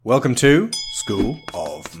Welcome to School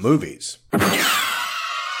of Movies.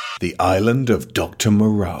 The Island of Dr.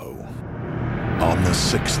 Moreau. On the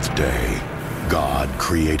sixth day, God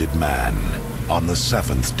created man. On the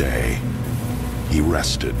seventh day, he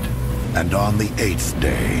rested. And on the eighth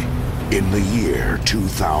day, in the year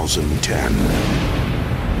 2010,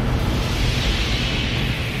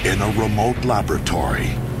 in a remote laboratory,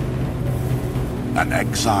 an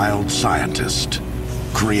exiled scientist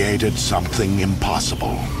created something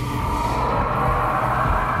impossible.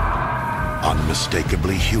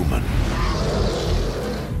 Unmistakably human.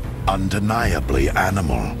 Undeniably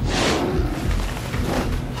animal.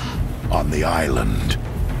 On the island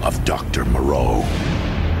of Dr. Moreau.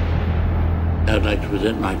 I'd like to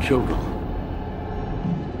present my children.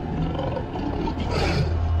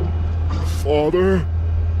 Father?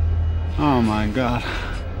 Oh my God.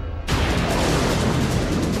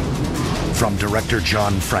 From director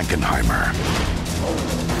John Frankenheimer.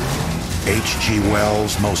 H.G.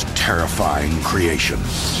 Wells' most terrifying creation.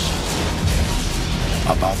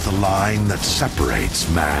 About the line that separates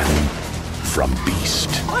man from beast.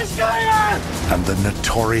 What's going on? And the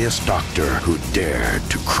notorious doctor who dared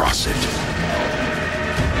to cross it.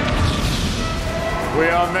 We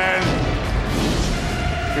are men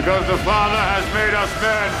because the Father has made us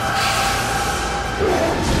men.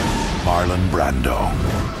 Marlon Brando.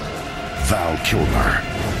 Val Kilmer.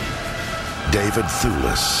 David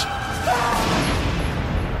Thewlis.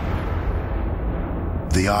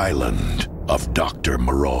 The Island of Dr.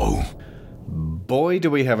 Moreau. Boy, do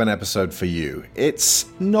we have an episode for you. It's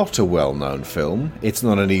not a well-known film. It's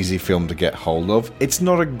not an easy film to get hold of. It's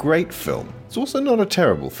not a great film. It's also not a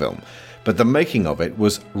terrible film. But the making of it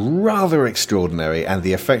was rather extraordinary, and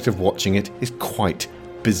the effect of watching it is quite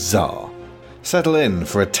bizarre. Settle in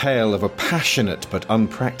for a tale of a passionate but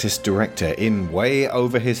unpracticed director in way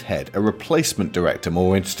over his head, a replacement director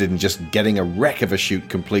more interested in just getting a wreck of a shoot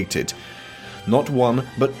completed. Not one,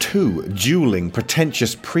 but two dueling,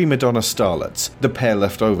 pretentious prima donna starlets, the pair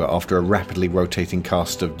left over after a rapidly rotating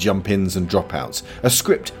cast of jump-ins and dropouts, a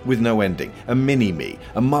script with no ending, a mini-me,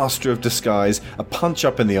 a master of disguise, a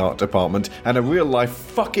punch-up in the art department, and a real-life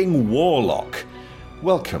fucking warlock.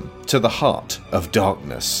 Welcome to the heart of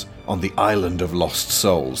darkness on the island of lost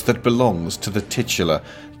souls that belongs to the titular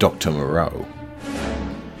Dr. Moreau.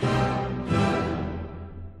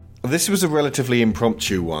 This was a relatively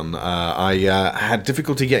impromptu one. I had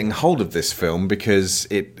difficulty getting hold of this film because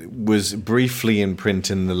it was briefly in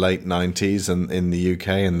print in the late 90s and in the UK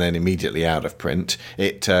and then immediately out of print.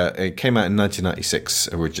 It came out in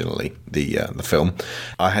 1996 originally, the film.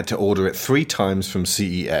 I had to order it 3 times from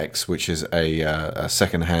CEX, which is a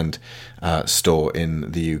second-hand store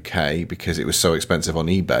in the UK, because it was so expensive on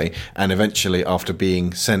eBay, and eventually, after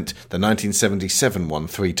being sent the 1977 one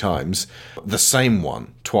 3 times, the same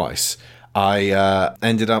one twice, I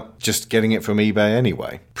ended up just getting it from eBay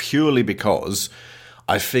anyway, purely because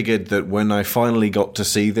I figured that when I finally got to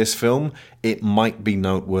see this film, it might be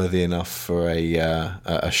noteworthy enough for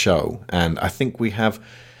a show, and I think we have...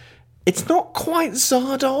 It's not quite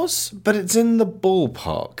Zardoz, but it's in the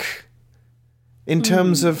ballpark. In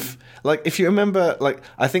terms of... Like, if you remember, like,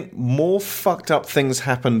 I think more fucked up things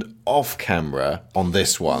happened off camera on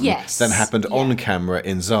this one than happened on camera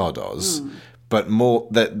in Zardoz. But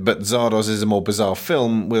Zardoz is a more bizarre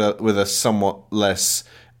film with a somewhat less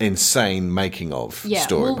insane making of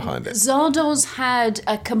story behind it. Zardoz had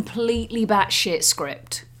a completely batshit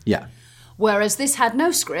script. Yeah. Whereas this had no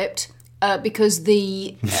script. Because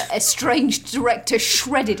the estranged director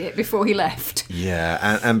shredded it before he left.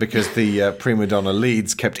 Yeah, and because the prima donna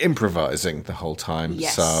leads kept improvising the whole time.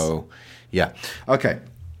 Yes. So, yeah. Okay.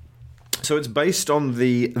 So it's based on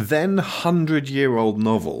the then 100-year-old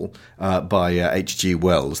novel by H.G.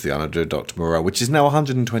 Wells, The Island of Dr. Moreau, which is now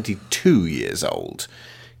 122 years old.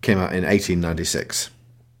 Came out in 1896.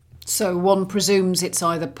 So one presumes it's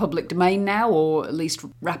either public domain now or at least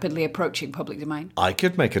rapidly approaching public domain. I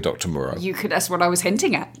could make a Dr. Moreau. You could. That's what I was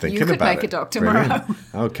hinting at. Thinking you could about make it. a Dr. Brilliant.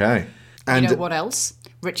 Moreau. Okay. And you know what else?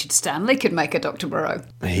 Richard Stanley could make a Dr. Moreau.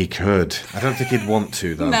 He could. I don't think he'd want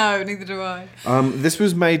to, though. No, neither do I. This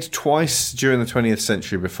was made twice during the 20th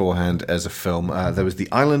century beforehand as a film. There was The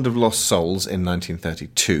Island of Lost Souls in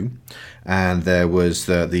 1932, and there was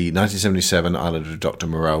the 1977 Island of Dr.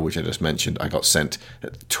 Moreau, which I just mentioned. I got sent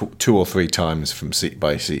 2 or 3 times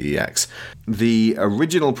by CEX. The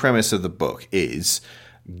original premise of the book is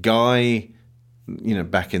Guy...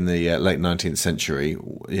 back in the late 19th century,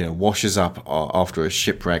 washes up after a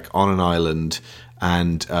shipwreck on an island,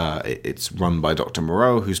 and it's run by Dr.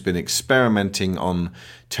 Moreau, who's been experimenting on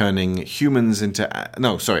turning animals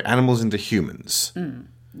into humans.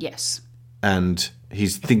 Yes. And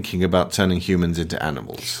he's thinking about turning humans into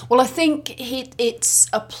animals? Well, I think it's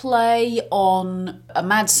a play on a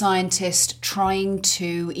mad scientist trying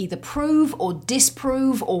to either prove or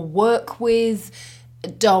disprove or work with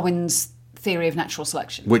Darwin's theory of natural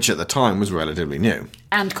selection. Which at the time was relatively new.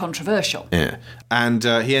 And controversial. Yeah. And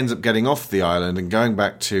he ends up getting off the island and going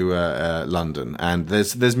back to London. And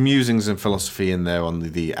there's musings and philosophy in there on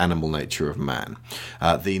the animal nature of man.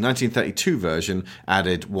 The 1932 version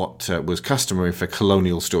added what was customary for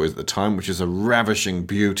colonial stories at the time, which is a ravishing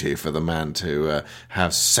beauty for the man to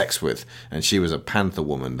have sex with. And she was a panther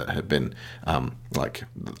woman that had been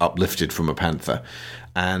uplifted from a panther.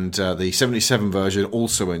 And the 77 version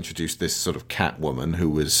also introduced this sort of cat woman who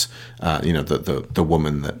was, the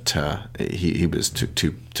woman that he was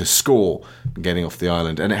to score getting off the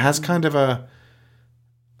island. And it has kind of a...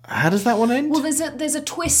 How does that one end? Well, there's a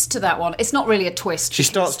twist to that one. It's not really a twist. She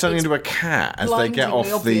starts turning into a cat as they get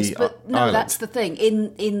off obvious, the but no, island. that's the thing.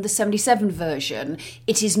 In the 77 version,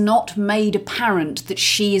 it is not made apparent that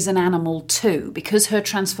she is an animal too, because her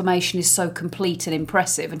transformation is so complete and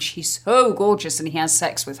impressive, and she's so gorgeous, and he has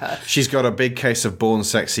sex with her. She's got a big case of Born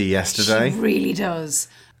Sexy Yesterday. She really does.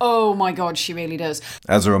 Oh my God, she really does.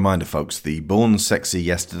 As a reminder, folks, the Born Sexy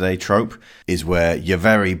Yesterday trope is where your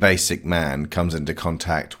very basic man comes into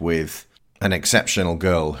contact with an exceptional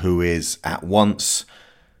girl who is at once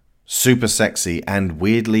super sexy and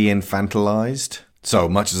weirdly infantilized. So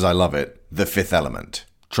much as I love it, The Fifth Element,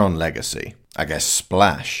 Tron Legacy, I guess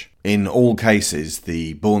Splash. In all cases,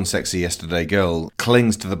 the Born Sexy Yesterday girl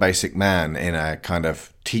clings to the basic man in a kind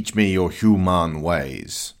of teach me your human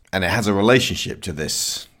ways. And it has a relationship to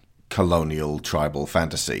this colonial tribal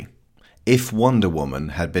fantasy. If Wonder Woman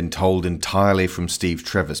had been told entirely from Steve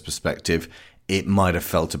Trevor's perspective, it might have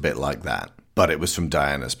felt a bit like that. But it was from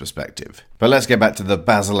Diana's perspective. But let's get back to the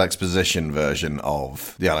Basil Exposition version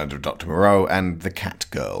of The Island of Dr. Moreau and the Cat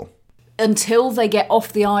Girl. Until they get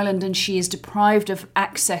off the island and she is deprived of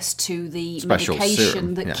access to the Special medication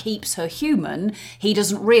serum, that yeah. keeps her human, he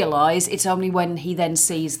doesn't realise. It's only when he then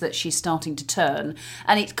sees that she's starting to turn.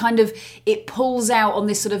 And it pulls out on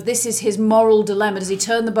this sort of, this is his moral dilemma. Does he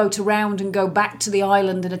turn the boat around and go back to the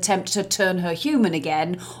island and attempt to turn her human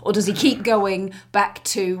again? Or does he keep going back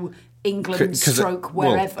to England, stroke,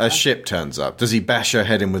 wherever? Well, a ship turns up. Does he bash her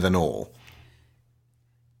head in with an oar?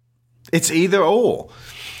 It's either or.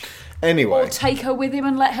 Anyway. Or take her with him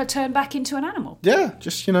and let her turn back into an animal. Yeah,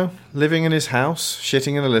 just, living in his house,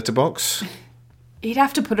 shitting in a litter box. He'd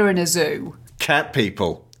have to put her in a zoo. Cat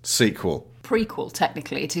People, sequel. Prequel,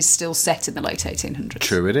 technically. It is still set in the late 1800s.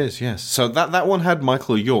 True it is, yes. So that one had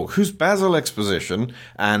Michael York, who's Basil Exposition,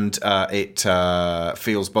 and it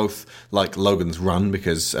feels both like Logan's Run,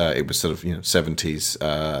 because it was sort of, 70s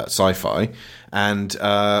sci-fi, and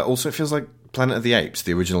also it feels like Planet of the Apes,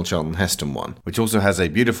 the original Charlton Heston one, which also has a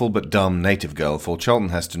beautiful but dumb native girl for Charlton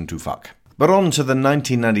Heston to fuck. But on to the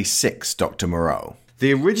 1996 Dr. Moreau.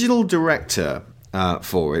 The original director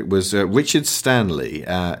for it was Richard Stanley,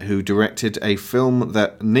 who directed a film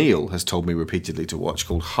that Neil has told me repeatedly to watch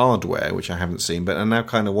called Hardware, which I haven't seen, but I now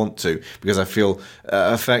kind of want to, because I feel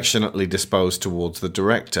affectionately disposed towards the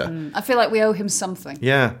director. I feel like we owe him something.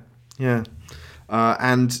 Yeah.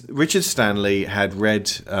 And Richard Stanley had read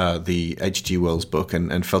the H.G. Wells book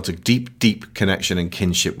and felt a deep, deep connection and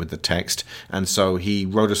kinship with the text. And so he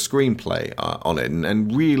wrote a screenplay on it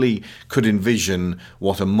and really could envision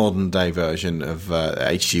what a modern-day version of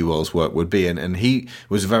H.G. Wells' work would be. And he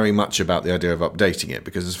was very much about the idea of updating it,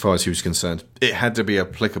 because as far as he was concerned, it had to be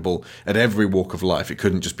applicable at every walk of life. It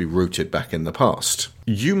couldn't just be rooted back in the past.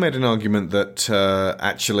 You made an argument that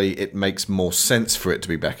actually it makes more sense for it to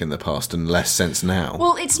be back in the past and less sense now.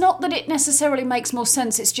 Well, it's not that it necessarily makes more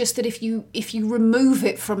sense. It's just that if you remove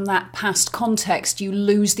it from that past context, you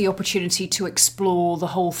lose the opportunity to explore the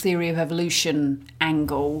whole theory of evolution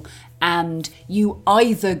angle, and you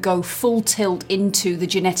either go full tilt into the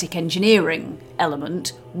genetic engineering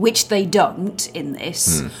element, which they don't in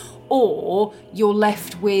this, or you're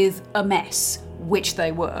left with a mess, which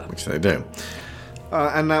they were. Which they do.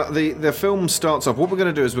 And now the film starts off. What we're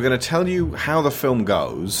going to do is we're going to tell you how the film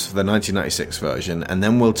goes, the 1996 version, and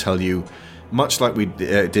then we'll tell you, much like we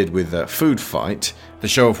did with Food Fight, the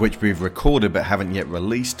show of which we've recorded but haven't yet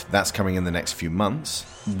released, that's coming in the next few months,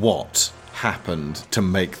 what happened to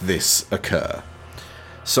make this occur.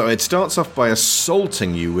 So it starts off by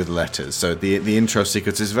assaulting you with letters. So the intro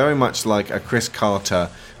sequence is very much like a Chris Carter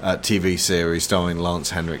TV series starring Lance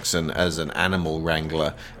Henriksen as an animal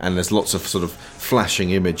wrangler, and there's lots of sort of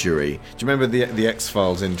flashing imagery. Do you remember the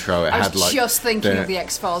X-Files intro? I was just thinking of the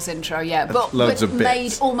X-Files intro, yeah, but loads of made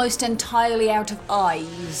bits. almost entirely out of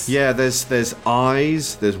eyes. Yeah, there's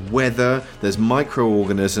eyes, there's weather, there's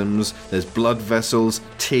microorganisms, there's blood vessels,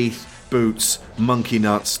 teeth, boots, monkey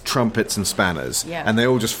nuts, trumpets, and spanners. Yeah. And they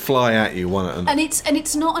all just fly at you one at another. And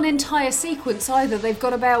it's not an entire sequence either. They've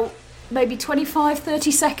got about maybe 25,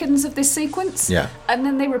 30 seconds of this sequence. Yeah. And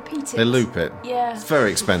then they repeat it. They loop it. Yeah. It's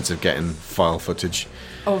very expensive getting file footage.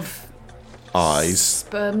 Of Eyes.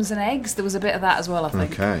 sperms and eggs. There was a bit of that as well, I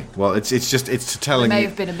think. Okay. Well, it's telling There may you.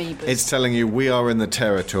 have been amoebas. It's telling you we are in the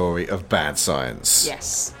territory of bad science.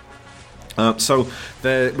 Yes. So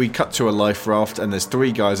there, we cut to a life raft, and there's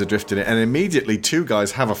 3 guys adrift in it, and immediately 2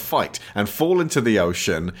 guys have a fight and fall into the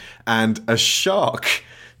ocean, and a shark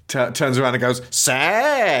turns around and goes,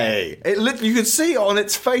 "Say!" You can see on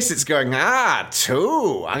its face it's going, 2,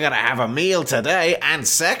 I'm going to have a meal today, and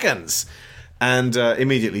seconds. And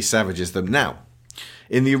immediately savages them. Now,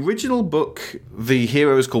 in the original book, the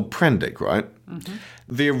hero is called Prendick, right? Mm-hmm.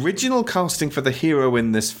 The original casting for the hero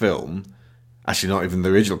in this film... Actually, not even the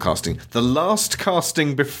original casting. The last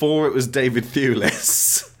casting before it was David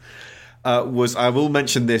Thewlis was, I will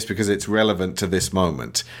mention this because it's relevant to this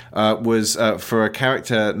moment, was for a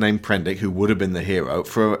character named Prendick, who would have been the hero,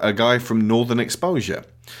 for a guy from Northern Exposure.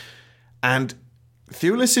 And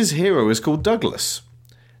Thewlis's hero is called Douglas.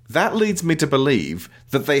 That leads me to believe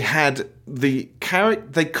that they had the character...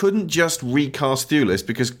 They couldn't just recast Thewlis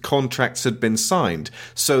because contracts had been signed.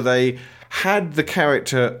 So they... had the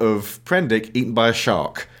character of Prendick eaten by a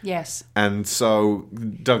shark. Yes. And so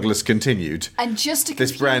Douglas continued. And just to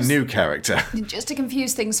this brand new character. Just to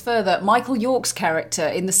confuse things further, Michael York's character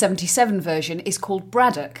in the 77 version is called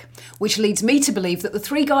Braddock, which leads me to believe that the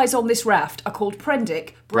 3 guys on this raft are called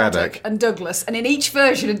Prendick, Braddock, and Douglas, and in each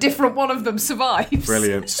version a different one of them survives.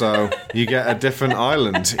 Brilliant. So you get a different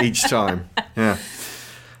island each time. Yeah.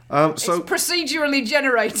 It's procedurally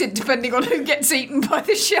generated depending on who gets eaten by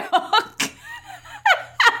the shark.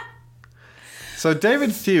 So David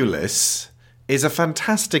Thewlis is a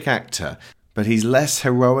fantastic actor, but he's less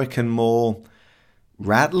heroic and more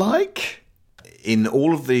rat-like. In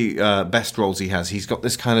all of the best roles he has, he's got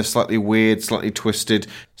this kind of slightly weird, slightly twisted,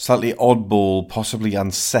 slightly oddball, possibly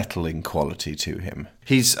unsettling quality to him.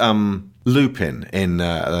 He's Lupin in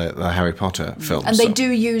the Harry Potter films. And they do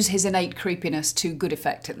use his innate creepiness to good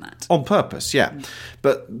effect in that. On purpose, yeah.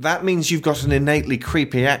 But that means you've got an innately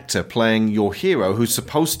creepy actor playing your hero who's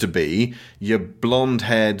supposed to be your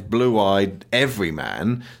blonde-haired, blue-eyed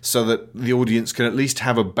everyman, so that the audience can at least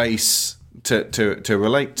have a base to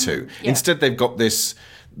relate to. Yeah. Instead, they've got this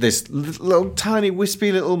little tiny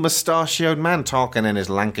wispy little mustachioed man talking in his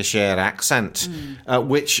Lancashire accent,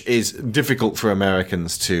 which is difficult for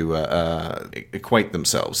Americans to equate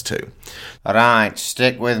themselves to. Right,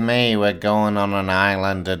 stick with me. We're going on an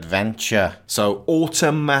island adventure. So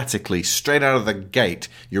automatically, straight out of the gate,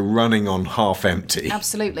 you're running on half empty.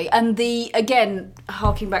 Absolutely. And again,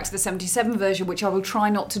 harking back to the 77 version, which I will try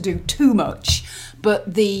not to do too much, but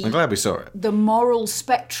I'm glad we saw it. The moral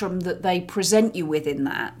spectrum that they present you with in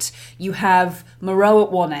that, you have Moreau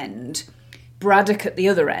at one end, Braddock at the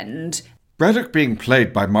other end. Braddock being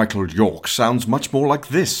played by Michael York sounds much more like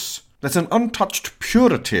this. There's an untouched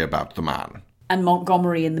purity about the man. And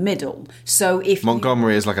Montgomery in the middle. So if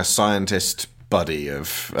Montgomery is like a scientist buddy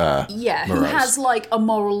of Moreau's. Who has like a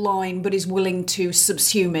moral line but is willing to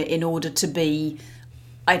subsume it in order to be,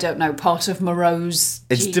 I don't know, part of Moreau's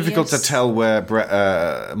It's genius. difficult to tell where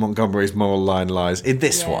Montgomery's moral line lies. In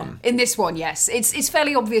this one. In this one, yes. It's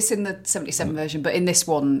fairly obvious in the 77 version, but in this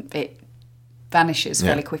one it vanishes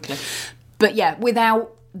fairly quickly. But yeah,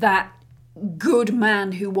 without that good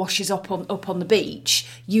man who washes up on the beach,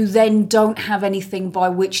 you then don't have anything by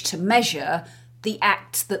which to measure the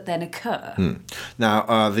acts that then occur.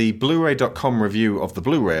 Now, the Blu-ray.com review of the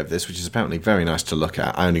Blu-ray of this, which is apparently very nice to look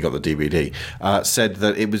at, I only got the DVD, said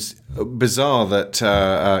that it was bizarre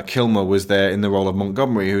that Kilmer was there in the role of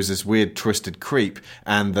Montgomery, who's this weird, twisted creep,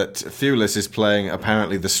 and that Thewlis is playing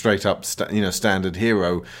apparently the straight-up, standard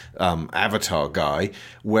hero avatar guy,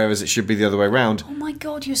 whereas it should be the other way around. Oh my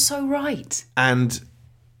God, you're so right. And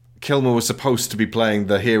Kilmer was supposed to be playing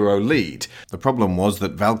the hero lead. The problem was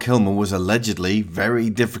that Val Kilmer was allegedly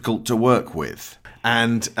very difficult to work with.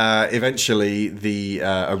 And eventually the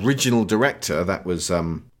original director, that was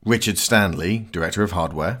Richard Stanley, director of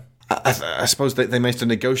Hardware, I suppose they managed to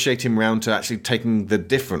negotiate him round to actually taking the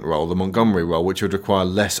different role, the Montgomery role, which would require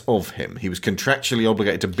less of him. He was contractually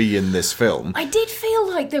obligated to be in this film. I did feel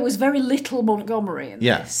like there was very little Montgomery in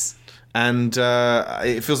this. And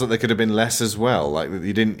it feels like there could have been less as well. Like,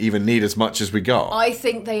 you didn't even need as much as we got. I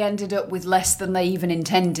think they ended up with less than they even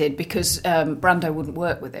intended because Brando wouldn't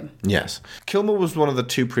work with him. Yes. Kilmer was one of the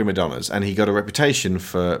two prima donnas, and he got a reputation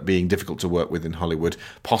for being difficult to work with in Hollywood,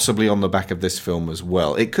 possibly on the back of this film as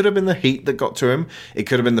well. It could have been the heat that got to him. It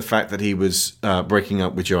could have been the fact that he was breaking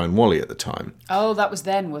up with Joanne Whalley at the time. Oh, that was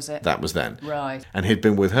then, was it? That was then. Right. And he'd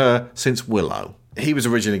been with her since Willow. He was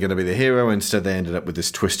originally going to be the hero. Instead, they ended up with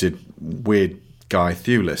this twisted, weird Guy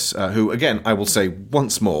Thewlis, who, again, I will say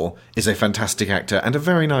once more, is a fantastic actor and a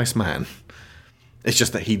very nice man. It's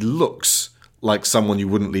just that he looks like someone you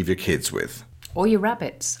wouldn't leave your kids with. Or your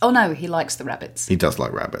rabbits. Oh, no, he likes the rabbits. He does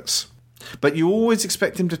like rabbits. But you always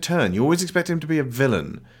expect him to turn. You always expect him to be a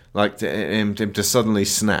villain, like him to suddenly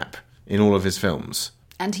snap in all of his films.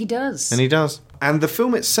 And he does. And he does. And the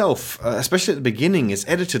film itself, especially at the beginning, is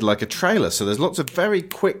edited like a trailer. So there's lots of very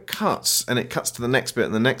quick cuts, and it cuts to the next bit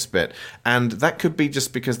and the next bit. And that could be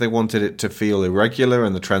just because they wanted it to feel irregular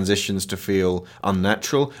and the transitions to feel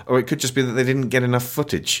unnatural. Or it could just be that they didn't get enough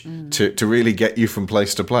footage to really get you from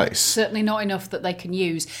place to place. Certainly not enough that they can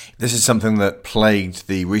use. This is something that plagued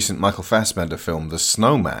the recent Michael Fassbender film, The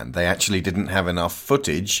Snowman. They actually didn't have enough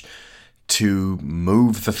footage to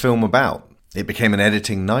move the film about. It became an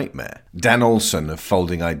editing nightmare. Dan Olson of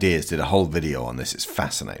Folding Ideas did a whole video on this. It's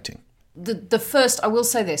fascinating. The first, I will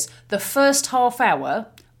say this, the first half hour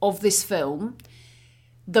of this film,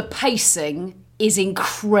 the pacing is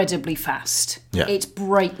incredibly fast. Yeah. It's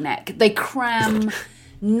breakneck. They cram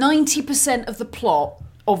 90% of the plot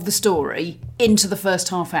of the story into the first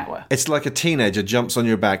half hour. It's like a teenager jumps on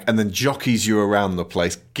your back and then jockeys you around the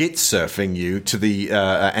place, git surfing you to the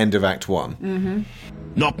end of Act 1. Mm-hmm.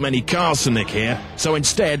 Not many cars to nick here, so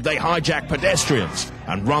instead they hijack pedestrians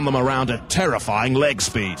and run them around at terrifying leg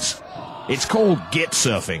speeds. It's called git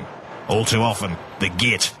surfing. All too often, the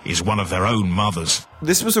git is one of their own mothers.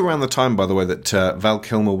 This was around the time, by the way, that Val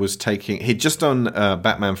Kilmer was he'd just done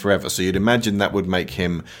Batman Forever, so you'd imagine that would make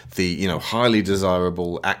him the, highly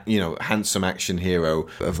desirable, handsome action hero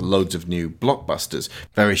of loads of new blockbusters.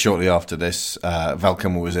 Very shortly after this, Val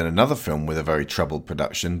Kilmer was in another film with a very troubled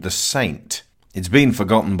production, The Saint. It's been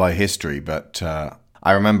forgotten by history, but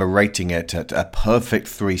I remember rating it at a perfect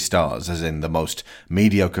 3 stars, as in the most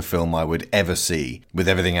mediocre film I would ever see, with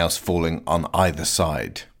everything else falling on either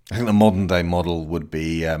side. I think the modern day model would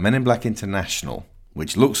be Men in Black International,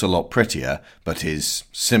 which looks a lot prettier, but is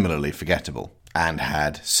similarly forgettable, and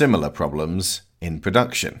had similar problems in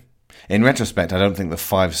production. In retrospect, I don't think the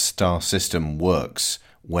 5-star system works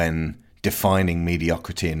when defining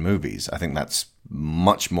mediocrity in movies. I think that's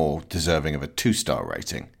much more deserving of a 2-star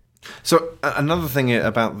rating. So another thing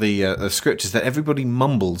about the script is that everybody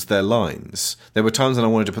mumbles their lines. There were times when I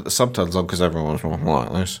wanted to put the subtitles on because everyone was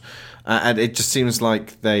like this. And it just seems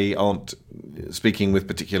like they aren't speaking with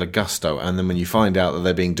particular gusto. And then when you find out that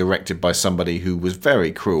they're being directed by somebody who was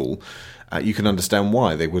very cruel, you can understand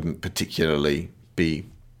why they wouldn't particularly be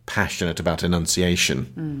passionate about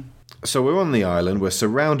enunciation. So we're on the island, we're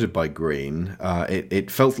surrounded by green. It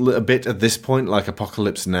felt a bit at this point like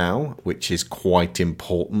Apocalypse Now, which is quite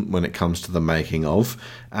important when it comes to the making of.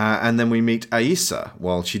 And then we meet Aissa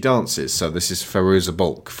while she dances. So this is Fairuza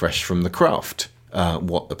Balk, fresh from The Craft.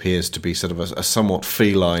 What appears to be sort of a somewhat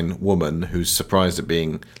feline woman who's surprised at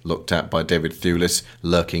being looked at by David Thewlis,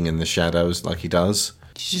 lurking in the shadows like he does.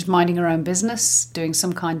 She's just minding her own business, doing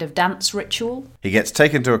some kind of dance ritual. He gets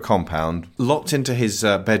taken to a compound, locked into his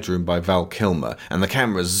bedroom by Val Kilmer, and the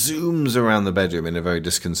camera zooms around the bedroom in a very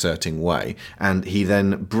disconcerting way, and he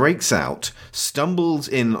then breaks out, stumbles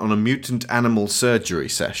in on a mutant animal surgery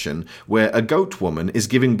session where a goat woman is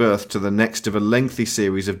giving birth to the next of a lengthy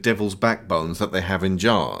series of devil's backbones that they have in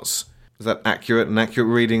jars. Is that accurate? An accurate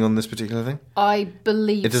reading on this particular thing? I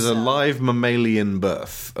believe it is so. A live mammalian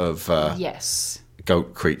birth of... yes.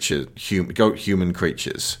 Goat human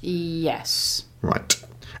creatures. Yes. Right.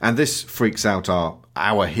 And this freaks out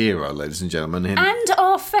our hero, ladies and gentlemen. And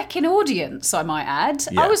our feckin' audience, I might add.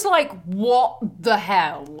 Yeah. I was like, what the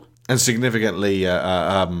hell? And significantly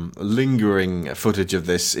lingering footage of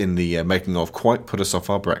this in the making of quite put us off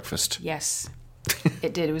our breakfast. Yes,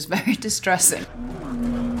 it did. It was very distressing.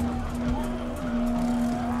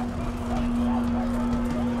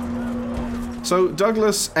 So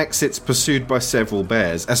Douglas exits pursued by several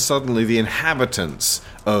bears as suddenly the inhabitants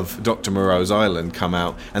of Dr. Moreau's island come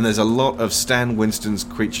out, and there's a lot of Stan Winston's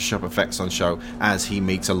Creature Shop effects on show as he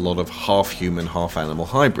meets a lot of half-human, half-animal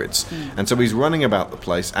hybrids. And so he's running about the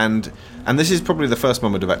place, and this is probably the first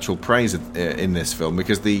moment of actual praise in this film,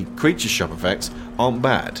 because the Creature Shop effects aren't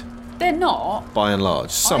bad. They're not. by and large.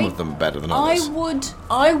 Some of them are better than others.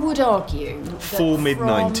 I would argue that For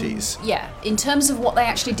mid-90s. Yeah, in terms of what they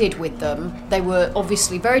actually did with them, they were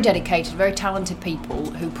obviously very dedicated, very talented people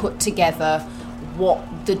who put together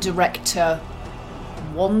what the director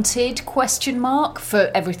wanted,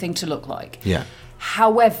 for everything to look like. Yeah.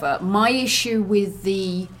 However, my issue with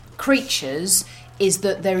the creatures is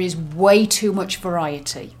that there is way too much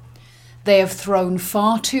variety. They have thrown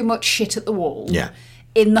far too much shit at the wall. Yeah.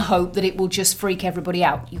 In the hope that it will just freak everybody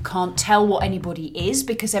out. You can't tell what anybody is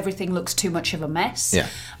because everything looks too much of a mess. Yeah.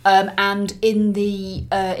 And in the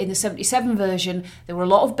 77 version, there were a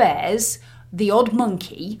lot of bears, the odd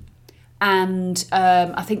monkey, and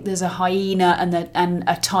I think there's a hyena and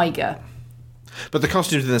a tiger. But the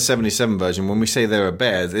costumes in the 77 version, when we say there are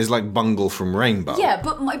bears, is like Bungle from Rainbow. Yeah,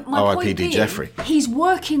 but my point being, Jeffrey. He's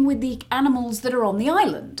working with the animals that are on the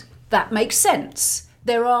island. That makes sense.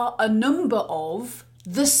 There are a number of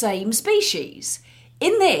the same species.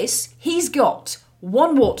 In this, he's got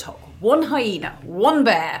one warthog, one hyena, one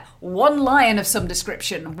bear, one lion of some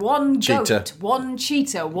description, one cheetah. goat, one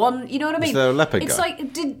cheetah, one... You know what I mean? Is there a leopard It's guy?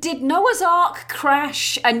 like, did Noah's Ark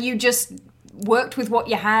crash and you just worked with what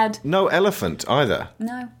you had? No elephant either.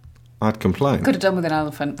 No. I'd complain. Could have done with an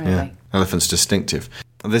elephant, really. Yeah, elephant's distinctive.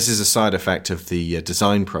 This is a side effect of the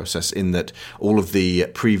design process in that all of the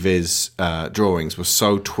previs drawings were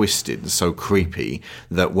so twisted and so creepy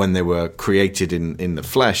that when they were created in the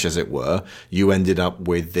flesh, as it were, you ended up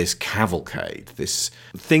with this cavalcade, this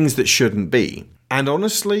things that shouldn't be. And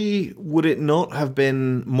honestly, would it not have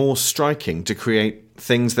been more striking to create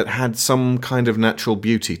things that had some kind of natural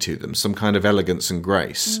beauty to them, some kind of elegance and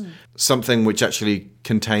grace? Something which actually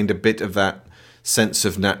contained a bit of that sense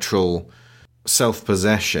of natural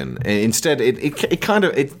self-possession. Instead,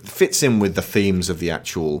 it fits in with the themes of the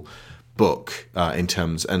actual book in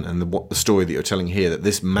terms and what the story that you're telling here, that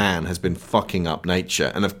this man has been fucking up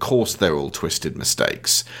nature, and of course they're all twisted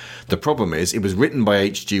mistakes. The problem is it was written by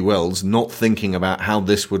H.G. Wells not thinking about how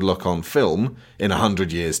this would look on film in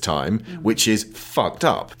 100 years' time, which is fucked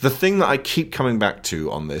up. The thing that I keep coming back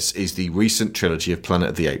to on this is the recent trilogy of Planet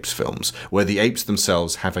of the Apes films, where the apes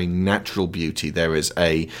themselves have a natural beauty. There is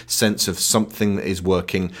a sense of something that is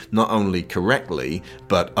working not only correctly,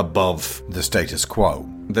 but above the status quo.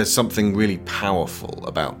 There's something really powerful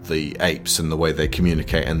about the apes and the way they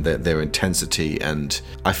communicate and their intensity, and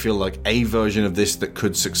I feel like a version of this that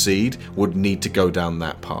could succeed would need to go down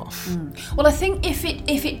that path. Well, I think if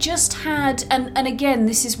it just had, and again,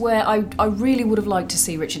 this is where I really would have liked to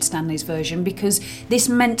see Richard Stanley's version, because this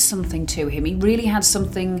meant something to him. He really had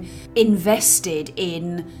something invested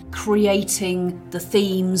in creating the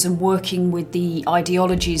themes and working with the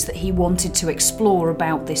ideologies that he wanted to explore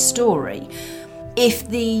about this story. If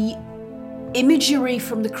the imagery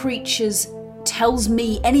from the creatures tells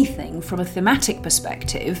me anything from a thematic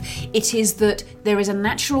perspective, it is that there is a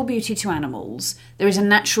natural beauty to animals, there is a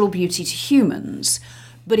natural beauty to humans,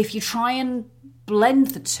 but if you try and blend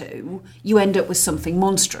the two, you end up with something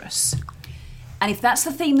monstrous. And if that's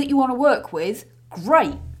the theme that you want to work with,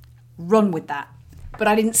 great, run with that. But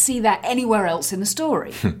I didn't see that anywhere else in the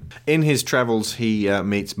story. In his travels, he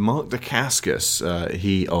meets Mark Dacascos,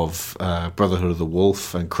 he of Brotherhood of the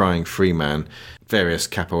Wolf and Crying Freeman, various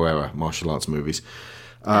capoeira martial arts movies.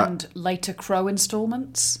 And later Crow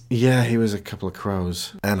installments. Yeah, he was a couple of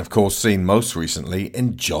crows. And of course seen most recently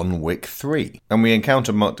in John Wick 3. And we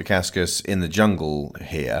encounter Mark Dacascos in the jungle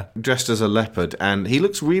here, dressed as a leopard, and he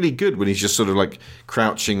looks really good when he's just sort of like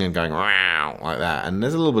crouching and going wow like that. And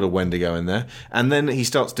there's a little bit of Wendigo in there. And then he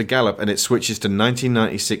starts to gallop and it switches to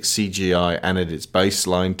 1996 CGI and it is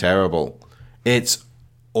baseline terrible. It's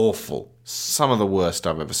awful. Some of the worst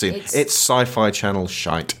I've ever seen. It's Sci-Fi Channel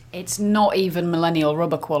shite. It's not even Millennial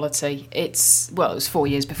Rubber quality. It was 4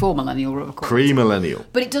 years before Millennial Rubber quality. Pre-millennial.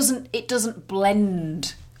 But it doesn't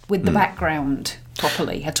blend with the background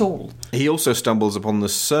properly at all. He also stumbles upon the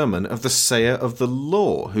sermon of the Sayer of the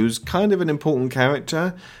Law, who's kind of an important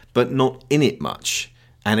character, but not in it much.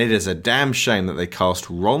 And it is a damn shame that they cast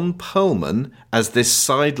Ron Perlman as this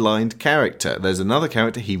sidelined character. There's another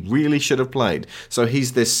character he really should have played. So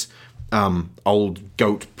he's this old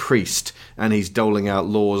goat priest, and he's doling out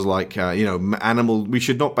laws like, animal, we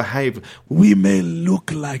should not behave. We may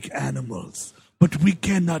look like animals, but we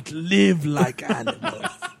cannot live like animals.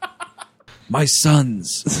 My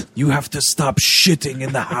sons, you have to stop shitting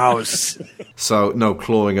in the house. So no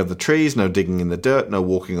clawing of the trees, no digging in the dirt, no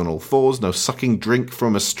walking on all fours, no sucking drink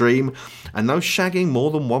from a stream, and no shagging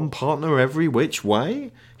more than one partner every which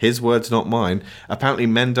way. His words, not mine. Apparently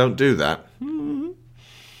men don't do that.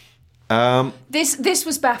 This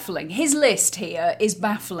was baffling. His list here is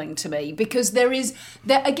baffling to me because there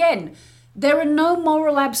are no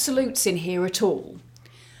moral absolutes in here at all.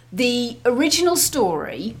 The original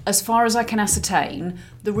story, as far as I can ascertain,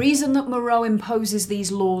 the reason that Moreau imposes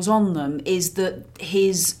these laws on them is that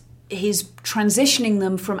his transitioning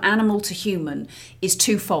them from animal to human is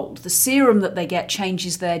twofold. The serum that they get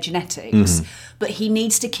changes their genetics, but he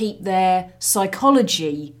needs to keep their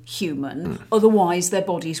psychology human, otherwise their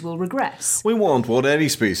bodies will regress. We want what any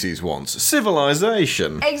species wants,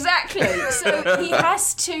 civilization. Exactly. So he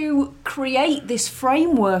has to create this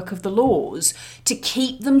framework of the laws to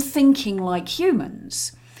keep them thinking like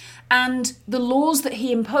humans. And the laws that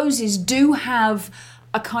he imposes do have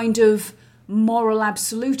a kind of moral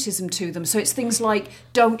absolutism to them. So it's things like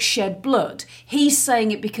don't shed blood. He's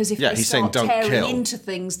saying it because if they start tearing into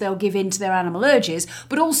things, they'll give in to their animal urges.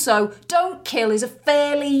 But also, don't kill is a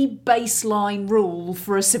fairly baseline rule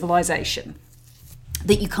for a civilization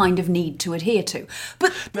that you kind of need to adhere to.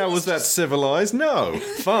 But now, was that civilised? No.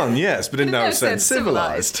 Fun, yes, but in no sense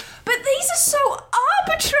civilised. But these are so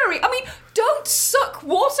arbitrary. I mean, don't suck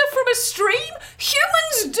water from a stream.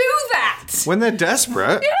 Humans do that. When they're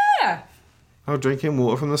desperate. Yeah. Oh, drinking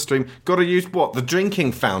water from the stream. Got to use what? The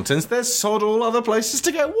drinking fountains? There's sod all other places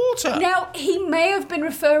to get water. Now, he may have been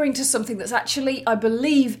referring to something that's actually, I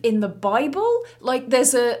believe, in the Bible. Like,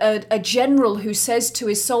 there's a general who says to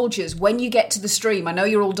his soldiers, when you get to the stream, I know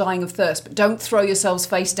you're all dying of thirst, but don't throw yourselves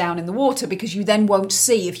face down in the water because you then won't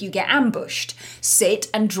see if you get ambushed. Sit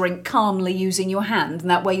and drink calmly using your hand,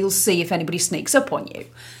 and that way you'll see if anybody sneaks up on you.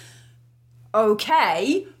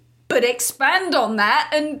 Okay, but expand on that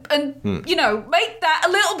and make that a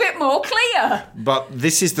little bit more clear. But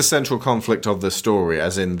this is the central conflict of the story,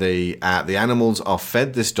 as in the animals are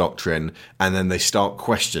fed this doctrine and then they start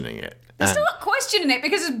questioning it. They start questioning it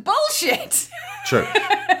because it's bullshit. True.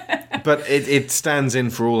 But it stands in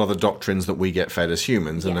for all other doctrines that we get fed as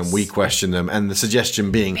humans, and then we question them, and the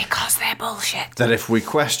suggestion being... because they're bullshit. That if we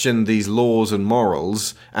question these laws and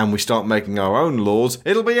morals and we start making our own laws,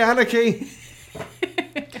 it'll be anarchy.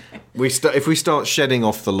 If we start shedding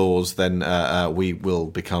off the laws, then we will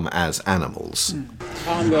become as animals.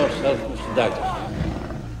 Calm yourself, Mr.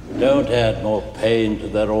 Douglas. Don't add more pain to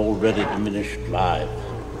their already diminished lives.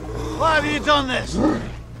 Why have you done this?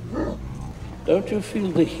 Don't you feel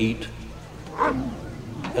the heat?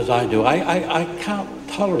 As I do. I can't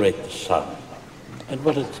tolerate the sun. And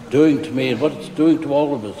what it's doing to me and what it's doing to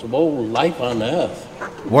all of us, of all life on Earth.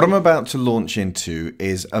 What I'm about to launch into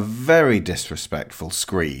is a very disrespectful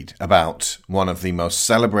screed about one of the most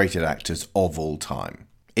celebrated actors of all time.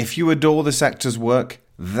 If you adore this actor's work,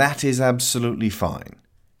 that is absolutely fine.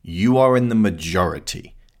 You are in the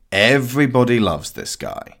majority. Everybody loves this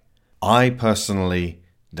guy. I personally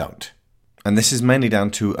don't. And this is mainly down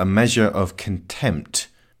to a measure of contempt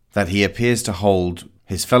that he appears to hold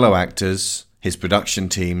his fellow actors, his production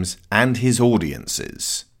teams, and his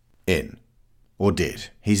audiences in. Or did.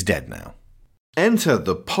 He's dead now. Enter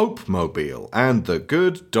the Pope Mobile and the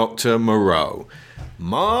good Dr. Moreau.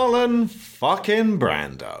 Marlon fucking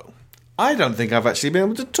Brando. I don't think I've actually been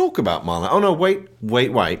able to talk about Marlon. Oh no,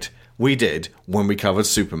 wait. We did when we covered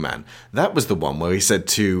Superman. That was the one where he said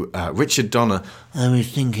to Richard Donner, I was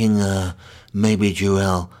thinking, maybe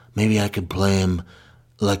Jor-El, maybe I could play him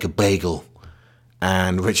like a bagel.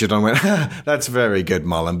 And Richard Donner went, that's very good,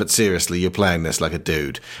 Marlon, but seriously, you're playing this like a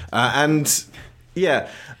dude. Yeah,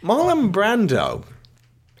 Marlon Brando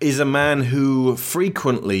is a man who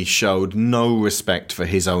frequently showed no respect for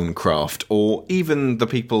his own craft or even the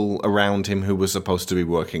people around him who were supposed to be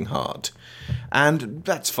working hard. And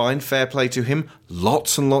that's fine, fair play to him.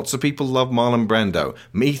 Lots and lots of people love Marlon Brando.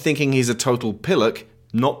 Me thinking he's a total pillock,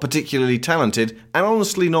 not particularly talented, and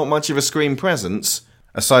honestly not much of a screen presence,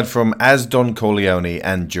 aside from as Don Corleone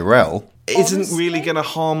and Jor-El, isn't really going to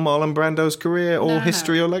harm Marlon Brando's career or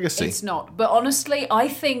history or legacy. It's not. But honestly, I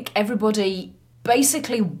think everybody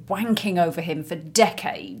basically wanking over him for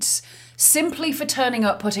decades simply for turning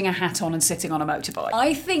up, putting a hat on and sitting on a motorbike.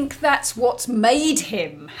 I think that's what's made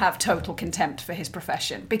him have total contempt for his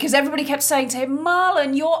profession. Because everybody kept saying to him,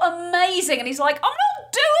 Marlon, you're amazing. And he's like, I'm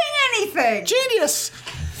not doing anything. Genius.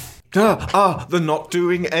 The not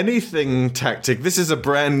doing anything tactic. This is a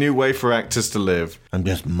brand new way for actors to live. I'm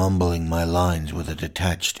just mumbling my lines with a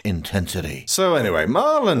detached intensity. So anyway,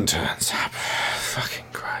 Marlon turns up. Fucking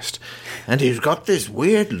Christ. And he's got this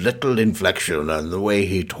weird little inflection on the way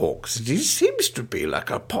he talks. He seems to be like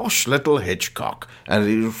a posh little Hitchcock. And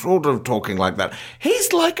he's sort of talking like that.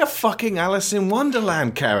 He's like a fucking Alice in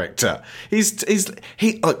Wonderland character.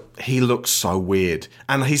 He looks so weird,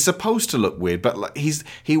 and he's supposed to look weird, but like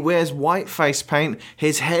he wears white face paint.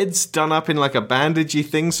 His head's done up in like a bandagey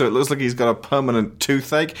thing, so it looks like he's got a permanent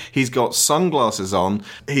toothache. He's got sunglasses on.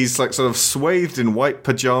 He's like sort of swathed in white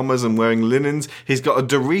pajamas and wearing linens. He's got a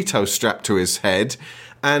Dorito strapped to his head,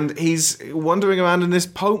 and he's wandering around in this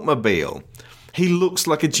Pope-mobile. He looks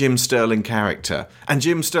like a Jim Sterling character, and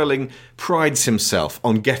Jim Sterling prides himself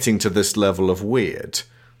on getting to this level of weird.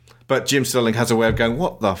 But Jim Sterling has a way of going,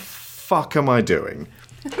 what the fuck am I doing?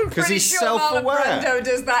 Because he's self-aware. Marlon Brando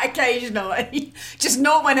does that occasionally, just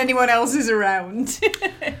not when anyone else is around. Do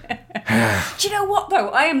you know what, though?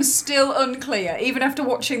 I am still unclear, even after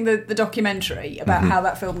watching the documentary about how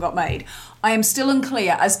that film got made, I am still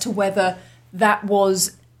unclear as to whether that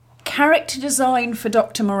was character design for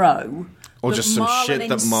Dr. Moreau, or just some shit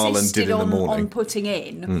that Marlon did in the morning, on putting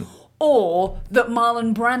in, or that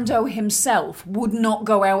Marlon Brando himself would not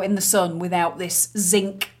go out in the sun without this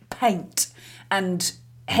zinc paint and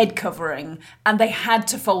head covering, and they had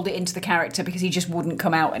to fold it into the character because he just wouldn't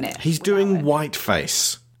come out in it. He's doing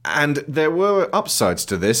whiteface. And there were upsides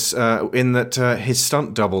to this, in that his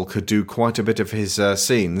stunt double could do quite a bit of his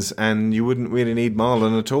scenes, and you wouldn't really need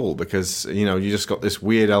Marlon at all, because, you know, you just got this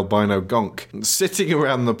weird albino gonk sitting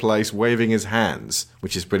around the place waving his hands,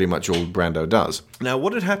 which is pretty much all Brando does. Now,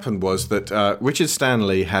 what had happened was that Richard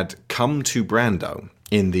Stanley had come to Brando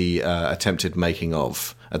in the attempted making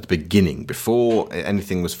of at the beginning, before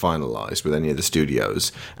anything was finalised with any of the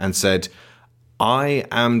studios, and said, I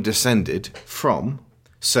am descended from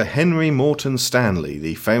Sir Henry Morton Stanley,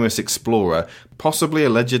 the famous explorer, possibly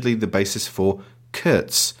allegedly the basis for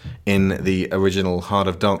Kurtz in the original Heart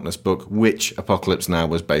of Darkness book, which Apocalypse Now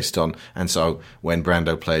was based on. And so when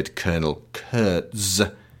Brando played Colonel Kurtz,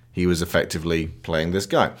 he was effectively playing this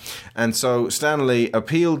guy. And so Stanley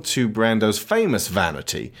appealed to Brando's famous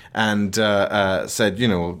vanity and said, you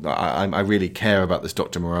know, I really care about this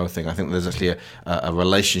Dr. Moreau thing. I think there's actually a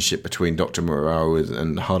relationship between Dr. Moreau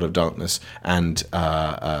and Heart of Darkness and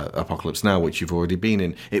Apocalypse Now, which you've already been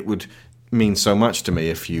in. It would mean so much to me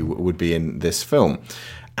if you would be in this film.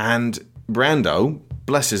 And Brando,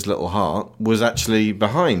 bless his little heart, was actually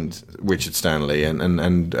behind Richard Stanley, and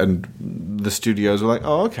the studios were like,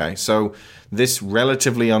 oh, okay, so this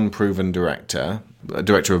relatively unproven director, a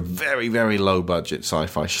director of very, very low-budget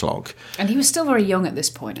sci-fi schlock. And he was still very young at this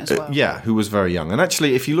point as well. Yeah, who was very young. And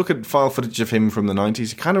actually, if you look at file footage of him from the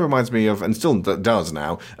 90s, it kind of reminds me of, and still does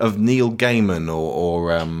now, of Neil Gaiman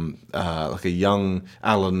or like a young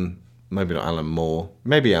Alan, maybe not Alan Moore,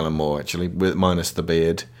 maybe Alan Moore, actually, minus the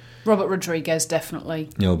beard. Robert Rodriguez, definitely.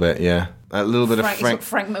 A little bit, yeah. A little bit of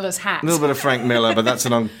Frank Miller's hat. A little bit of Frank Miller, but that's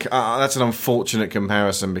an unfortunate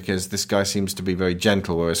comparison because this guy seems to be very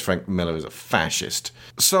gentle, whereas Frank Miller is a fascist.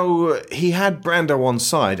 So he had Brando on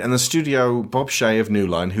side, and the studio, Bob Shea of New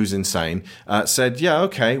Line, who's insane, said, yeah,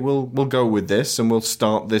 okay, we'll go with this, and we'll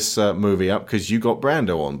start this movie up because you got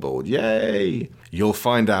Brando on board. Yay! You'll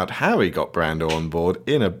find out how he got Brando on board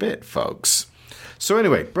in a bit, folks. So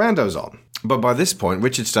anyway, Brando's on. But by this point,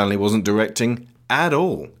 Richard Stanley wasn't directing at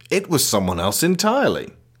all. It was someone else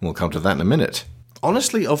entirely. We'll come to that in a minute.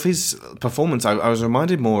 Honestly, of his performance, I was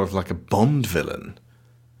reminded more of like a Bond villain.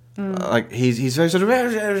 Like he's very sort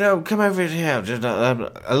of come over here.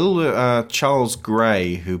 A little Charles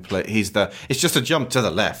Gray who played. It's just a jump to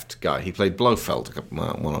the left guy. He played Blofeld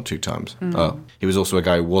one or two times. He was also a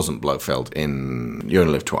guy who wasn't Blofeld in You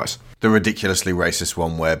Only Live Twice. The ridiculously racist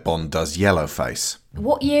one where Bond does Yellowface.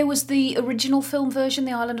 What year was the original film version,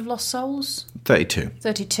 The Island of Lost Souls? 32.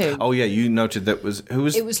 32. Oh yeah, you noted that who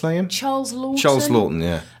was playing? Charles Lawton. Charles Lawton,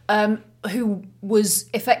 yeah. Who was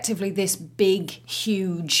effectively this big,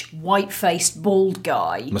 huge, white-faced, bald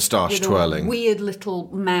guy. Moustache with twirling. A weird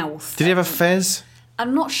little mouth. Did he have a fez?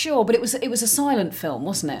 I'm not sure, but it was a silent film,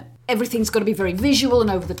 wasn't it? Everything's got to be very visual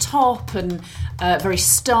and over the top and very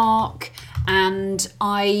stark. And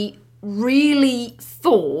I really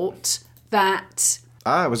thought that...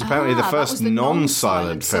 it was apparently the first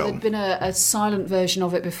non-silent film. So there'd been a silent version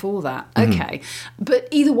of it before that. Okay. But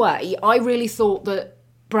either way, I really thought that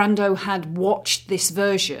Brando had watched this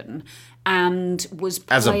version and was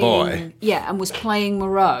playing... As a boy. Yeah, and was playing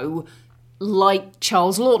Moreau like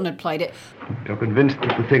Charles Lawton had played it. You're convinced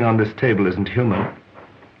that the thing on this table isn't human?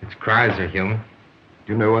 Its cries are human.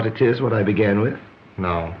 Do you know what it is, what I began with?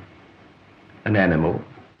 No. An animal?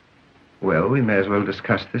 Well, we may as well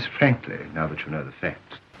discuss this frankly, now that you know the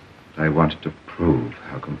facts. I wanted to prove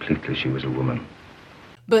how completely she was a woman.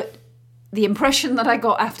 But the impression that I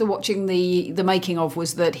got after watching the making of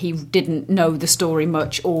was that he didn't know the story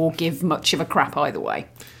much or give much of a crap either way.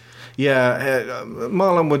 Yeah,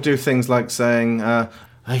 Marlon would do things like saying,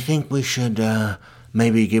 I think we should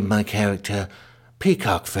maybe give my character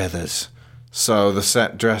peacock feathers. So the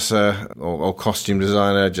set dresser or costume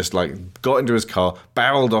designer just got into his car,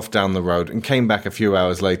 barreled off down the road, and came back a few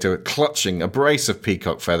hours later clutching a brace of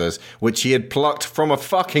peacock feathers, which he had plucked from a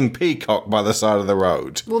fucking peacock by the side of the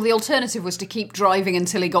road. Well, the alternative was to keep driving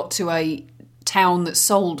until he got to a town that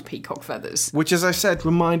sold peacock feathers. Which, as I said,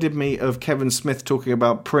 reminded me of Kevin Smith talking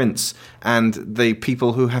about Prince and the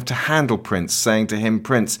people who have to handle Prince, saying to him,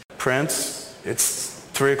 Prince, it's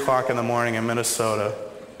 3 o'clock in the morning in Minnesota.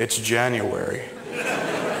 It's January,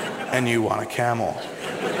 and you want a camel.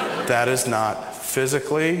 That is not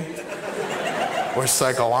physically or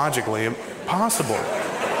psychologically possible.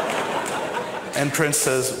 And Prince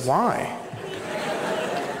says, why?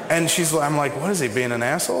 And I'm like, what is he, being an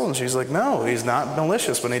asshole? And she's like, no, he's not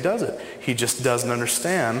malicious when he does it. He just doesn't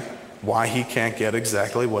understand why he can't get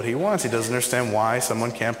exactly what he wants. He doesn't understand why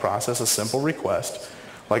someone can't process a simple request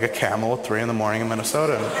like a camel at 3 in the morning in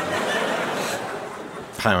Minnesota.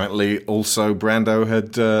 Apparently, also, Brando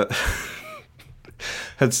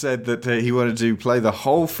had said that he wanted to play the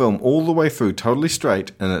whole film all the way through totally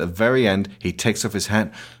straight, and at the very end, he takes off his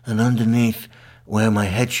hat, and underneath where my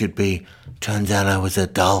head should be, turns out I was a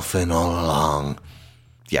dolphin all along.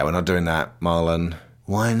 Yeah, we're not doing that, Marlon.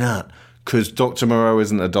 Why not? Because Dr. Moreau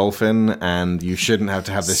isn't a dolphin, and you shouldn't have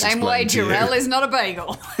to have this Same way Jarell is not a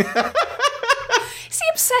bagel. Is he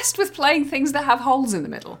obsessed with playing things that have holes in the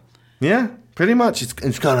middle? Yeah, pretty much.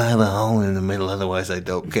 It's got to have a hole in the middle, otherwise I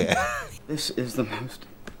don't care. This is the most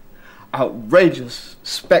outrageous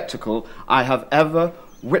spectacle I have ever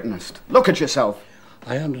witnessed. Look at yourself.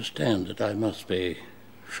 I understand that I must be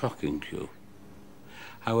shocking to you.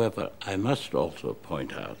 However, I must also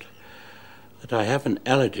point out that I have an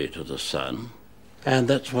allergy to the sun, and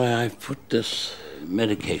that's why I've put this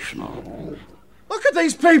medication on. Look at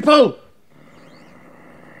these people!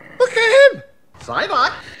 Look at him!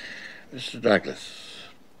 Sideline! Mr. Douglas,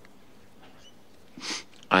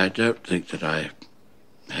 I don't think that I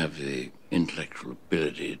have the intellectual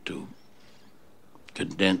ability to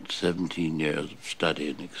condense 17 years of study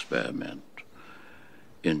and experiment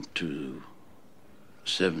into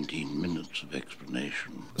 17 minutes of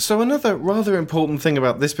explanation. So another rather important thing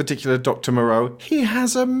about this particular Dr. Moreau, he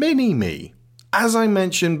has a mini-me. As I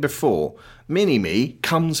mentioned before, mini-me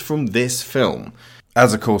comes from this film.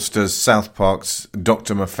 As, of course, does South Park's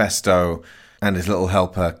Dr. Mephisto and his little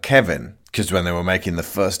helper, Kevin. Because when they were making the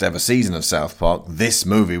first ever season of South Park, this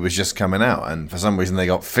movie was just coming out, and for some reason they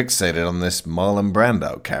got fixated on this Marlon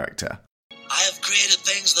Brando character. I have created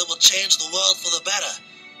things that will change the world for the better.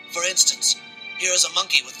 For instance, here is a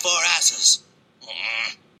monkey with 4 asses.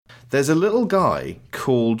 There's a little guy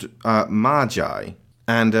called Magi,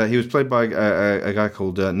 and he was played by a guy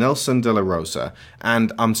called Nelson de la Rosa.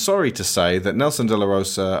 And I'm sorry to say that Nelson de la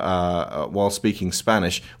Rosa, while speaking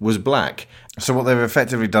Spanish, was black. So what they've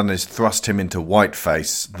effectively done is thrust him into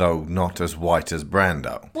whiteface, though not as white as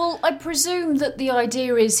Brando. Well, I presume that the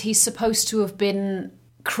idea is he's supposed to have been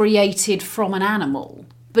created from an animal,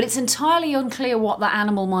 but it's entirely unclear what that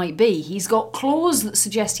animal might be. He's got claws that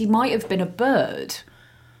suggest he might have been a bird.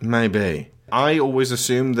 Maybe. I always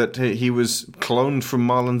assumed that he was cloned from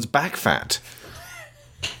Marlon's back fat.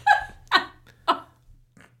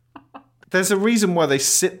 There's a reason why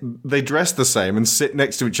they dress the same and sit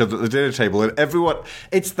next to each other at the dinner table, and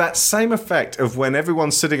it's that same effect of when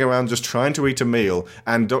everyone's sitting around just trying to eat a meal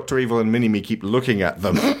and Dr. Evil and Mini-Me keep looking at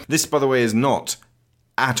them. This, by the way, is not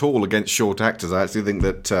at all against short actors. I actually think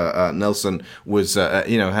that Nelson was,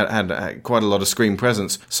 had quite a lot of screen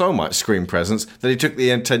presence, so much screen presence that he took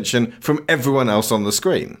the attention from everyone else on the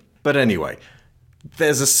screen. But anyway,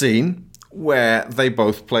 there's a scene where they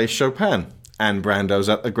both play Chopin, and Brando's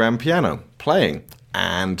at the grand piano playing,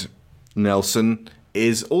 and Nelson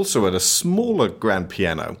is also at a smaller grand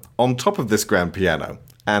piano on top of this grand piano,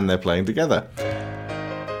 and they're playing together.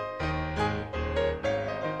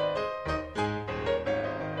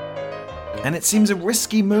 And it seems a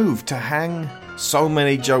risky move to hang so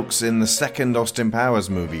many jokes in the second Austin Powers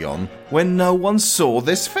movie on when no one saw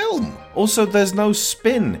this film. Also, there's no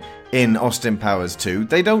spin in Austin Powers 2.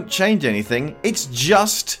 They don't change anything. It's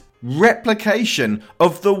just replication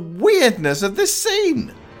of the weirdness of this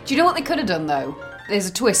scene. Do you know what they could have done, though? There's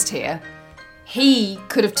a twist here. He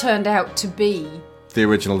could have turned out to be the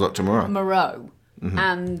original Dr. Moreau. Mm-hmm.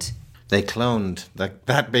 And they cloned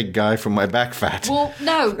that big guy from my back fat. Well,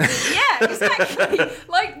 no. Yeah, exactly.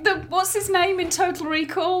 Like what's his name in Total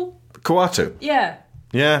Recall? Kuatu. Yeah.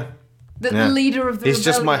 Yeah. The leader of the He's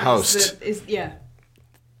just my rebellion host. Yeah.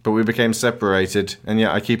 But we became separated, and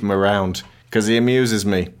yet I keep him around because he amuses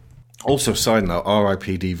me. Also, side note,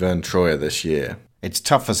 R.I.P.D. Vern Troyer this year. It's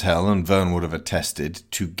tough as hell, and Vern would have attested,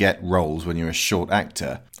 to get roles when you're a short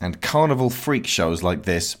actor, and carnival freak shows like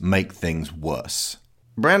this make things worse.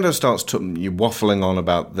 Brando starts waffling on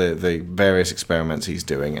about the various experiments he's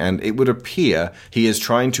doing, and it would appear he is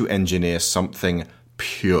trying to engineer something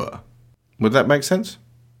pure. Would that make sense?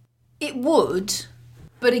 It would,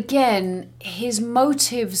 but again, his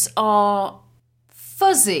motives are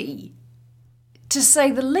fuzzy, to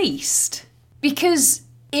say the least. Because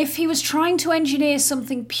if he was trying to engineer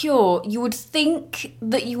something pure, you would think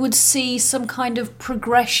that you would see some kind of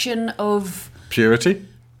progression of Purity?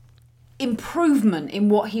 improvement in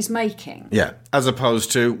what he's making. Yeah, as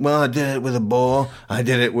opposed to, well, I did it with a boar, I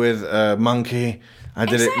did it with a monkey, I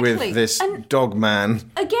did it with this dog man.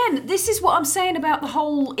 Again, this is what I'm saying about the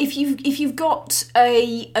whole, if you've got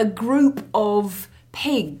a group of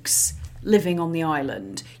pigs living on the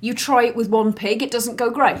island, you try it with one pig, it doesn't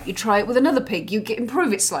go great. You try it with another pig, you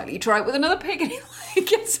improve it slightly. You try it with another pig and it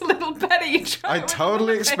gets a little better. You try I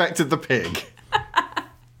totally expected the pig.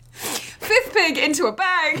 Fifth pig into a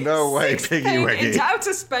bag. No way, Sixth piggy pig wiggy. into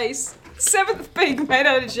outer space. Seventh pig made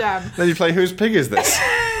out of jam. Then you play Whose Pig Is This?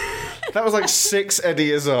 That was like 6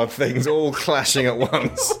 Eddie Izzard things all clashing at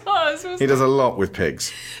once. He does a lot with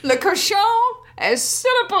pigs. Le cochon est sur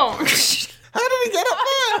le pont. How did he get up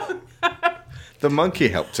there? The monkey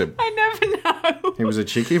helped him. I never know. He was a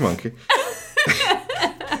cheeky monkey.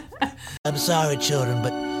 I'm sorry, children,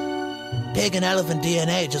 but pig and elephant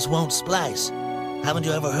DNA just won't splice. Haven't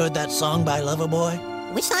you ever heard that song by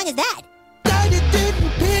Loverboy? Which song is that?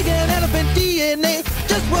 Pig and elephant DNA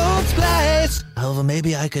just won't splice. However,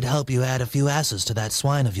 maybe I could help you add a few asses to that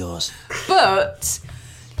swine of yours. But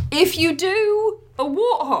if you do a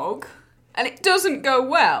warthog and it doesn't go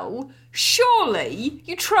well, surely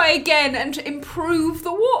you try again and improve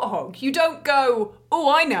the warthog. You don't go,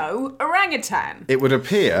 oh, I know, orangutan. It would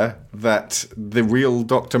appear that the real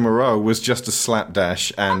Dr. Moreau was just a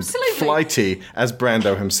slapdash and flighty as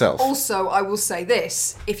Brando himself. Also, I will say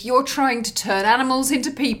this. If you're trying to turn animals into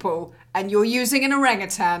people and you're using an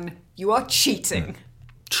orangutan, you are cheating.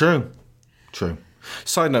 True.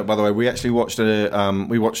 Side note, by the way, we actually watched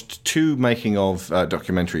two making of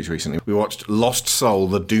documentaries recently. We watched Lost Soul: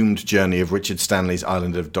 The Doomed Journey of Richard Stanley's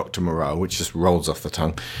Island of Dr. Moreau, which just rolls off the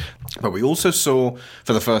tongue. But we also saw,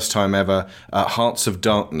 for the first time ever, Hearts of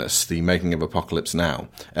Darkness: The Making of Apocalypse Now,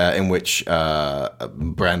 in which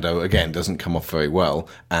Brando again doesn't come off very well,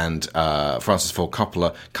 and Francis Ford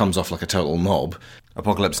Coppola comes off like a total knob.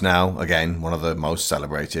 Apocalypse Now, again, one of the most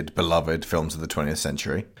celebrated, beloved films of the 20th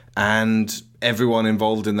century. And everyone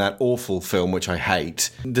involved in that awful film, which I hate,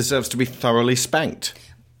 deserves to be thoroughly spanked.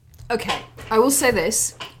 Okay, I will say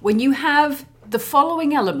this. When you have the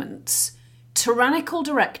following elements, tyrannical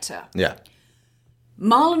director, Yeah.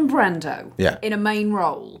 Marlon Brando Yeah. in a main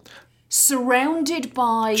role, surrounded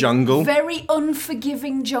by Jungle. very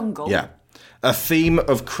unforgiving jungle. Yeah. A theme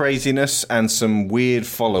of craziness and some weird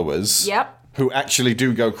followers. Yep. Who actually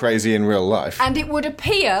do go crazy in real life. And it would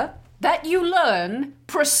appear that you learn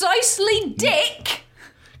precisely dick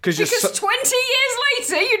because 20 years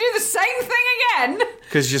later you do the same thing again.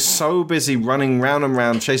 Because you're so busy running round and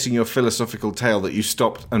round chasing your philosophical tail that you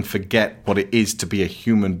stop and forget what it is to be a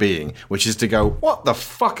human being, which is to go, what the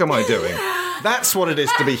fuck am I doing? That's what it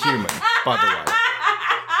is to be human, by the way.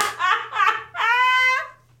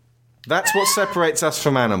 That's what separates us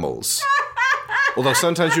from animals. Although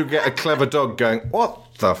sometimes you get a clever dog going,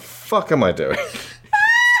 what the fuck am I doing?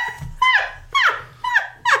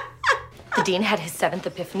 The Dean had his 7th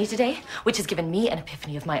epiphany today, which has given me an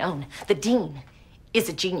epiphany of my own. The Dean is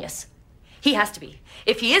a genius. He has to be.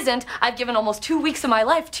 If he isn't, I've given almost 2 weeks of my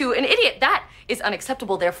life to an idiot. That is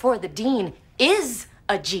unacceptable. Therefore, the Dean is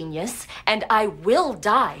a genius, and I will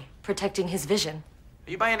die protecting his vision.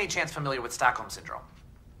 Are you by any chance familiar with Stockholm Syndrome?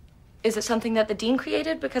 Is it something that the Dean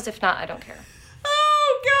created? Because if not, I don't care.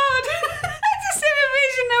 Oh, God. I just had a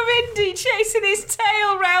vision of Indy chasing his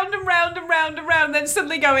tail round and round and round and round, and then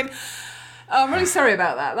suddenly going, oh, I'm really sorry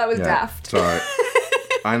about that. That was daft. It's all right.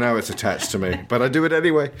 I know it's attached to me, but I do it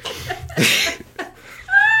anyway.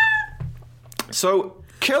 So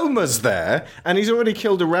Kilmer's there, and he's already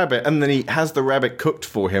killed a rabbit, and then he has the rabbit cooked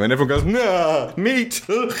for him, and everyone goes, nah, meat.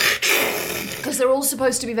 Because they're all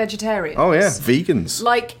supposed to be vegetarians. Oh, yeah, vegans.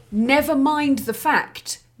 Like, never mind the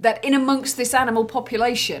fact that in amongst this animal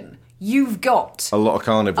population, you've got A lot of a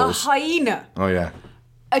carnivores. hyena, Oh, yeah.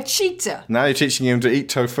 a cheetah, Now you're teaching him to eat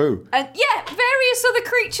tofu. and various other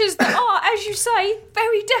creatures that are, as you say,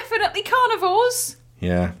 very definitely carnivores.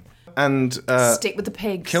 Yeah. and stick with the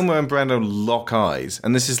pigs. Kilmer and Brando lock eyes,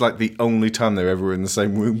 and this is like the only time they're ever in the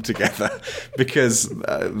same room together because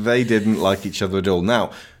they didn't like each other at all.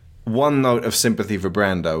 Now, one note of sympathy for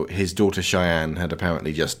Brando, his daughter Cheyenne had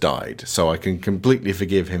apparently just died, so I can completely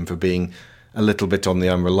forgive him for being a little bit on the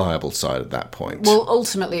unreliable side at that point. Well,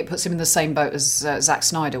 ultimately it puts him in the same boat as Zack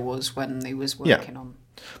Snyder was when he was working on.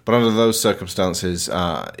 But under those circumstances,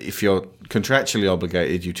 if you're contractually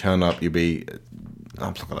obligated, you turn up, I'm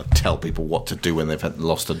not going to tell people what to do when they've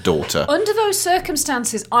lost a daughter. Under those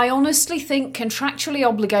circumstances, I honestly think, contractually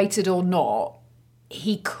obligated or not,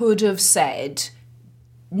 he could have said,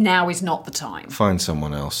 now is not the time. Find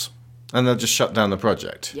someone else. And they'll just shut down the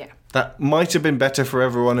project. Yeah. That might have been better for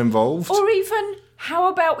everyone involved. Or even, how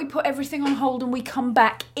about we put everything on hold and we come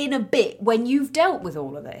back in a bit when you've dealt with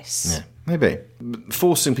all of this? Yeah, maybe.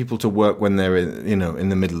 Forcing people to work when they're in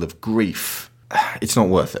the middle of grief, it's not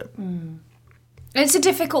worth it. It's a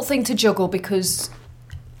difficult thing to juggle because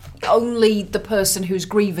only the person who's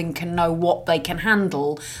grieving can know what they can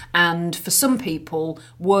handle, and for some people,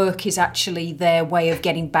 work is actually their way of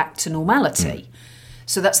getting back to normality.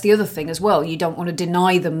 So that's the other thing as well. You don't want to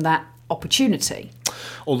deny them that opportunity.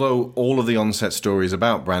 Although all of the on-set stories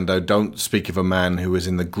about Brando don't speak of a man who was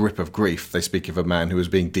in the grip of grief. They speak of a man who was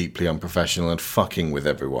being deeply unprofessional and fucking with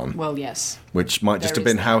everyone. Well, yes. Which might just have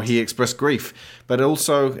been how he expressed grief. But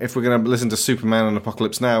also, if we're going to listen to Superman and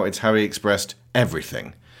Apocalypse Now, it's how he expressed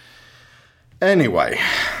everything. Anyway,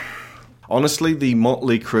 honestly, the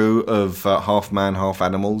motley crew of half man, half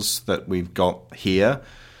animals that we've got here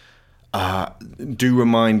do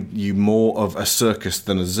remind you more of a circus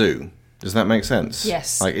than a zoo. Does that make sense?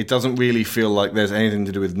 Yes. Like, it doesn't really feel like there's anything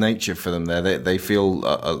to do with nature for them there. They feel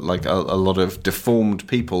like a lot of deformed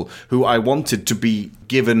people who I wanted to be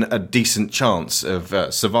given a decent chance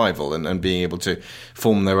of survival and being able to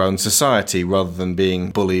form their own society rather than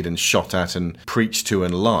being bullied and shot at and preached to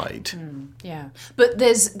and lied. Yeah. But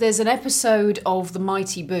there's an episode of The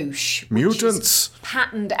Mighty Boosh. Mutants! Which is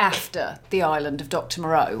patterned after the island of Dr.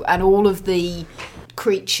 Moreau, and all of the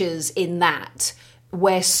creatures in that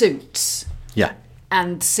wear suits. Yeah.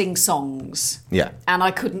 And sing songs. Yeah. And I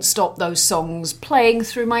couldn't stop those songs playing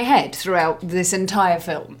through my head throughout this entire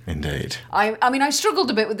film. Indeed. I mean, I struggled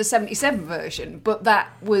a bit with the 77 version, but that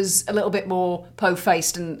was a little bit more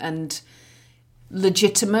po-faced and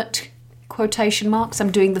legitimate, quotation marks.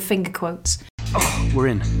 I'm doing the finger quotes. Oh, we're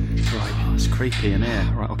in. Right, it's creepy in here.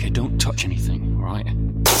 Right, okay, don't touch anything, all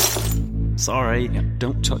right? Sorry. Yeah,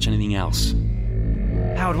 don't touch anything else.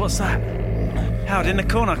 Howard, what's that? Howard, in the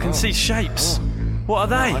corner, I can see shapes. What are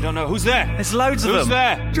they? I don't know. Who's there? There's loads of them. Who's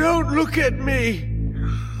there? Don't look at me.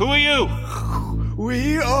 Who are you?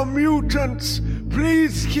 We are mutants.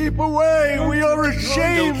 Please keep away. We are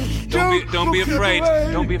ashamed. Don't be afraid.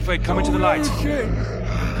 Don't be afraid. Come into the light.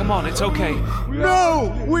 Come on, it's okay.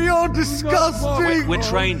 No, we are disgusting. We're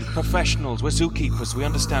trained professionals. We're zookeepers. We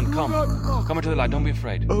understand. Come into the light. Don't be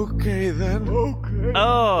afraid. Okay, then. Okay.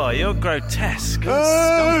 Oh, you're grotesque.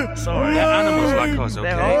 Sorry. They're animals like us, okay?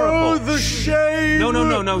 They're horrible. Oh, the shame.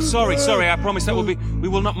 No. Sorry. I promise that we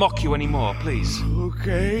will not mock you anymore, please.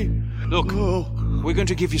 Okay. Look, we're going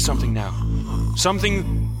to give you something now.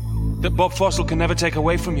 Something that Bob Fossil can never take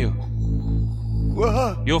away from you.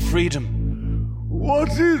 What? Your freedom. What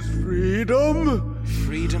is freedom?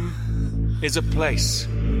 Freedom is a place.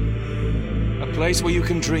 A place where you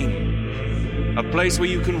can dream. A place where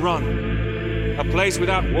you can run. A place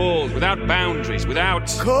without walls, without boundaries, without...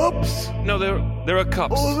 Cups? No, there are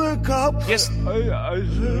cups. Oh, there are cups? Yes. I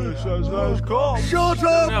cups. Shut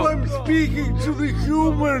up! No. I'm speaking to the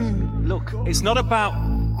human. Look, it's not about,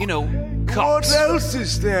 cups. What else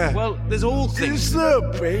is there? Well, there's all things. Is there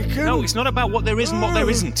bacon? No, it's not about what there is and what there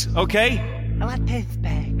isn't, okay? What is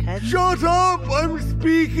bacon? Shut up! I'm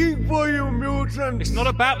speaking for you, mutant! It's not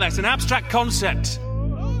about that. It's an abstract concept.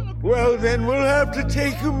 Well, then we'll have to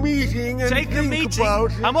take a meeting and think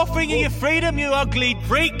about it. I'm offering you your freedom, you ugly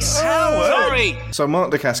freaks. Sorry. So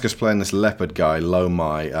Mark Dacascos playing this leopard guy,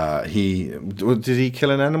 Lomai, did he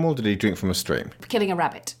kill an animal? Did he drink from a stream? Killing a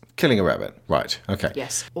rabbit. Killing a rabbit. Right, okay.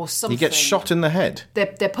 Yes, or something. He gets shot in the head.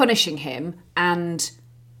 They're punishing him, and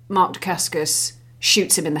Mark Dacascos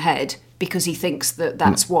shoots him in the head because he thinks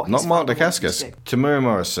that's what Not Mark Dacascos. Tamura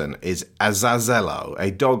Morrison is Azazello,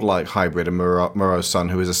 a dog-like hybrid of Moreau's son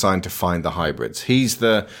who is assigned to find the hybrids. He's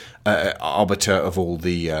the arbiter of all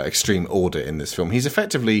the extreme order in this film. He's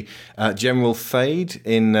effectively General Thade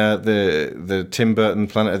in the Tim Burton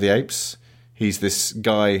Planet of the Apes. He's this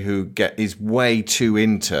guy who is way too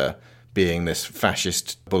into being this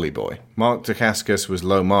fascist bully boy. Mark Dacascos was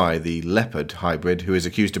Lomai, the leopard hybrid, who is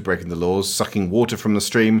accused of breaking the laws, sucking water from the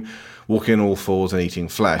stream, walking on all fours and eating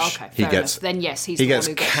flesh. Okay, fair enough. Then yes, he's he the gets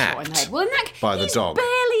one who gets shot in the head. Well, by the dog.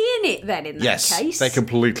 Barely in it then in that yes, case. They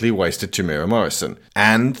completely wasted Tamira Morrison.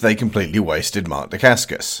 And they completely wasted Mark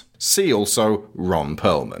Dacascos. See also Ron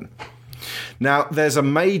Perlman. Now, there's a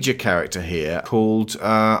major character here called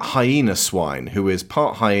Hyena Swine, who is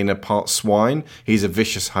part hyena, part swine. He's a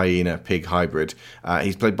vicious hyena-pig hybrid.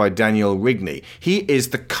 He's played by Daniel Rigney. He is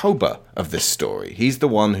the Koba of this story. He's the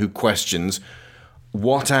one who questions,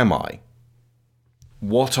 what am I?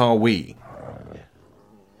 What are we?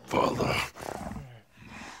 Father,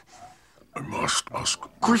 I must ask a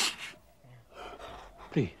question.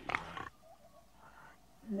 Please.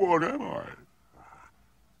 What am I?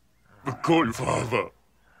 I call you father,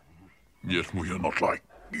 yet we are not like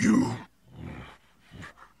you.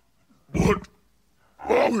 What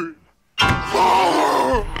are we?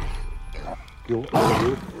 Father! You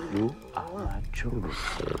are my children.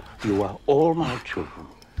 You are all my children.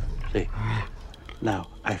 See, now,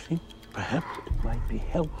 I think perhaps it might be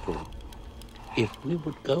helpful if we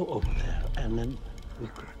would go over there and then we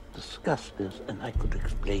could discuss this and I could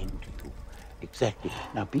explain to you exactly.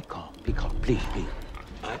 Now, be calm, please.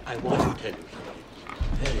 I want to tell you something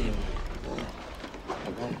very important. I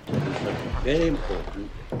want to tell you something very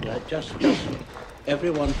important. Just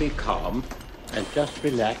everyone be calm and just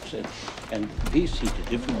relax and be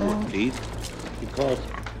seated if you would, please. Because,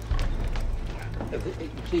 you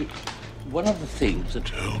see, one of the things that...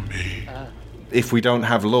 Tell me. If we don't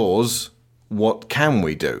have laws, what can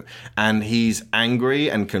we do? And he's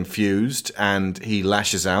angry and confused, and he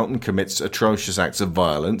lashes out and commits atrocious acts of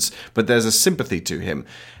violence, but there's a sympathy to him.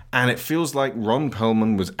 And it feels like Ron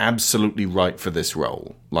Perlman was absolutely right for this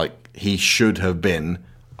role. Like, he should have been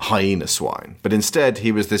Hyena Swine. But instead,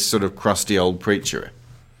 he was this sort of crusty old preacher.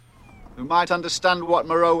 Who might understand what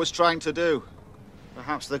Moreau was trying to do.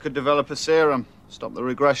 Perhaps they could develop a serum, stop the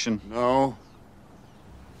regression. No.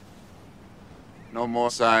 No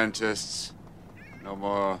more scientists. No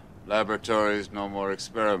more laboratories, no more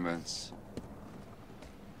experiments.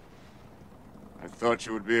 I thought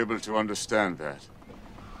you would be able to understand that.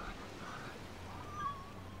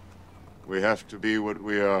 We have to be what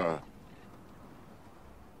we are.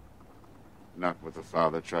 Not what the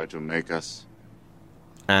Father tried to make us.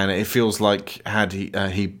 And it feels like had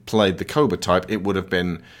he played the Koba type, it would have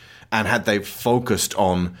been... And had they focused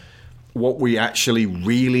on what we actually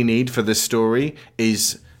really need for this story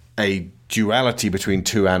is a duality between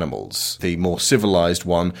two animals. The more civilized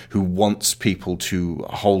one who wants people to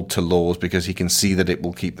hold to laws because he can see that it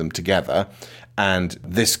will keep them together, and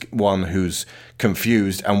this one who's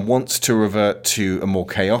confused and wants to revert to a more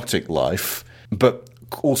chaotic life, but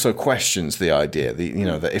also questions the idea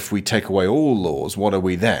that if we take away all laws, what are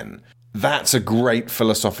we then? That's a great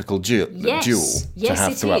philosophical duel to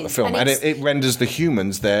have throughout the film. And it renders the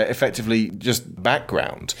humans there effectively just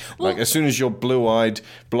background. Well, like, as soon as your blue-eyed,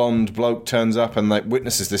 blonde bloke turns up and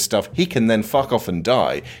witnesses this stuff, he can then fuck off and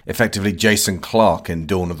die. Effectively Jason Clarke in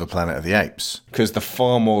Dawn of the Planet of the Apes. Because the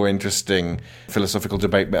far more interesting philosophical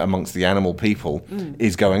debate amongst the animal people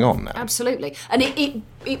is going on now. Absolutely. And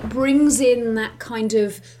it brings in that kind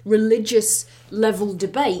of religious level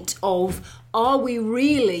debate of... Are we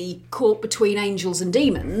really caught between angels and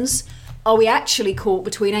demons? Are we actually caught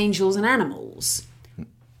between angels and animals?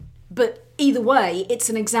 But either way, it's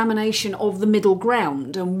an examination of the middle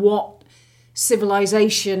ground and what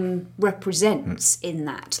civilization represents in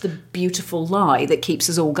that, the beautiful lie that keeps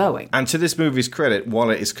us all going. And to this movie's credit, while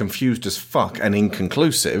it is confused as fuck and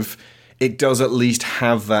inconclusive, it does at least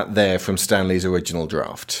have that there from Stanley's original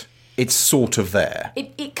draft. It's sort of there.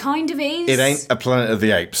 It kind of is. It ain't a Planet of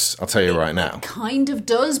the Apes, I'll tell you right now. It kind of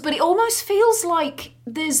does, but it almost feels like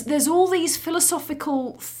there's all these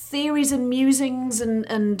philosophical theories and musings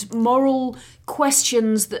and moral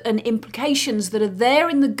questions and implications that are there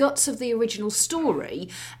in the guts of the original story,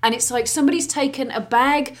 and it's like somebody's taken a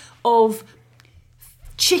bag of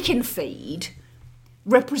chicken feed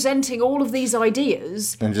representing all of these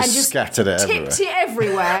ideas and just scattered it everywhere. Tipped it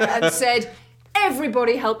everywhere and said...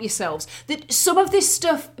 Everybody help yourselves. That some of this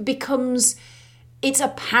stuff it's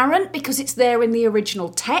apparent because it's there in the original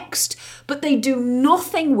text, but they do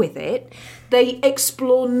nothing with it. They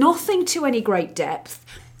explore nothing to any great depth,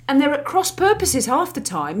 and they're at cross purposes half the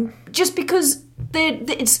time just because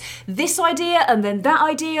it's this idea and then that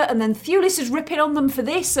idea, and then Thewlis is ripping on them for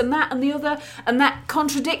this and that and the other, and that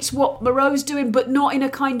contradicts what Moreau's doing, but not in a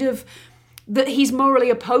kind of that he's morally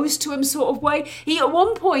opposed to him sort of way. He at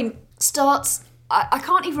one point starts, I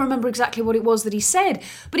can't even remember exactly what it was that he said,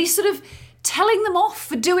 but he sort of telling them off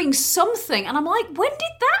for doing something. And I'm like, when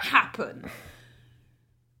did that happen?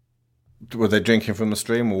 Were they drinking from the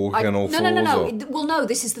stream or walking on all fours? No. Well, no,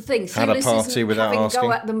 this is the thing. Had a party without having asking?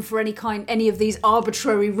 go at them for any of these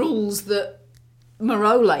arbitrary rules that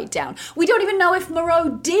Moreau laid down. We don't even know if Moreau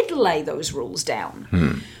did lay those rules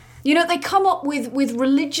down. You know, they come up with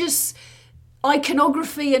religious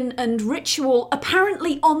iconography and ritual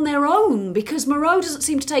apparently on their own, because Moreau doesn't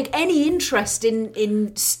seem to take any interest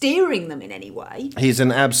in steering them in any way. He's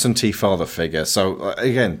an absentee father figure. So,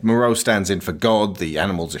 again, Moreau stands in for God. The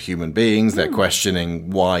animals are human beings. They're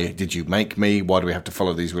questioning, why did you make me? Why do we have to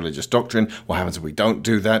follow these religious doctrine? What happens if we don't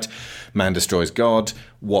do that? Man destroys God.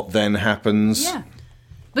 What then happens? Yeah.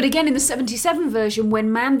 But again, in the 77 version,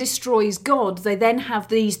 when man destroys God, they then have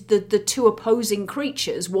the two opposing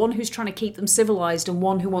creatures, one who's trying to keep them civilized and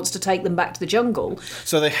one who wants to take them back to the jungle.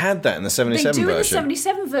 So they had that in the 77 version. They do in the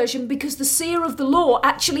 77 version because the Seer of the Law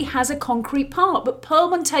actually has a concrete part, but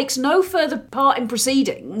Perlman takes no further part in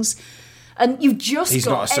proceedings, and you've just He's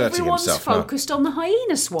got everyone's himself, focused on the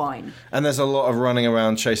hyena swine. And there's a lot of running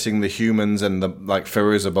around chasing the humans and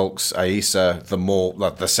Fairuza Balk's Aissa,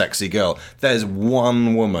 the sexy girl. There's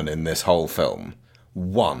one woman in this whole film.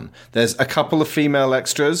 One. There's a couple of female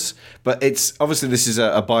extras, but it's obviously this is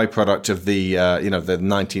a byproduct of the the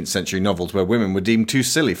 19th century novels where women were deemed too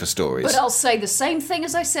silly for stories. But I'll say the same thing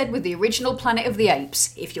as I said with the original Planet of the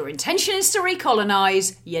Apes. If your intention is to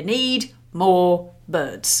recolonize, you need more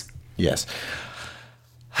birds. Yes.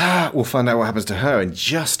 We'll find out what happens to her in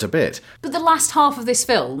just a bit. But the last half of this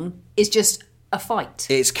film is just a fight.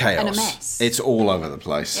 It's chaos. And a mess. It's all over the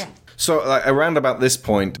place. Yeah. So around about this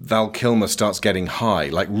point, Val Kilmer starts getting high,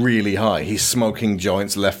 like really high. He's smoking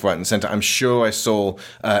joints left, right and centre. I'm sure I saw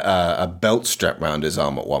a belt strap round his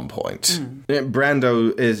arm at one point.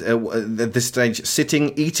 Brando is, at this stage,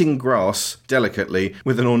 sitting, eating grass delicately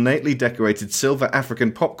with an ornately decorated silver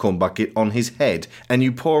African popcorn bucket on his head, and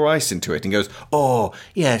you pour ice into it and goes, oh,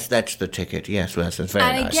 yes, that's the ticket. Yes, that's very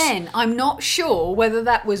nice. And again, I'm not sure whether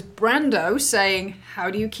that was Brando saying, how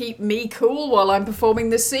do you keep me cool while I'm performing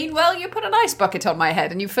this scene? Well, you put an ice bucket on my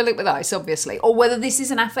head and you fill it with ice, obviously. Or whether this is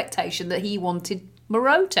an affectation that he wanted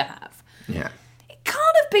Moreau to have. Yeah. It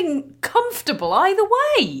can't have been comfortable either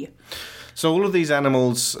way. So all of these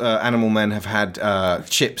animal men have had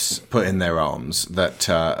chips put in their arms that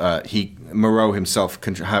Moreau himself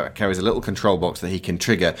carries a little control box that he can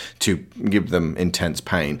trigger to give them intense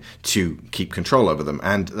pain to keep control over them.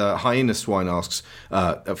 And the hyena swine asks,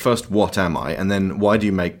 first, what am I? And then, why do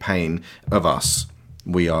you make pain of us?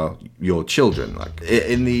 We are your children. Like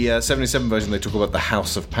in the 77 version, they talk about the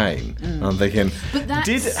House of Pain. I'm thinking,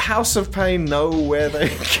 did House of Pain know where they...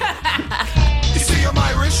 You see, I'm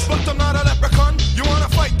Irish, but I'm not a leprechaun. You wanna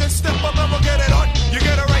fight, then step up and we'll get it on. You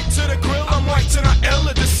get a right to the grill, I'm white to not ill,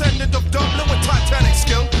 a descendant of Dublin with Titanic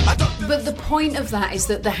skill. But the point of that is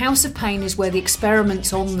that the House of Pain is where the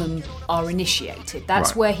experiments on them are initiated.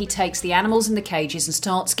 That's where he takes the animals in the cages and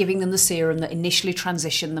starts giving them the serum that initially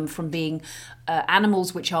transition them from being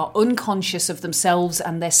animals which are unconscious of themselves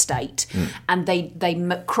and their state, and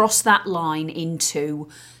they cross that line into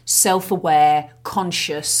self-aware,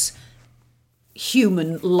 conscious,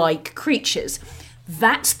 human-like creatures.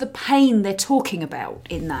 That's the pain they're talking about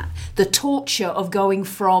in that. The torture of going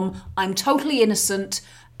from I'm totally innocent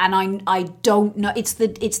and I don't know. It's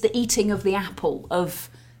the eating of the apple of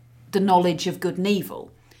the knowledge of good and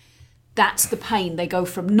evil. That's the pain. They go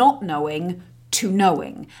from not knowing to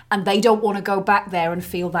knowing, and they don't want to go back there and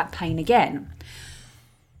feel that pain again.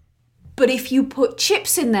 But if you put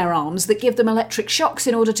chips in their arms that give them electric shocks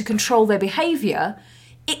in order to control their behaviour,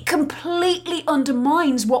 it completely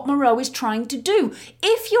undermines what Moreau is trying to do.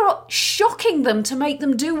 If you're shocking them to make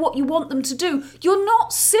them do what you want them to do, you're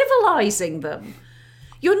not civilising them.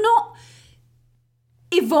 You're not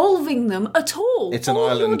evolving them at all. It's an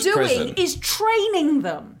island you're doing prison. Is training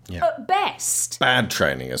them at best. Bad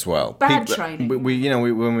training as well. Training. When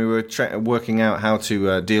we were working out how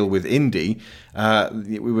to deal with Indy,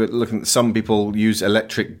 we were looking at some people use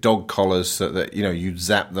electric dog collars so that you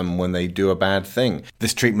zap them when they do a bad thing.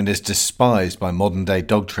 This treatment is despised by modern day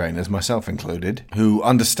dog trainers, myself included, who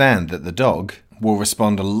understand that the dog will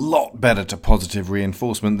respond a lot better to positive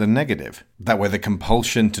reinforcement than negative. That way the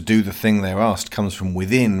compulsion to do the thing they're asked comes from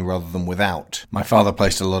within rather than without. My father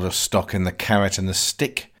placed a lot of stock in the carrot and the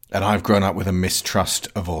stick, and I've grown up with a mistrust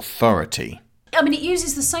of authority. I mean, it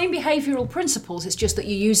uses the same behavioural principles, it's just that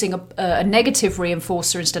you're using a negative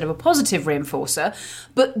reinforcer instead of a positive reinforcer.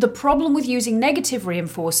 But the problem with using negative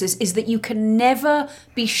reinforcers is that you can never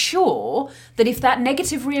be sure that if that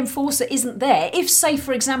negative reinforcer isn't there, if, say,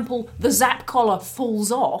 for example, the zap collar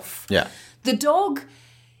falls off, the dog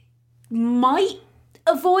might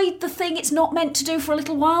avoid the thing it's not meant to do for a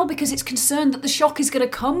little while because it's concerned that the shock is going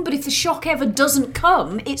to come, but if the shock ever doesn't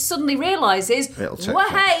come, it suddenly realises, well,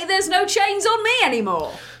 hey, there's no chains on me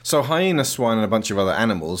anymore. So hyena, swine and a bunch of other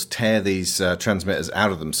animals tear these transmitters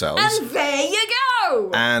out of themselves. And there you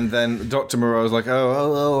go! And then Dr. Moreau's like,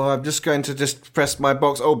 oh, I'm just going to just press my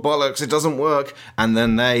box. Oh, bollocks, it doesn't work. And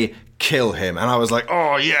then they kill him. And I was like,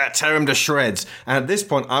 oh, yeah, tear him to shreds. And at this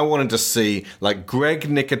point, I wanted to see, like, Greg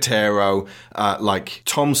Nicotero, like,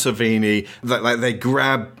 Tom Savini, like they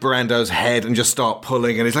grab Brando's head and just start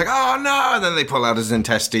pulling. And he's like, oh, no! And then they pull out his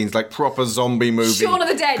intestines, like proper zombie movie. Shaun of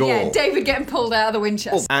the Dead, gore. yeah. David getting pulled out of the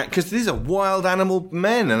Winchester. Because these are wild animal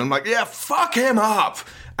men. And I'm like, yeah, fuck him up!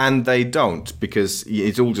 And they don't, because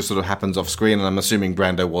it all just sort of happens off screen, and I'm assuming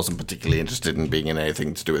Brando wasn't particularly interested in being in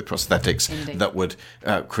anything to do with prosthetics. Indeed. That would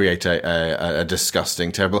create a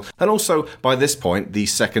disgusting, terrible... And also, by this point, the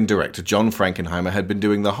second director, John Frankenheimer, had been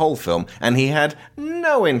doing the whole film, and he had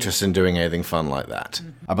no interest in doing anything fun like that.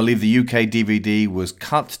 Mm-hmm. I believe the UK DVD was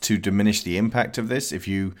cut to diminish the impact of this. If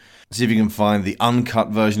you see if you can find the uncut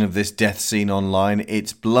version of this death scene online,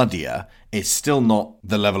 it's bloodier. It's still not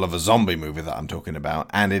the level of a zombie movie that I'm talking about,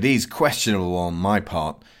 and it is questionable on my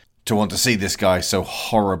part to want to see this guy so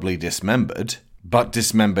horribly dismembered, but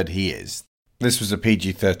dismembered he is. This was a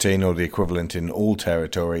PG-13 or the equivalent in all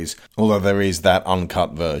territories, although there is that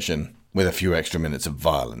uncut version with a few extra minutes of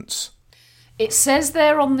violence. It says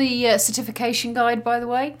there on the certification guide, by the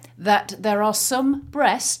way, that there are some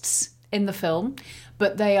breasts in the film,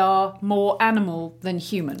 but they are more animal than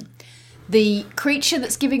human. The creature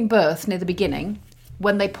that's giving birth near the beginning,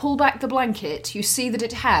 when they pull back the blanket, you see that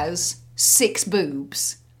it has 6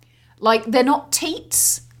 boobs. Like, they're not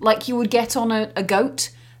teats, like you would get on a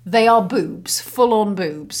goat. They are boobs, full-on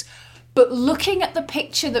boobs. But looking at the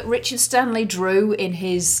picture that Richard Stanley drew in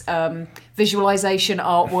his visualisation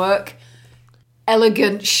artwork,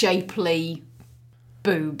 elegant, shapely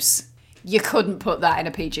boobs. You couldn't put that in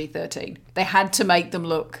a PG-13. They had to make them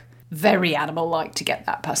look very animal-like to get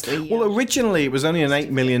that past the... Well, originally it was only an $8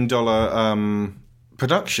 million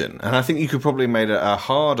production, and I think you could probably have made a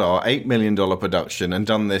harder $8 million production and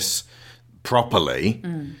done this properly,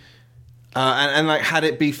 and like had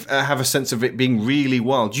it be have a sense of it being really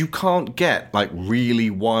wild. You can't get like really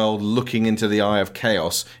wild looking into the eye of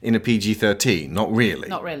chaos in a PG-13. Not really.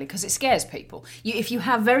 Not really, because it scares people. If you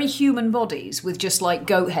have very human bodies with just like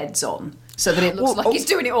goat heads on, so that it looks like he's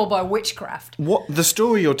doing it all by witchcraft. What the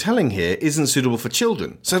story you're telling here isn't suitable for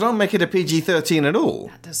children, so don't make it a PG-13 at all.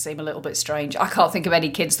 That does seem a little bit strange. I can't think of any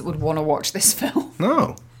kids that would want to watch this film.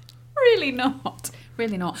 No. Really not.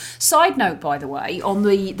 Really not. Side note, by the way, on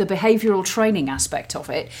the behavioural training aspect of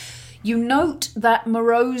it, you note that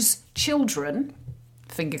Moreau's children,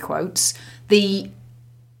 finger quotes, the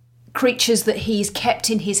creatures that he's kept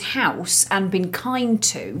in his house and been kind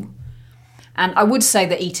to, and I would say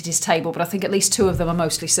that eat at his table, but I think at least 2 of them are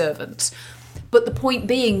mostly servants. But the point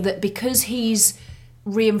being that because he's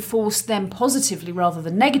reinforced them positively rather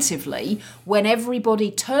than negatively, when everybody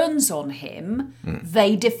turns on him,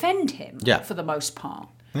 they defend him for the most part.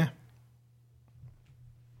 Yeah.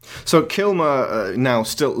 So Kilmer, now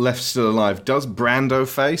still alive, does Brando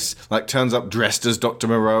face, like turns up dressed as Dr.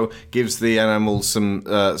 Moreau, gives the animals some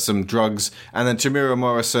drugs, and then Temuera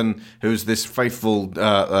Morrison, who's this faithful,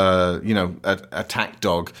 attack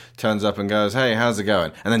dog, turns up and goes, "Hey, how's it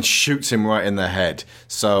going?" and then shoots him right in the head.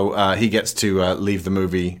 So he gets to leave the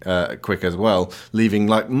movie quick as well, leaving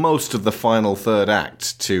like most of the final third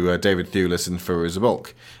act to David Thewlis and Fairuza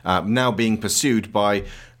Balk, now being pursued by...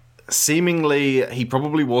 Seemingly, he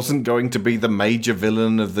probably wasn't going to be the major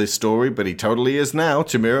villain of this story, but he totally is now.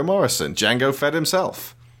 Temuera Morrison, Jango Fett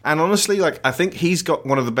himself. And honestly, like, I think he's got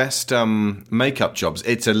one of the best makeup jobs.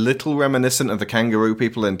 It's a little reminiscent of the kangaroo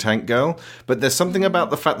people in Tank Girl, but there's something about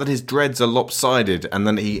the fact that his dreads are lopsided and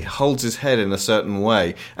then he holds his head in a certain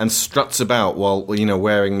way and struts about while,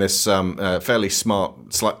 wearing this fairly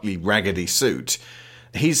smart, slightly raggedy suit.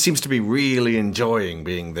 He seems to be really enjoying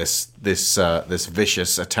being this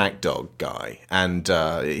vicious attack dog guy, and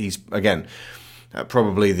he's again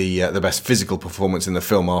probably the best physical performance in the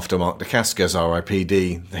film after Mark Dacascos,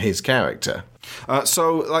 R.I.P.D. his character.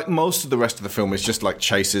 So like most of the rest of the film is just like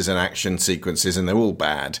chases and action sequences, and they're all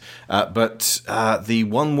bad. But the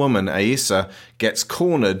one woman, Aissa, gets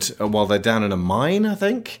cornered while they're down in a mine, I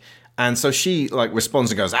think. And so she like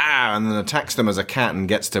responds and goes, "Ah!" and then attacks them as a cat and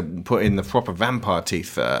gets to put in the proper vampire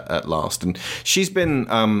teeth at last. And she's been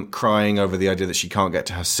crying over the idea that she can't get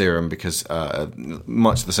to her serum because,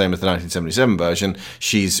 much the same as the 1977 version,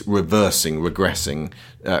 she's reverting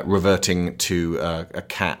to a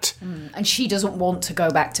cat. And she doesn't want to go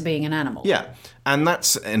back to being an animal. Yeah. And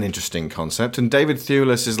that's an interesting concept. And David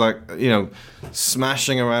Thewlis is like, you know,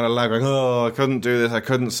 smashing around a lab going, oh, I couldn't do this, I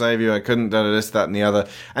couldn't save you, I couldn't do this, that, and the other.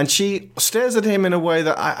 And she stares at him in a way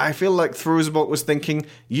that I feel like Thruisbot was thinking,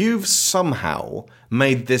 you've somehow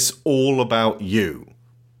made this all about you.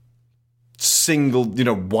 Single, you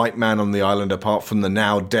know, white man on the island apart from the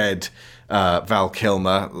now dead Val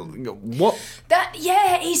Kilmer. What?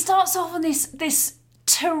 He starts off on this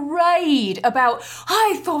tirade about,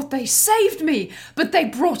 I thought they saved me, but they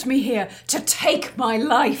brought me here to take my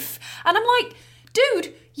life. And I'm like,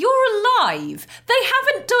 dude, you're alive. They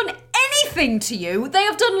haven't done anything to you. They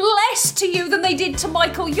have done less to you than they did to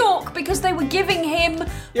Michael York because they were giving him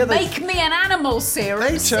Make Me an Animal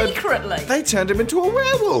serum secretly. They turned him into a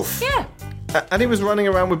werewolf. Yeah. And he was running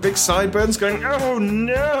around with big sideburns going, oh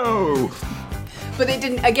no! But it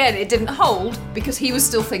didn't hold because he was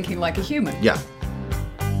still thinking like a human. Yeah.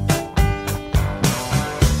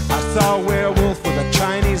 I saw a werewolf with a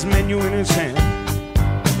Chinese menu in his hand,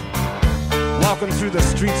 walking through the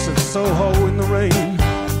streets of Soho in the rain.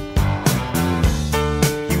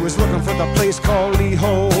 He was looking for the place called Lee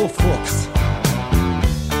Ho Fooks,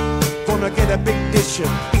 gonna get a big dish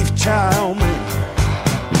of beef chow mein.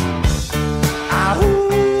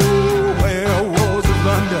 Ahoo, werewolves of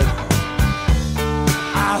London.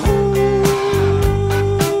 Ahoo,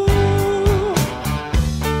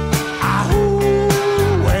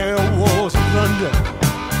 ahoo, werewolves of London.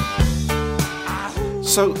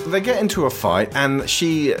 So they get into a fight, and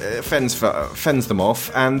she fends them off,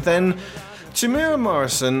 and then Temuera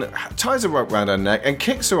Morrison ties a rope around her neck and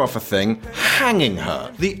kicks her off a thing, hanging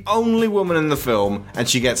her. The only woman in the film, and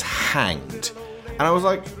she gets hanged. And I was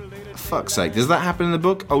like, fuck's sake, does that happen in the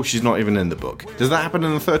book? Oh, she's not even in the book. Does that happen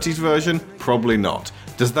in the 30s version? Probably not.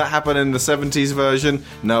 Does that happen in the 70s version?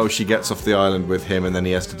 No, she gets off the island with him and then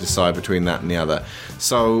he has to decide between that and the other.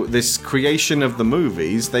 So this creation of the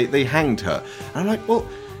movies, they hanged her. And I'm like, well,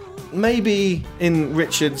 maybe in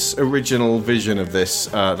Richard's original vision of this,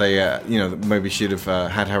 maybe she'd have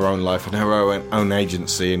had her own life and her own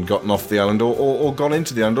agency and gotten off the island or gone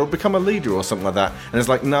into the island or become a leader or something like that. And it's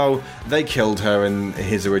like, no, they killed her in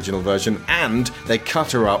his original version and they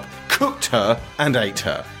cut her up, cooked her and ate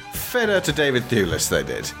her. Fed her to David Thewlis, they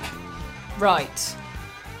did. Right.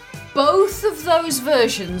 Both of those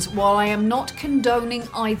versions, while I am not condoning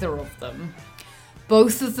either of them,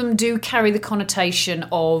 both of them do carry the connotation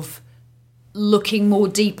of looking more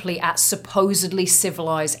deeply at supposedly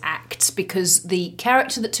civilised acts, because the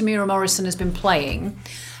character that Temuera Morrison has been playing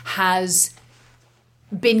has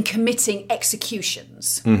been committing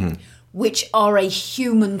executions, which are a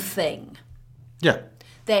human thing. Yeah.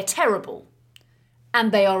 They're terrible,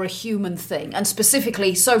 and they are a human thing. And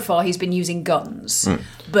specifically, so far, he's been using guns.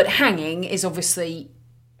 But hanging is obviously...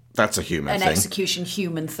 That's a human thing. An execution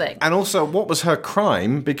human thing. And also, what was her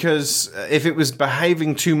crime? Because if it was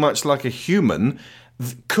behaving too much like a human,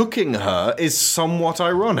 cooking her is somewhat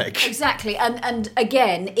ironic. Exactly. And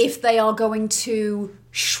again, if they are going to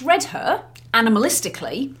shred her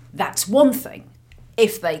animalistically, that's one thing.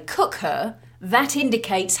 If they cook her, that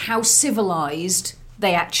indicates how civilised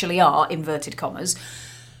they actually are, inverted commas.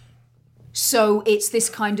 So it's this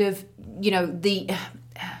kind of,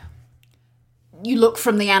 you look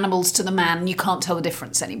from the animals to the man and you can't tell the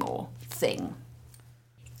difference anymore thing.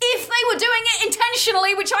 If they were doing it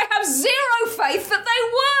intentionally, which I have zero faith that they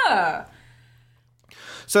were.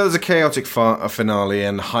 So there's a chaotic finale,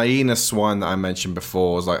 and Hyena Swine that I mentioned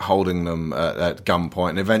before is like holding them at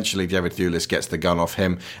gunpoint, and eventually David Thewlis gets the gun off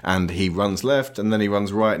him, and he runs left, and then he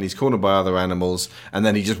runs right, and he's cornered by other animals, and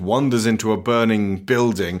then he just wanders into a burning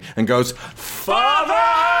building and goes, "Father!"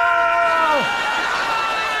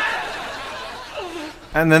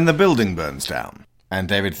 And then the building burns down, and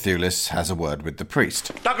David Thewlis has a word with the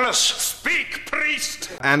priest. Douglas, speak, priest!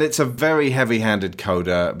 And it's a very heavy-handed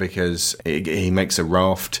coda because he makes a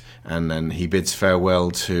raft and then he bids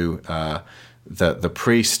farewell to the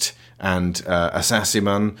priest and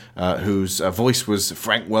Assasimmon, whose voice was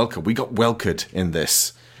Frank Welker. We got Welkered in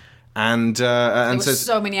this. And there were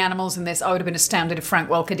so many animals in this, I would have been astounded if Frank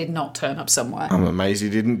Welker did not turn up somewhere. I'm amazed he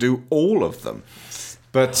didn't do all of them.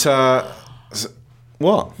 But...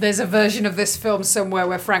 what? There's a version of this film somewhere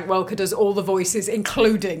where Frank Welker does all the voices,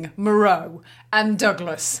 including Moreau and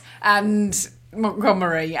Douglas and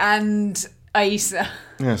Montgomery and Aisa.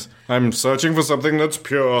 Yes, I'm searching for something that's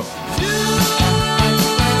pure.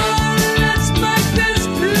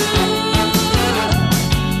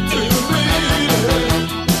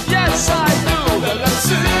 Yes, I do. Let's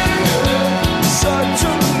see.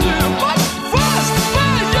 But first,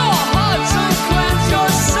 fill your hearts and cleanse your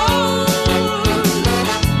soul.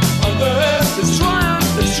 It's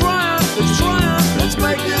triumph, it's triumph, it's triumph.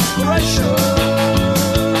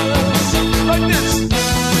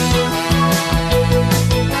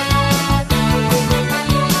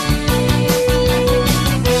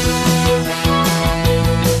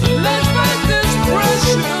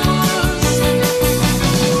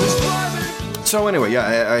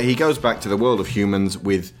 he goes back to the world of humans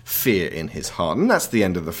with fear in his heart. And that's the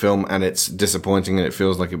end of the film, and it's disappointing, and it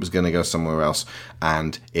feels like it was going to go somewhere else,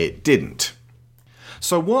 and it didn't.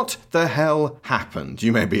 So what the hell happened,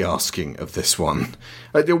 you may be asking of this one?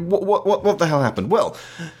 What the hell happened? Well,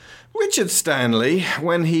 Richard Stanley,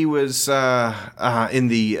 when he was in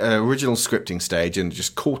the original scripting stage and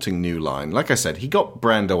just courting New Line, like I said, he got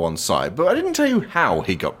Brando on side, but I didn't tell you how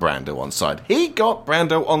he got Brando on side. He got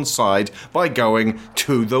Brando on side by going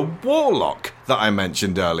to the warlock that I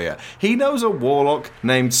mentioned earlier. He knows a warlock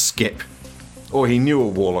named Skip. Or he knew a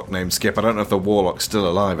warlock named Skip. I don't know if the warlock's still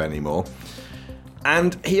alive anymore.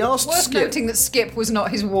 And he asked Worth Skip... noting that Skip was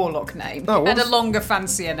not his warlock name. Oh, He had a longer,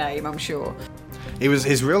 fancier name, I'm sure.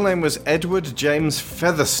 His real name was Edward James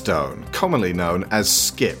Featherstone, commonly known as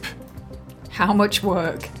Skip. How much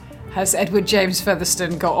work has Edward James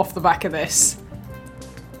Featherstone got off the back of this?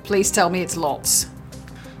 Please tell me it's lots.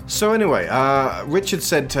 So anyway, Richard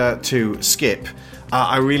said to Skip,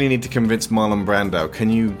 I really need to convince Marlon Brando. Can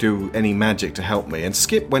you do any magic to help me? And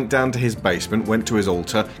Skip went down to his basement, went to his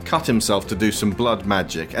altar, cut himself to do some blood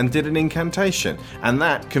magic, and did an incantation. And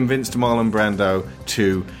that convinced Marlon Brando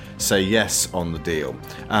to say yes on the deal.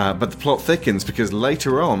 But the plot thickens because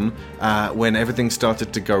later on, when everything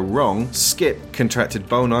started to go wrong, Skip contracted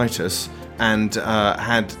bonitis and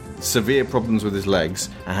had severe problems with his legs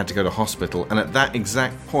and had to go to hospital. And at that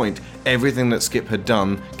exact point, everything that Skip had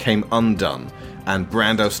done came undone. And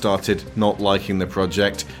Brando started not liking the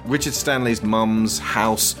project. Richard Stanley's mum's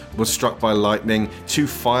house was struck by lightning. 2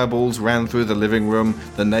 fireballs ran through the living room.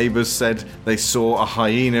 The neighbours said they saw a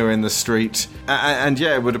hyena in the street. And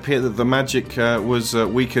yeah, it would appear that the magic was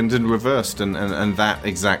weakened and reversed. And that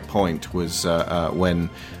exact point was when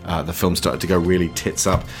the film started to go really tits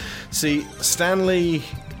up. See, Stanley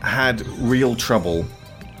had real trouble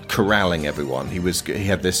corralling everyone. He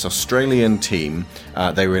had this Australian team.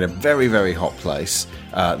 They were in a very, very hot place.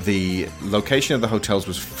 The location of the hotels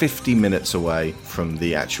was 50 minutes away from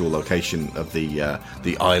the actual location of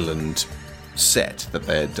the island set that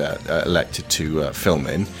they had elected to film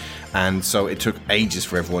in, and so it took ages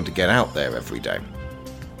for everyone to get out there every day.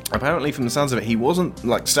 Apparently, from the sounds of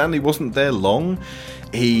it, Stanley wasn't there long.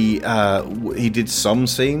 He did some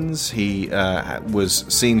scenes. He was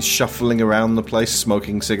seen shuffling around the place,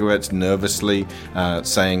 smoking cigarettes nervously,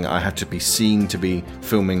 saying, I had to be seen to be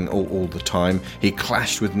filming all the time. He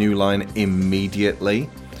clashed with New Line immediately.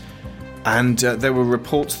 And there were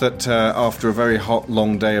reports that after a very hot,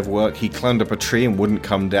 long day of work, he climbed up a tree and wouldn't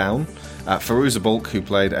come down. Fairuza Balk, who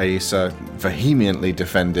played Ace, vehemently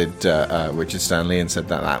defended Richard Stanley and said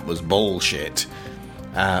that was bullshit.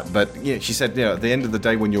 But yeah, she said, at the end of the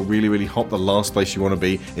day, when you're really, really hot, the last place you want to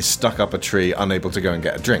be is stuck up a tree, unable to go and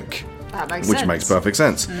get a drink. That makes sense. Which makes perfect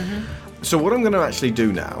sense. Mm-hmm. So what I'm going to actually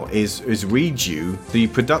do now is read you the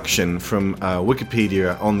production from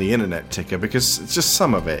Wikipedia on the internet ticker, because just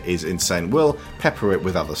some of it is insane. We'll pepper it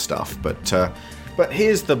with other stuff, but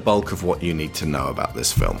here's the bulk of what you need to know about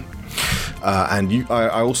this film.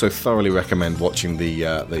 I also thoroughly recommend watching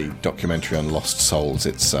the documentary on Lost Souls.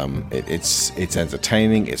 It's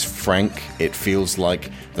entertaining. It's frank. It feels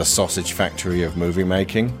like the sausage factory of movie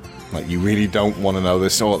making. Like, you really don't want to know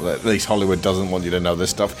this, or at least Hollywood doesn't want you to know this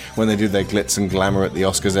stuff. When they do their glitz and glamour at the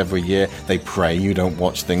Oscars every year, they pray you don't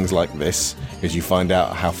watch things like this, because you find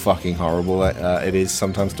out how fucking horrible it is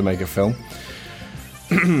sometimes to make a film.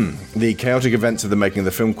 The chaotic events of the making of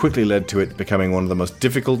the film quickly led to it becoming one of the most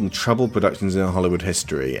difficult and troubled productions in Hollywood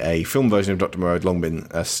history. A film version of Dr. Moreau had long been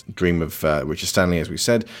a dream of Richard Stanley, as we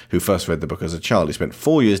said, who first read the book as a child. He spent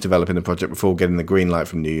 4 years developing the project before getting the green light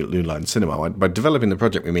from New Line Cinema. By developing the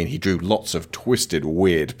project, we mean he drew lots of twisted,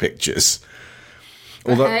 weird pictures.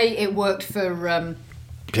 Although, hey, it worked for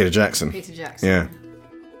Peter Jackson. Yeah.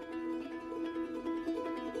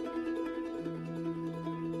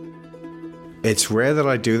 It's rare that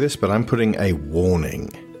I do this, but I'm putting a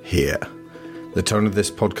warning here. The tone of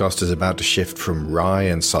this podcast is about to shift from wry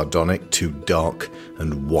and sardonic to dark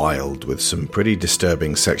and wild, with some pretty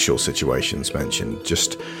disturbing sexual situations mentioned.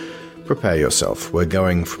 Just prepare yourself. We're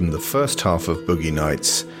going from the first half of Boogie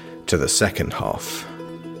Nights to the second half.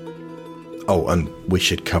 Oh, and we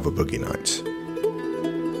should cover Boogie Nights.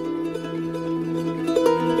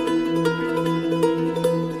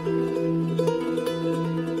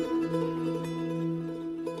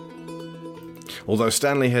 Although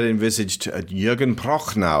Stanley had envisaged Jürgen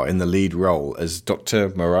Prochnow in the lead role as Dr.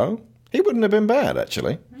 Moreau, he wouldn't have been bad,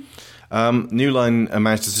 actually. New Line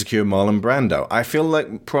managed to secure Marlon Brando. I feel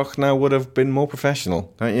like Prochnow would have been more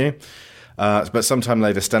professional, don't you? But sometime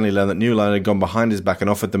later, Stanley learned that New Line had gone behind his back and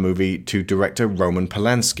offered the movie to director Roman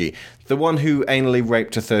Polanski, the one who anally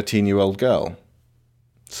raped a 13-year-old girl.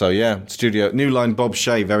 So yeah, New Line Bob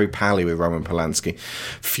Shaye, very pally with Roman Polanski.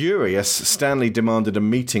 Furious, Stanley demanded a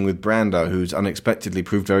meeting with Brando, who's unexpectedly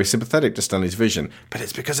proved very sympathetic to Stanley's vision. But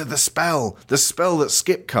it's because of the spell that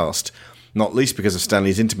Skip cast. Not least because of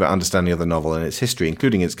Stanley's intimate understanding of the novel and its history,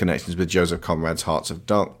 including its connections with Joseph Conrad's Heart of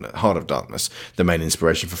Darkness, the main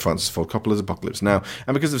inspiration for Francis Ford Coppola's Apocalypse Now,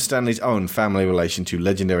 and because of Stanley's own family relation to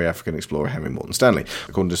legendary African explorer Henry Morton Stanley.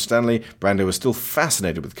 According to Stanley, Brando was still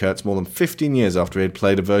fascinated with Kurtz more than 15 years after he had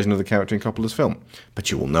played a version of the character in Coppola's film.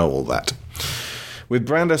 But you will know all that. With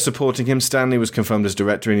Brando supporting him, Stanley was confirmed as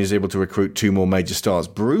director and he was able to recruit 2 more major stars.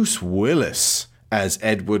 Bruce Willis as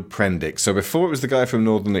Edward Prendick. So before it was the guy from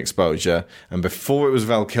Northern Exposure, and before it was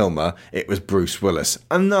Val Kilmer, it was Bruce Willis,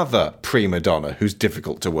 another prima donna who's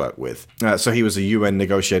difficult to work with. So he was a UN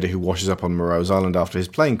negotiator who washes up on Moreau's Island after his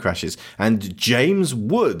plane crashes. And James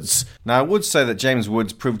Woods. Now, I would say that James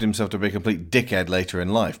Woods proved himself to be a complete dickhead later in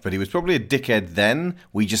life, but he was probably a dickhead then.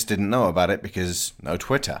 We just didn't know about it because no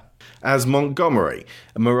Twitter. As Montgomery,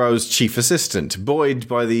 Moreau's chief assistant. Buoyed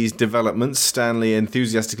by these developments, Stanley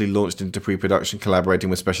enthusiastically launched into pre-production, collaborating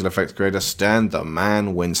with special effects creator Stan the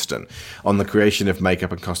Man Winston on the creation of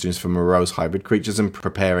makeup and costumes for Moreau's hybrid creatures and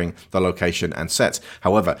preparing the location and sets.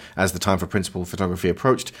 However, as the time for principal photography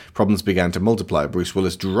approached, problems began to multiply. Bruce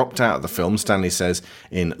Willis dropped out of the film. Stanley says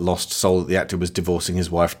in Lost Soul that the actor was divorcing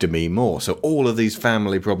his wife Demi Moore. So all of these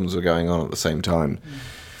family problems were going on at the same time.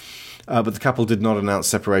 But the couple did not announce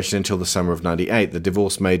separation until the summer of '98. The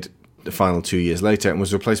divorce made the final 2 years later and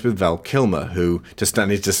was replaced with Val Kilmer, who, to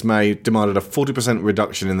Stanley's dismay, demanded a 40%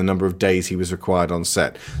 reduction in the number of days he was required on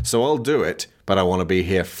set. So I'll do it, but I want to be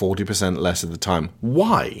here 40% less of the time.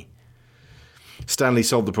 Why? Stanley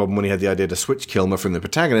solved the problem when he had the idea to switch Kilmer from the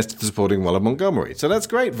protagonist to supporting Waller Montgomery. So that's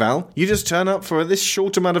great, Val. You just turn up for this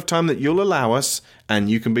short amount of time that you'll allow us, and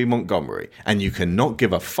you can be Montgomery. And you can not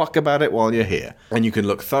give a fuck about it while you're here. And you can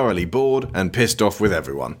look thoroughly bored and pissed off with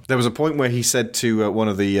everyone. There was a point where he said to one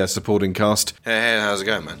of the supporting cast, Hey, how's it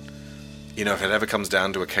going, man? You know, if it ever comes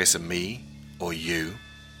down to a case of me or you,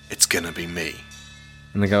 it's gonna be me.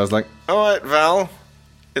 And the guy was like, Alright, Val,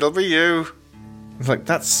 it'll be you. It's like,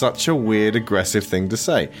 that's such a weird, aggressive thing to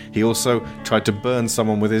say. He also tried to burn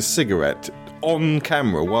someone with his cigarette on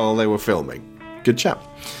camera while they were filming. Good chap.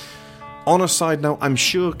 On a side note, I'm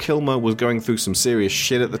sure Kilmer was going through some serious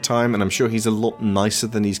shit at the time, and I'm sure he's a lot nicer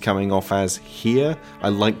than he's coming off as here. I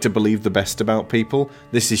like to believe the best about people.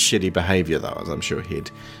 This is shitty behaviour, though, as I'm sure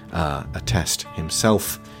he'd attest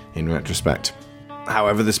himself in retrospect.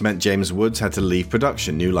 However, this meant James Woods had to leave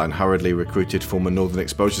production. New Line hurriedly recruited former Northern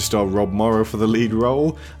Exposure star Rob Morrow for the lead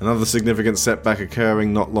role. Another significant setback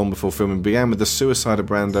occurring not long before filming began with the suicide of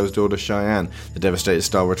Brando's daughter Cheyenne. The devastated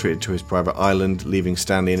star retreated to his private island, leaving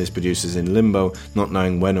Stanley and his producers in limbo, not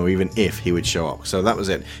knowing when or even if he would show up. So that was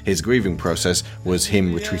it. His grieving process was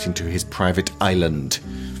him retreating to his private island.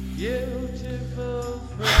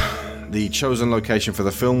 The chosen location for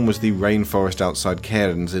the film was the rainforest outside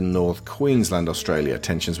Cairns in North Queensland, Australia.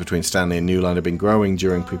 Tensions between Stanley and New Line had been growing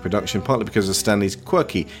during pre-production, partly because of Stanley's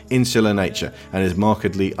quirky, insular nature and his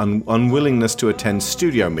markedly unwillingness to attend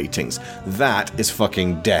studio meetings. That is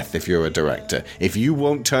fucking death if you're a director. If you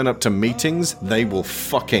won't turn up to meetings, they will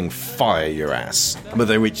fucking fire your ass. But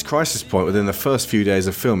they reached crisis point within the first few days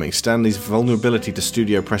of filming. Stanley's vulnerability to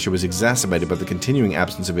studio pressure was exacerbated by the continuing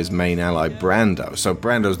absence of his main ally, Brando. So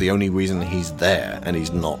Brando's the only reason he's there and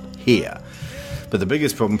he's not here. But the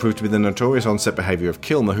biggest problem proved to be the notorious on-set behaviour of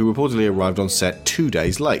Kilmer, who reportedly arrived on set 2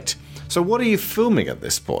 days late. So what are you filming at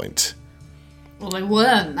this point? Well, they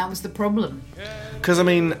weren't. That was the problem. Because, I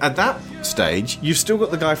mean, at that stage, you've still got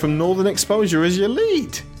the guy from Northern Exposure as your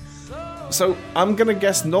lead. So I'm going to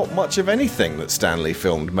guess not much of anything that Stanley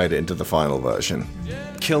filmed made it into the final version.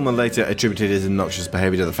 Kilmer later attributed his obnoxious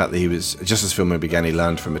behaviour to the fact that he was, just as filming began, he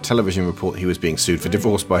learned from a television report he was being sued for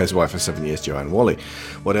divorce by his wife of 7 years, Joanne Whalley.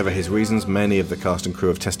 Whatever his reasons, many of the cast and crew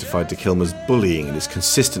have testified to Kilmer's bullying and his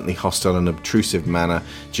consistently hostile and obtrusive manner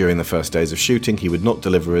during the first days of shooting. He would not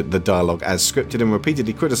deliver the dialogue as scripted and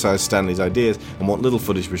repeatedly criticised Stanley's ideas, and what little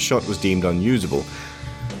footage was shot was deemed unusable.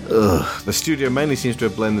 The studio mainly seems to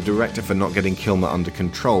have blamed the director for not getting Kilmer under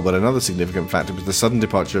control, but another significant factor was the sudden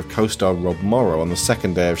departure of co-star Rob Morrow on the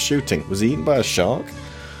second day of shooting. Was he eaten by a shark?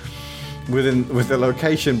 With the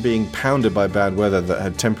location being pounded by bad weather that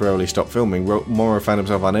had temporarily stopped filming, Morrow found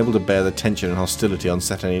himself unable to bear the tension and hostility on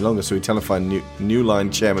set any longer, so he telephoned New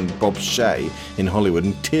Line chairman Bob Shaye in Hollywood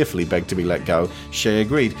and tearfully begged to be let go. Shaye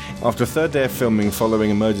agreed. After a third day of filming,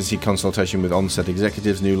 following emergency consultation with on-set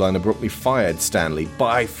executives, New Line abruptly fired Stanley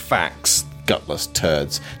by fax. Gutless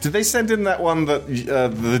turds. Did they send in that one that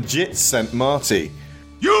the Jits sent Marty?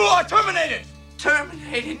 You are terminated!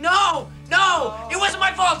 Terminated? No! No, it wasn't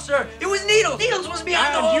my fault, sir. It was Needles. Needles was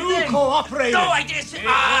behind the whole And you thing. cooperated. No, I didn't.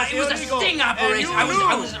 It was a sting operation.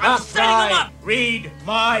 I was setting them up. Read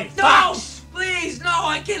my No, facts. please, no,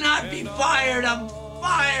 I cannot be fired. I'm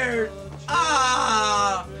fired.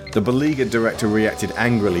 The beleaguered director reacted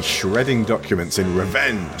angrily, shredding documents in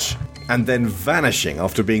revenge, and then vanishing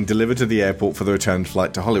after being delivered to the airport for the return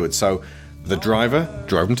flight to Hollywood. So, the driver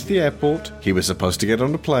drove him to the airport. He was supposed to get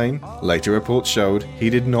on the plane. Later reports showed he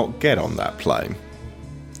did not get on that plane.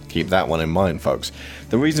 Keep that one in mind, folks.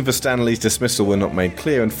 The reason for Stan Lee's dismissal were not made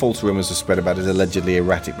clear, and false rumours were spread about his allegedly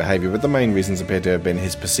erratic behaviour, but the main reasons appear to have been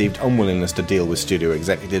his perceived unwillingness to deal with studio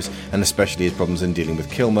executives, and especially his problems in dealing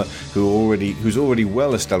with Kilmer, whose already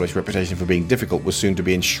well-established reputation for being difficult was soon to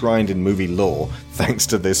be enshrined in movie lore, thanks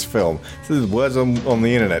to this film. This is words on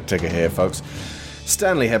the internet ticker here, folks.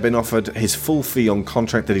 Stanley had been offered his full fee on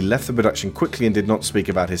contract that he left the production quickly and did not speak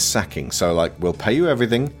about his sacking. So, we'll pay you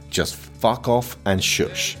everything, just fuck off and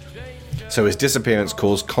shush. So his disappearance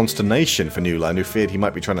caused consternation for New Line, who feared he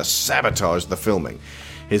might be trying to sabotage the filming.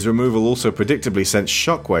 His removal also predictably sent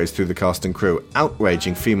shockwaves through the cast and crew,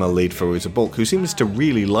 outraging female lead Fairuza Balk, who seems to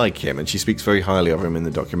really like him, and she speaks very highly of him in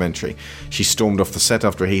the documentary. She stormed off the set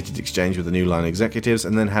after a heated exchange with the New Line executives,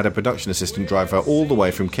 and then had a production assistant drive her all the way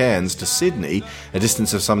from Cairns to Sydney, a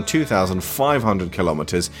distance of some 2,500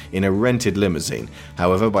 kilometres, in a rented limousine.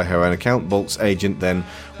 However, by her own account, Balk's agent then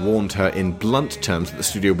warned her in blunt terms that the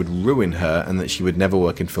studio would ruin her and that she would never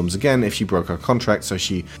work in films again if she broke her contract, so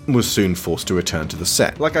she was soon forced to return to the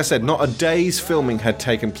set. Like I said, not a day's filming had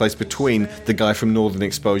taken place between the guy from Northern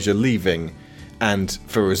Exposure leaving and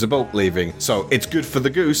Fairuza Balk leaving. So it's good for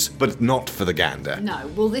the goose, but not for the gander. No,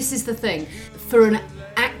 well, this is the thing. For an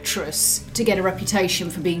actress to get a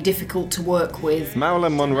reputation for being difficult to work with...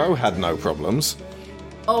 Marilyn Monroe had no problems.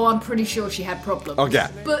 Oh, I'm pretty sure she had problems. Oh,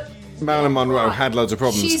 yeah. But... Marilyn Monroe had loads of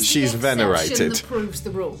problems. She's the venerated. That proves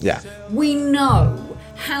the rule. Yeah. We know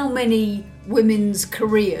how many women's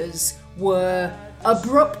careers were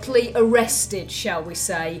abruptly arrested, shall we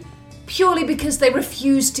say, purely because they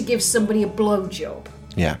refused to give somebody a blowjob.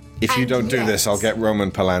 Yeah. If you don't do this, I'll get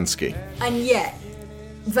Roman Polanski. And yet,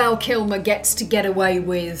 Val Kilmer gets to get away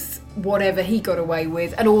with whatever he got away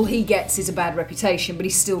with, and all he gets is a bad reputation, but he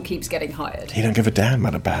still keeps getting hired. He don't give a damn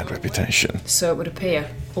about a bad reputation. So it would appear.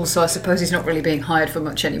 Also, I suppose he's not really being hired for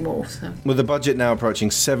much anymore. So. With the budget now approaching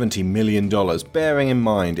 $70 million, bearing in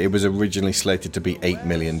mind it was originally slated to be $8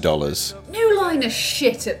 million. New Line are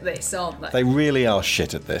shit at this, aren't they? They really are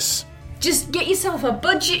shit at this. Just get yourself a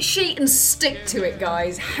budget sheet and stick to it,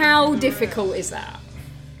 guys. How difficult is that?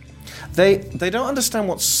 They don't understand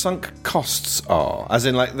what sunk costs are. As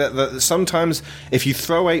in, sometimes if you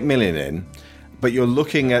throw $8 million in, but you're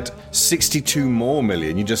looking at 62 more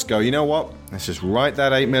million, you just go, you know what? Let's just write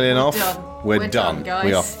that $8 million off. Done. We're done. Guys.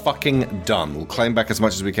 We are fucking done. We'll claim back as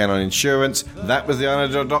much as we can on insurance. That was the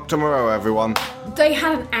honor of Dr. Moreau, everyone. They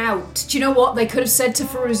had an out. Do you know what? They could have said to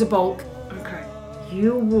Fairuza Balk, okay,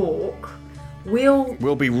 you walk.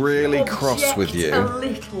 We'll be really cross with you. A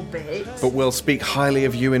little bit. But we'll speak highly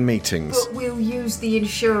of you in meetings. But we'll use the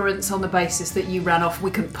insurance on the basis that you ran off.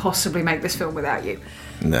 We couldn't possibly make this film without you.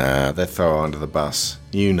 Nah, they throw her under the bus.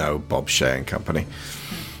 You know Bob Shea and company.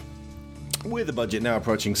 With the budget now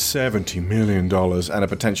approaching $70 million and a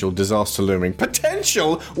potential disaster looming.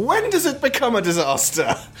 Potential? When does it become a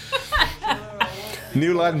disaster?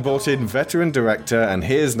 New Line brought in veteran director, and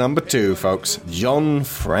here's number 2, folks, John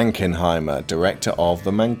Frankenheimer, director of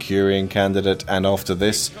The Manchurian Candidate, and after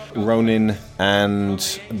this, Ronin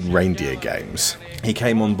and Reindeer Games. He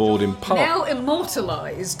came on board in part... Now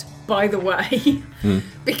immortalised, by the way,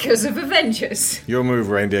 because of Avengers. Your move,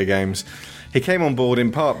 Reindeer Games. He came on board in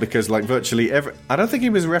part because, virtually every... I don't think he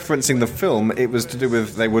was referencing the film. It was to do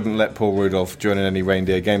with they wouldn't let Paul Rudolph join in any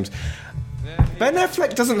Reindeer Games. Ben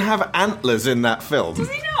Affleck doesn't have antlers in that film. Does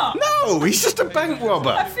he not? No, he's just a bank robber.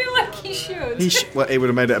 I feel like he should. Well, he would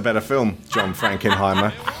have made it a better film, John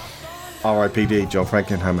Frankenheimer. R.I.P.D. John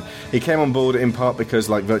Frankenheimer. He came on board in part because,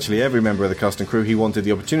 like virtually every member of the cast and crew, he wanted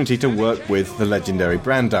the opportunity to work with the legendary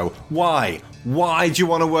Brando. Why? Why do you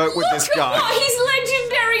want to work with this guy? What he's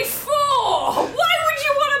legendary for? Why would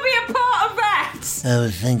you want to be a part of that? I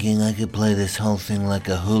was thinking I could play this whole thing like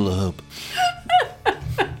a hula hoop.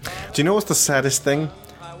 Do you know what's the saddest thing?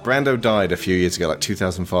 Brando died a few years ago,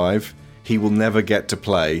 2005. He will never get to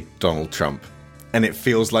play Donald Trump. And it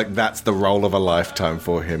feels like that's the role of a lifetime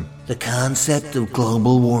for him. The concept of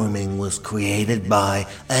global warming was created by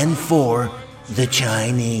and for the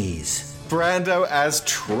Chinese. Brando as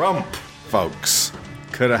Trump, folks.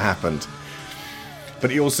 Could have happened.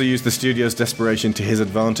 But he also used the studio's desperation to his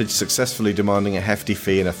advantage, successfully demanding a hefty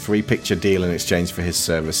fee and a 3-picture deal in exchange for his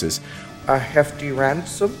services. a hefty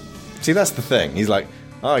ransom? See, that's the thing. He's like,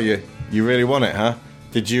 oh, you really want it, huh?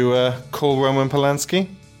 Did you call Roman Polanski?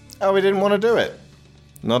 Oh, we didn't want to do it.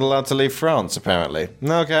 Not allowed to leave France, apparently.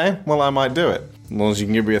 Okay, well, I might do it. As long as you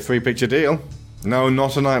can give me a 3-picture deal. No,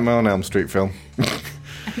 not a Nightmare on Elm Street film.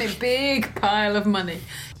 And a big pile of money.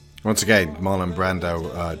 Once again, Marlon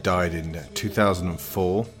Brando died in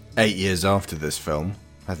 2004, 8 years after this film,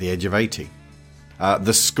 at the age of 80.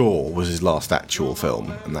 The Score was his last actual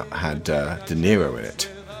film, and that had De Niro in it,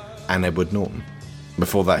 and Edward Norton.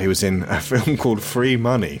 Before that, he was in a film called Free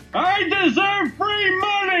Money. I deserve free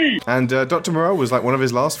money! And Dr. Moreau was like one of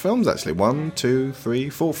his last films, actually. 1, 2, 3,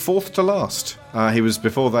 4, fourth to last.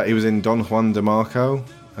 Before that, he was in Don Juan DeMarco,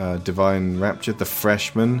 Divine Rapture, The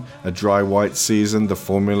Freshman, A Dry White Season, The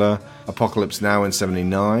Formula, Apocalypse Now in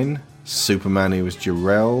 79, Superman, he was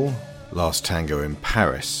Jor-El, Last Tango in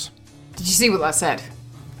Paris. Did you see what that said?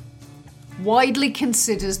 Widely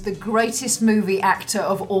considers the greatest movie actor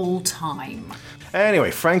of all time.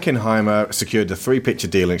 Anyway, Frankenheimer secured a 3-picture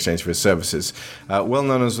deal in exchange for his services. Well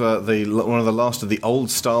known as one of the last of the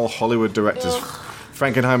old-style Hollywood directors,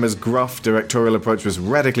 Frankenheimer's gruff directorial approach was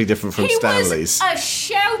radically different from Stanley's. He was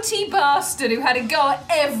a shouty bastard who had a go at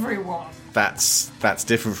everyone. That's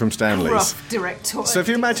different from Stanley's. Gruff directorial. So if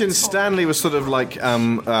you imagine Stanley was sort of like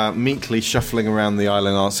meekly shuffling around the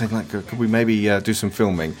island, saying like, could we maybe do some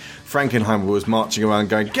filming? Frankenheimer was marching around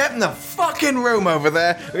going, get in the fucking room over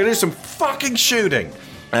there, we're going to do some fucking shooting.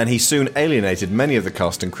 And he soon alienated many of the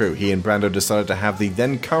cast and crew. He and Brando decided to have the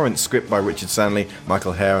then current script by Richard Stanley,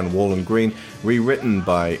 Michael Hare and Wallen Green rewritten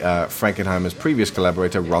by Frankenheimer's previous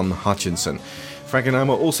collaborator Ron Hutchinson.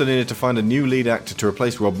 Frankenheimer also needed to find a new lead actor to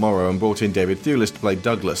replace Rob Morrow and brought in David Thewlis to play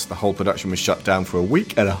Douglas. The whole production was shut down for a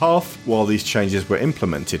week and a half while these changes were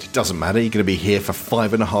implemented. Doesn't matter, you're going to be here for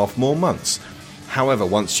 5.5 more months. However,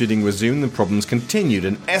 once shooting resumed, the problems continued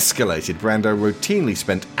and escalated. Brando routinely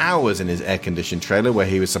spent hours in his air-conditioned trailer where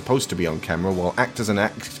he was supposed to be on camera, while actors and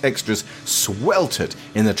extras sweltered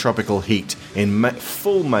in the tropical heat in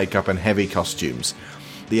full makeup and heavy costumes.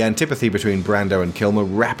 The antipathy between Brando and Kilmer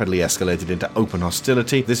rapidly escalated into open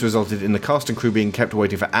hostility. This resulted in the cast and crew being kept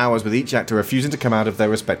waiting for hours, with each actor refusing to come out of their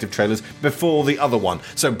respective trailers before the other one.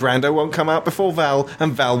 So Brando won't come out before Val,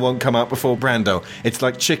 and Val won't come out before Brando. It's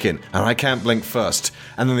like chicken, and I can't blink first.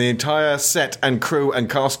 And then the entire set and crew and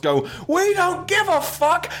cast go, we don't give a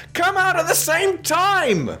fuck! Come out at the same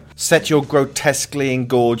time! Set your grotesquely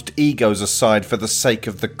engorged egos aside for the sake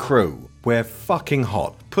of the crew. We're fucking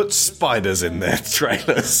hot. Put spiders in their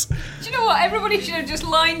trailers. Do you know what? Everybody should have just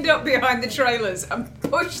lined up behind the trailers and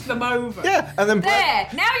pushed them over. Yeah, and then... There!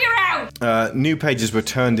 Now you're out! New pages were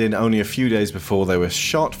turned in only a few days before they were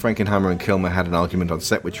shot. Frankenheimer and Kilmer had an argument on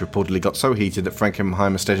set which reportedly got so heated that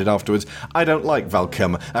Frankenheimer stated afterwards, I don't like Val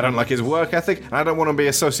Kilmer, I don't like his work ethic, and I don't want to be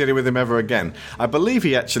associated with him ever again. I believe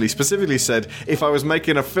he actually specifically said, if I was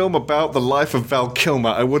making a film about the life of Val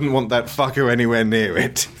Kilmer, I wouldn't want that fucker anywhere near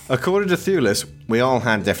it. According to Thewlis, we all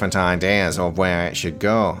had different ideas of where it should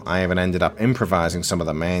go. I even ended up improvising some of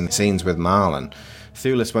the main scenes with Marlon.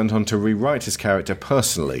 Thewlis went on to rewrite his character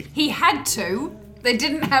personally. He had to. They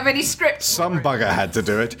didn't have any script. Some bugger had to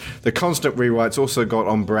do it. The constant rewrites also got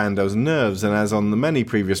on Brando's nerves, and as on the many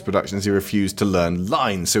previous productions, he refused to learn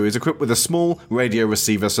lines, so he was equipped with a small radio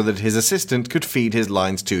receiver so that his assistant could feed his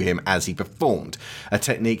lines to him as he performed, a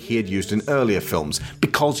technique he had used in earlier films,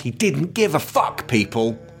 because he didn't give a fuck,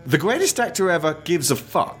 people. The greatest actor ever gives a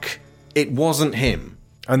fuck. It wasn't him.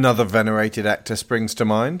 Another venerated actor springs to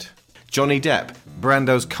mind. Johnny Depp,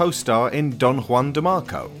 Brando's co-star in Don Juan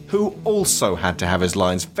DeMarco, who also had to have his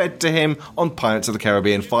lines fed to him on Pirates of the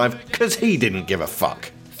Caribbean 5 because he didn't give a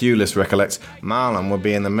fuck. Thewlis recollects, Marlon would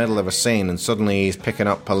be in the middle of a scene and suddenly he's picking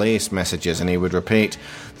up police messages and he would repeat,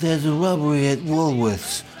 there's a robbery at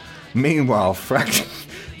Woolworths. Meanwhile,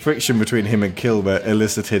 friction between him and Kilmer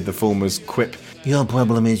elicited the former's quip, your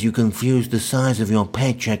problem is you confuse the size of your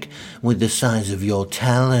paycheck with the size of your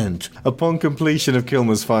talent. Upon completion of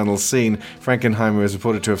Kilmer's final scene, Frankenheimer is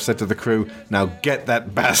reported to have said to the crew, now get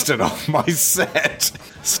that bastard off my set.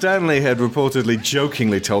 Stanley had reportedly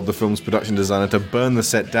jokingly told the film's production designer to burn the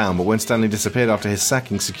set down, but when Stanley disappeared after his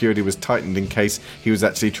sacking, security was tightened in case he was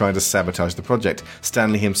actually trying to sabotage the project.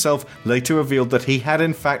 Stanley himself later revealed that he had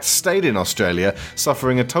in fact stayed in Australia,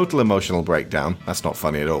 suffering a total emotional breakdown. That's not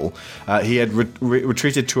funny at all. He had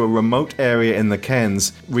retreated to a remote area in the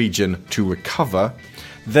Cairns region to recover.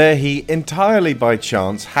 There he, entirely by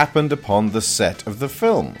chance, happened upon the set of the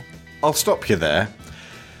film. I'll stop you there.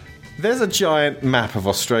 There's a giant map of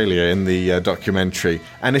Australia in the documentary,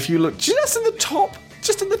 and if you look just in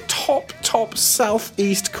the top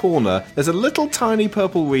southeast corner, there's a little tiny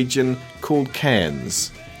purple region called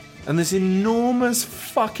Cairns. And this enormous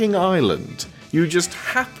fucking island, you just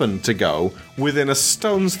happen to go within a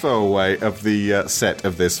stone's throw away of the set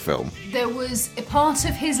of this film. There was a part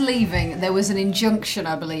of his leaving, there was an injunction,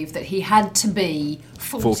 I believe, that he had to be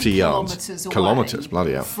 40 yards. kilometres away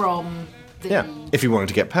bloody hell. from the... Yeah, if he wanted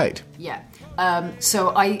to get paid. Yeah.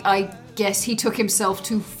 So I guess he took himself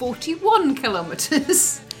to 41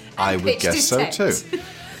 kilometres. I would guess so too.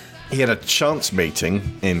 He had a chance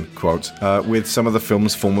meeting, in quotes, with some of the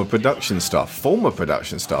film's former production staff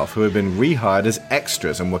who had been rehired as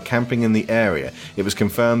extras and were camping in the area. It was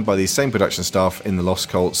confirmed by these same production staff in the Lost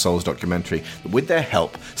Souls documentary that with their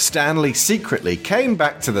help, Stanley secretly came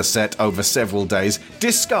back to the set over several days,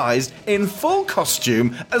 disguised in full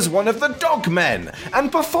costume as one of the Dogmen,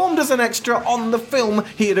 and performed as an extra on the film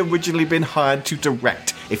he had originally been hired to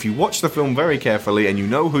direct. If you watch the film very carefully and you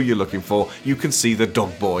know who you're looking for, you can see the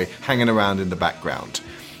dog boy hanging around in the background.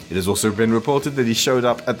 It has also been reported that he showed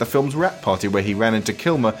up at the film's wrap party where he ran into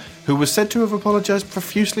Kilmer, who was said to have apologised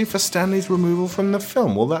profusely for Stanley's removal from the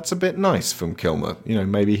film. Well, that's a bit nice from Kilmer. You know,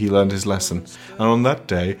 maybe he learned his lesson. And on that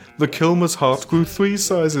day, the Kilmer's heart grew 3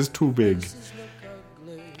 sizes too big.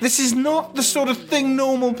 This is not the sort of thing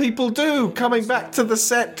normal people do, coming back to the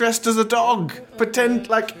set dressed as a dog. Pretend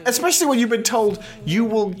like, especially when you've been told you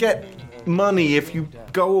will get money if you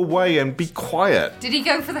go away and be quiet. Did he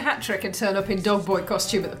go for the hat trick and turn up in dog boy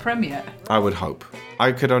costume at the premiere? I would hope.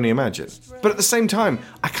 I could only imagine. But at the same time,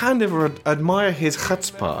 I kind of admire his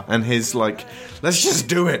chutzpah and his, like, let's just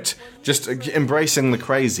do it. Just embracing the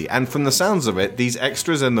crazy. And from the sounds of it, these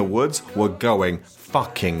extras in the woods were going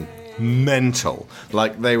fucking mental.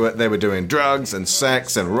 Like they were doing drugs and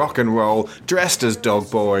sex and rock and roll, dressed as dog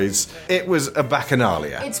boys. It was a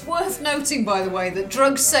bacchanalia. It's worth noting, by the way, that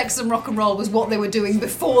drugs, sex and rock and roll was what they were doing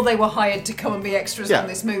before they were hired to come and be extras on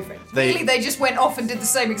this movie. Really, they just went off and did the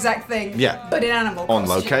same exact thing, but in animal on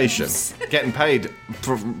costumes. Location. Getting paid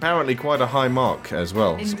for apparently quite a high mark as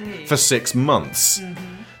well. Indeed. For 6 months. Mm-hmm.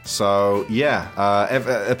 So,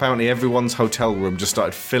 apparently everyone's hotel room just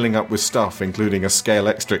started filling up with stuff, including a Scale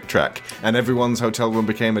Extric track, and everyone's hotel room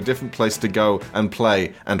became a different place to go and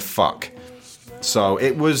play and fuck. So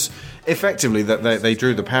it was effectively that they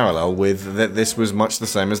drew the parallel with that this was much the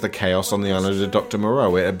same as the chaos on the island of Dr.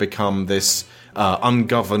 Moreau. It had become this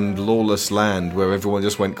ungoverned, lawless land where everyone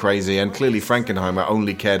just went crazy, and clearly Frankenheimer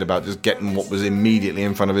only cared about just getting what was immediately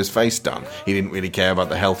in front of his face done. He didn't really care about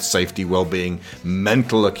the health, safety, well-being,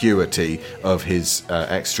 mental acuity of his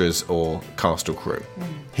extras or cast or crew.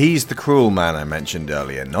 He's the cruel man I mentioned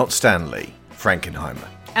earlier, not Stanley, Frankenheimer.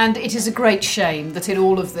 And it is a great shame that in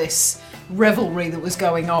all of this revelry that was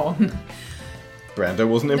going on, Brando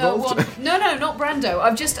wasn't involved? No, not Brando.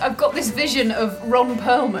 I've got this vision of Ron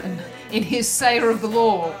Perlman in his Sailor of the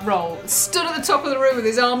Law role, stood at the top of the room with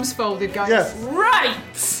his arms folded, going, right!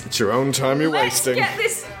 It's your own time you're wasting. Let's get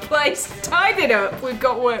this place tidied up. We've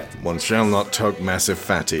got work. One shall not toke massive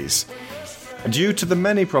fatties. Due to the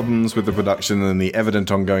many problems with the production and the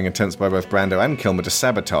evident ongoing attempts by both Brando and Kilmer to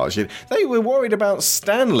sabotage it, they were worried about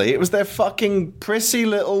Stanley. It was their fucking prissy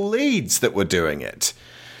little leads that were doing it.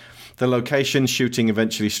 The location shooting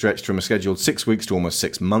eventually stretched from a scheduled 6 weeks to almost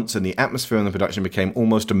 6 months, and the atmosphere in the production became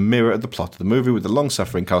almost a mirror of the plot of the movie, with the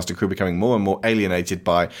long-suffering cast and crew becoming more and more alienated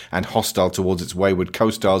by and hostile towards its wayward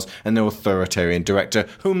co-stars and their authoritarian director,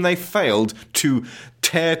 whom they failed to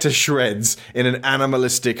tear to shreds in an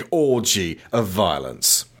animalistic orgy of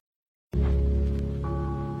violence.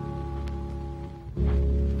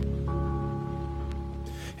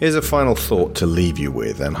 Here's a final thought to leave you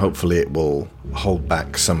with, and hopefully it will hold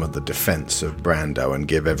back some of the defense of Brando and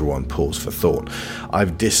give everyone pause for thought.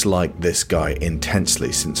 I've disliked this guy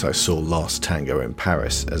intensely since I saw Last Tango in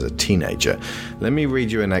Paris as a teenager. Let me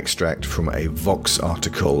read you an extract from a Vox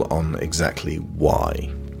article on exactly why.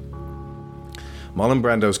 Marlon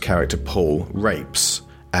Brando's character Paul rapes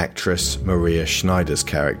actress Maria Schneider's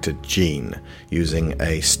character Jean using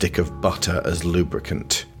a stick of butter as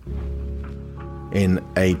lubricant. In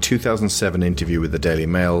a 2007 interview with the Daily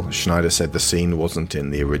Mail, Schneider said the scene wasn't in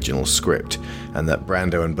the original script, and that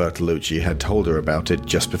Brando and Bertolucci had told her about it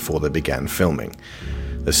just before they began filming.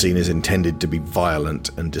 The scene is intended to be violent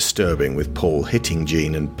and disturbing, with Paul hitting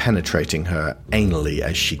Jean and penetrating her anally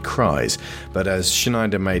as she cries, but as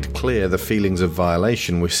Schneider made clear, the feelings of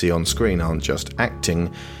violation we see on screen aren't just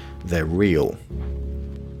acting, they're real.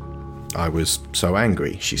 I was so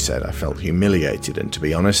angry, she said. I felt humiliated, and to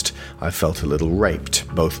be honest, I felt a little raped,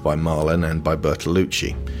 both by Marlon and by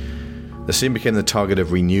Bertolucci. The scene became the target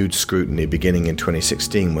of renewed scrutiny beginning in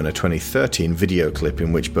 2016 when a 2013 video clip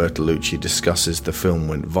in which Bertolucci discusses the film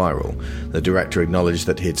went viral. The director acknowledged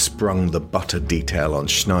that he had sprung the butter detail on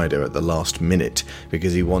Schneider at the last minute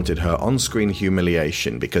because he wanted her on-screen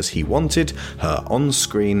humiliation,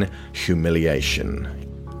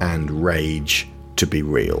 and rage to be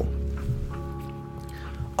real.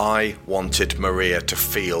 I wanted Maria to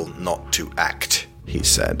feel, not to act, he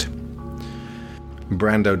said.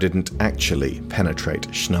 Brando didn't actually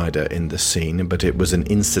penetrate Schneider in the scene, but it was an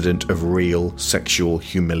incident of real sexual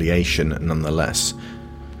humiliation nonetheless.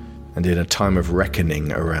 And in a time of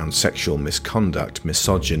reckoning around sexual misconduct,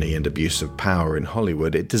 misogyny, and abuse of power in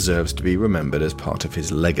Hollywood, it deserves to be remembered as part of his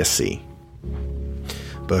legacy.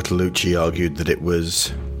 Bertolucci argued that it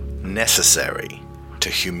was necessary to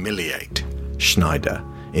humiliate Schneider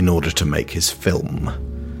in order to make his film.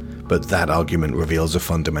 But that argument reveals a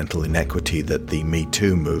fundamental inequity that the Me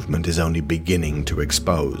Too movement is only beginning to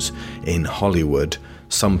expose. In Hollywood,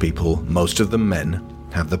 some people, most of them men,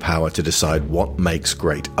 have the power to decide what makes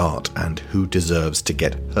great art and who deserves to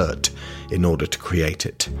get hurt in order to create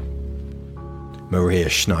it. Maria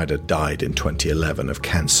Schneider died in 2011 of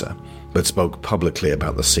cancer, but spoke publicly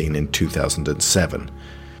about the scene in 2007.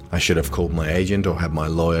 I should have called my agent or had my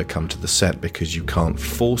lawyer come to the set because you can't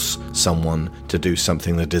force someone to do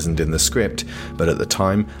something that isn't in the script, but at the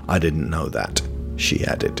time I didn't know that, she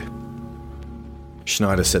added.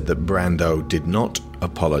 Schneider said that Brando did not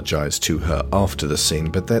apologize to her after the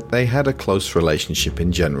scene, but that they had a close relationship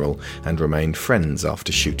in general and remained friends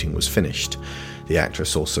after shooting was finished. The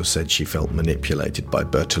actress also said she felt manipulated by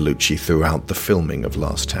Bertolucci throughout the filming of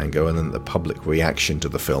Last Tango, and that the public reaction to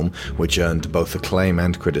the film, which earned both acclaim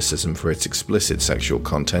and criticism for its explicit sexual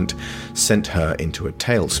content, sent her into a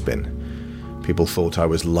tailspin. People thought I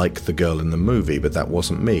was like the girl in the movie, but that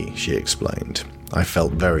wasn't me, she explained. I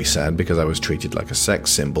felt very sad because I was treated like a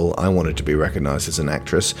sex symbol. I wanted to be recognized as an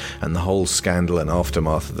actress, and the whole scandal and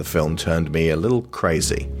aftermath of the film turned me a little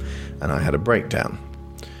crazy, and I had a breakdown.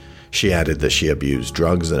 She added that she abused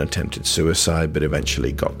drugs and attempted suicide, but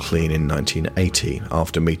eventually got clean in 1980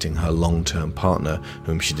 after meeting her long-term partner,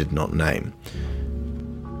 whom she did not name.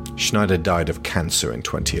 Schneider died of cancer in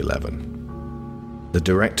 2011. The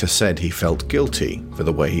director said he felt guilty for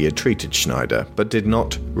the way he had treated Schneider, but did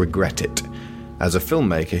not regret it. As a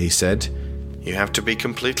filmmaker, he said, "You have to be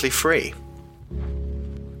completely free."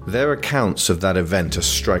 Their accounts of that event are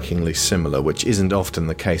strikingly similar, which isn't often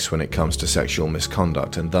the case when it comes to sexual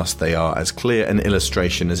misconduct, and thus they are as clear an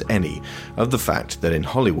illustration as any of the fact that in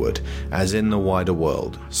Hollywood, as in the wider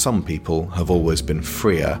world, some people have always been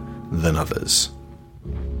freer than others.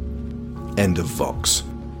 End of Vox.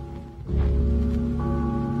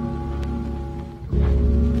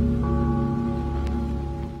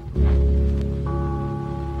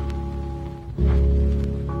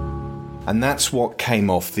 And that's what came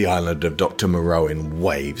off the island of Dr. Moreau in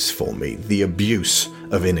waves for me. The abuse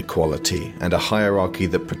of inequality and a hierarchy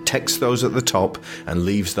that protects those at the top and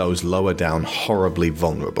leaves those lower down horribly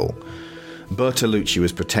vulnerable. Bertolucci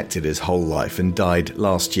was protected his whole life and died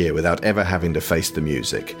last year without ever having to face the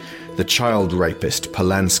music. The child rapist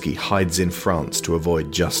Polanski hides in France to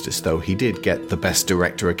avoid justice, though he did get the Best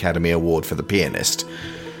Director Academy Award for The Pianist.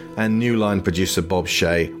 And New Line producer Bob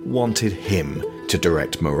Shaye wanted him to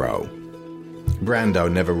direct Moreau.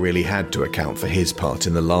 Brando never really had to account for his part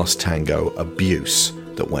in the Last Tango abuse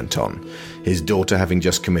that went on. His daughter having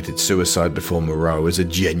just committed suicide before Moreau is a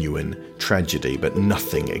genuine tragedy, but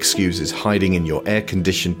nothing excuses hiding in your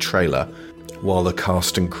air-conditioned trailer while the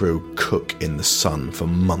cast and crew cook in the sun for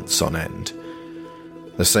months on end.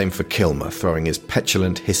 The same for Kilmer, throwing his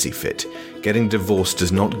petulant hissy fit. Getting divorced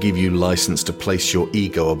does not give you license to place your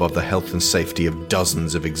ego above the health and safety of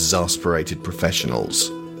dozens of exasperated professionals.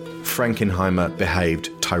 Frankenheimer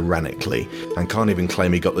behaved tyrannically and can't even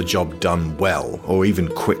claim he got the job done well or even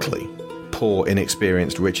quickly. Poor,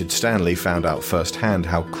 inexperienced Richard Stanley found out firsthand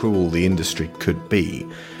how cruel the industry could be,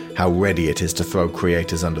 how ready it is to throw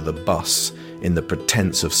creators under the bus in the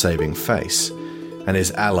pretense of saving face. And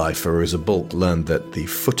his ally Fairuza Balk learned that the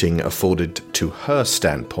footing afforded to her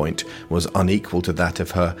standpoint was unequal to that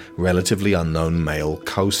of her relatively unknown male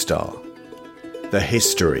co-star. The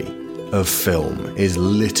history of film is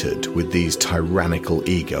littered with these tyrannical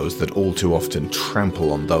egos that all too often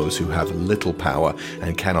trample on those who have little power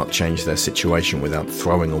and cannot change their situation without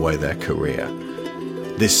throwing away their career.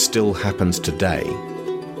 This still happens today,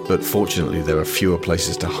 but fortunately there are fewer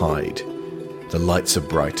places to hide. The lights are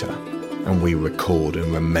brighter, and we record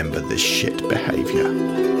and remember this shit behavior.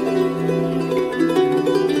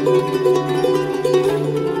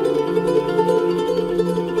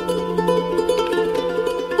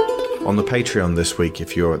 On the Patreon this week,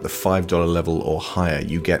 if you're at the $5 level or higher,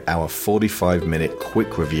 you get our 45-minute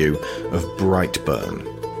quick review of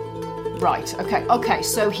Brightburn. Right, okay,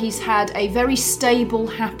 so he's had a very stable,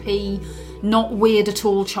 happy, not weird at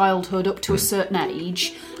all childhood up to a certain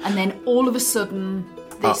age, and then all of a sudden...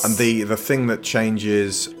 And the thing that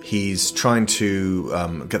changes, he's trying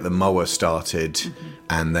to get the mower started,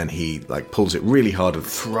 and then he pulls it really hard and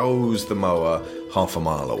throws the mower half a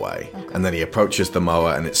mile away. Okay. And then he approaches the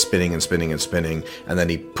mower, and it's spinning and spinning and spinning, and then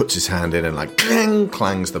he puts his hand in and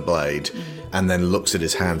clangs the blade, and then looks at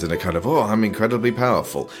his hands and a kind of, I'm incredibly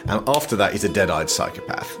powerful. And after that, he's a dead-eyed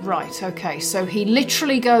psychopath. Right, okay, so he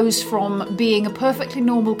literally goes from being a perfectly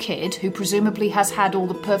normal kid, who presumably has had all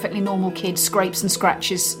the perfectly normal kid scrapes and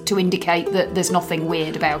scratches to indicate that there's nothing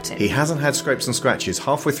weird about him. He hasn't had scrapes and scratches.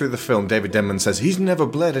 Halfway through the film, David Denman says he's never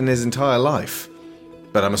bled in his entire life.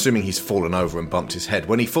 But I'm assuming he's fallen over and bumped his head.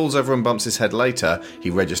 When he falls over and bumps his head later, he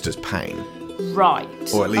registers pain. Right.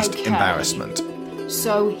 Or at least embarrassment.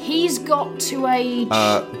 So he's got to age...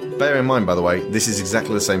 bear in mind, by the way, this is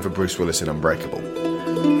exactly the same for Bruce Willis in Unbreakable.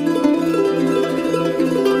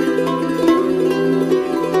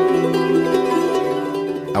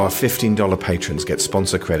 Our $15 patrons get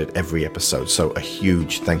sponsor credit every episode, so a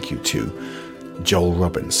huge thank you to Joel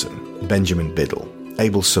Robinson, Benjamin Biddle,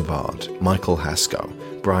 Abel Savard, Michael Haskell,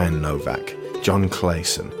 Brian Novak, John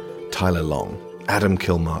Clayson, Tyler Long, Adam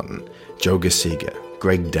Kilmartin, Joe Gasiga,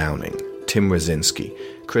 Greg Downing, Tim Rosinski,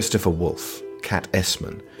 Christopher Wolfe, Kat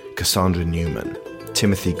Essman, Cassandra Newman,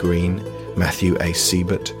 Timothy Green, Matthew A.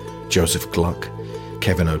 Siebert, Joseph Gluck,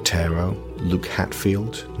 Kevin Otero, Luke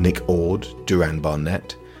Hatfield, Nick Ord, Duran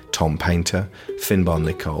Barnett, Tom Painter, Finbar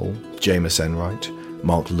Nicole, Jameis Enright,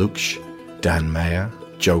 Mark Luksch, Dan Mayer,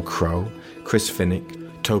 Joe Crow, Chris Finnick,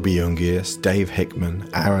 Toby Ungius, Dave Hickman,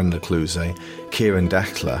 Aaron Lecluse, Kieran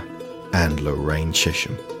Dackler, and Lorraine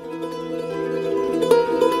Chisholm.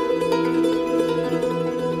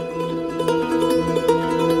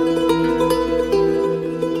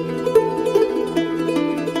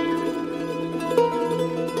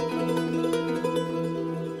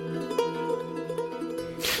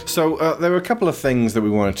 So there were a couple of things that we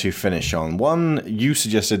wanted to finish on. One, you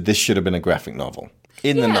suggested this should have been a graphic novel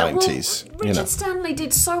in the 90s. Well, Richard Stanley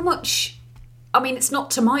did so much... I mean, it's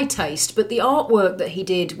not to my taste, but the artwork that he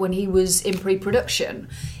did when he was in pre-production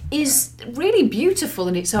is really beautiful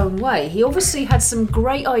in its own way. He obviously had some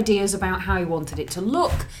great ideas about how he wanted it to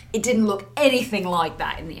look. It didn't look anything like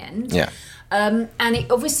that in the end. Yeah. And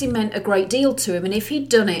it obviously meant a great deal to him. And if he'd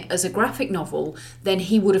done it as a graphic novel, then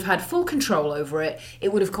he would have had full control over it.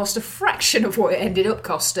 It would have cost a fraction of what it ended up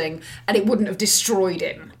costing, and it wouldn't have destroyed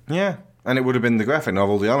him. Yeah. And it would have been the graphic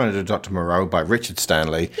novel, The Island of Dr. Moreau, by Richard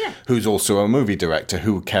Stanley, who's also a movie director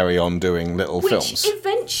who would carry on doing little films. Which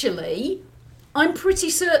eventually, I'm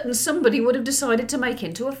pretty certain somebody would have decided to make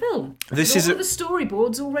into a film. This is all the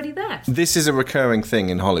storyboards already there. This is a recurring thing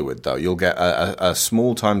in Hollywood, though. You'll get a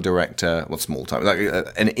small-time director,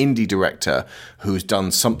 an indie director who's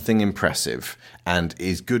done something impressive and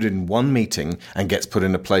is good in one meeting and gets put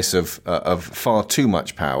in a place of far too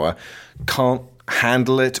much power, can't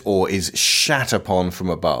handle it or is shat upon from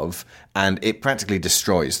above, and it practically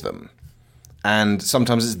destroys them. And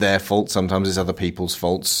sometimes it's their fault, sometimes it's other people's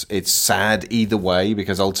faults. It's sad either way,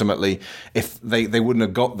 because ultimately if they wouldn't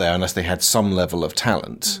have got there unless they had some level of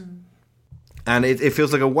talent. And it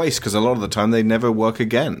feels like a waste, because a lot of the time they never work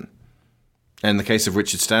again. And in the case of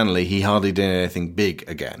Richard Stanley, he hardly did anything big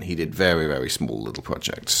again. He did very, very small little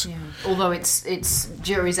projects. Yeah. Although it's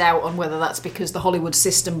jury's out on whether that's because the Hollywood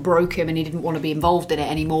system broke him and he didn't want to be involved in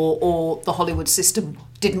it anymore, or the Hollywood system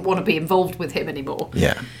didn't want to be involved with him anymore.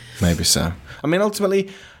 Yeah, maybe so. I mean,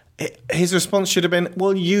 ultimately, his response should have been,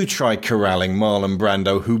 well, you try corralling Marlon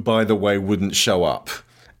Brando, who, by the way, wouldn't show up,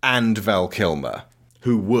 and Val Kilmer,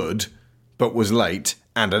 who would, but was late,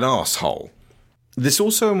 and an arsehole. This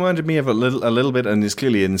also reminded me of a little bit, and is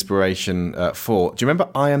clearly an inspiration for... Do you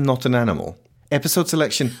remember I Am Not an Animal? Episode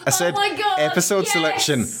selection. I said, oh my God, episode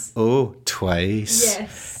selection. Oh, twice.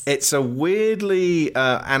 Yes. It's a weirdly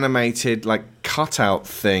animated, cutout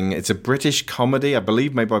thing. It's a British comedy, I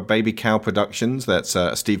believe, made by Baby Cow Productions. That's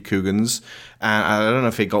Steve Coogan's. And I don't know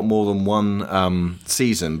if it got more than one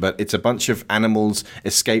season, but it's a bunch of animals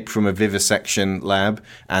escape from a vivisection lab,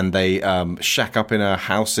 and they shack up in a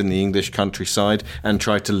house in the English countryside and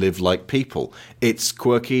try to live like people. It's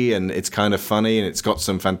quirky and it's kind of funny, and it's got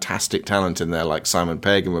some fantastic talent in there, like Simon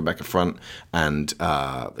Pegg and Rebecca Front and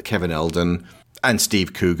Kevin Eldon. And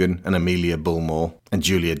Steve Coogan and Amelia Bullmore and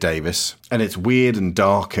Julia Davis. And it's weird and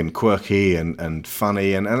dark and quirky and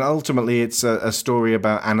funny. And ultimately it's a story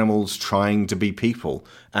about animals trying to be people.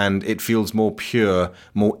 And it feels more pure,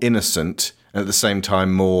 more innocent, and at the same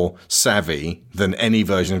time more savvy than any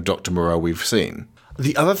version of Dr. Moreau we've seen.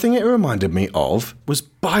 The other thing it reminded me of was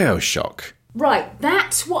BioShock. Right,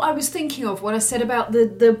 that's what I was thinking of when I said about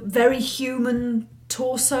the very human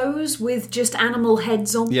torsos with just animal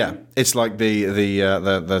heads on them. Yeah, it's like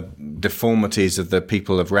the deformities of the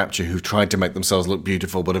people of Rapture who've tried to make themselves look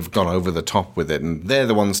beautiful but have gone over the top with it, and they're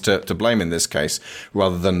the ones to blame in this case,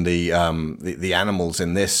 rather than the animals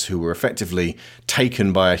in this who were effectively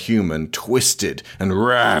taken by a human, twisted and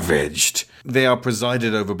ravaged. They are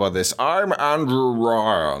presided over by this "I'm Andrew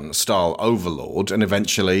Ryan" style overlord, and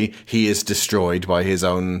eventually he is destroyed by his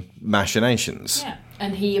own machinations. Yeah.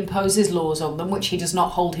 And he imposes laws on them, which he does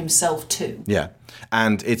not hold himself to. Yeah.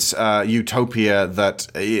 And it's a utopia that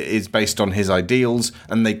is based on his ideals,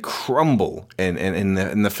 and they crumble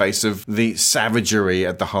in the face of the savagery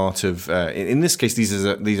at the heart of... in this case,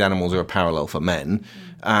 these animals are a parallel for men,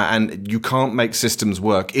 and you can't make systems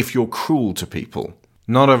work if you're cruel to people.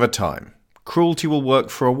 Not over time. Cruelty will work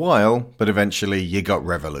for a while, but eventually you got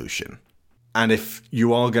revolution. And if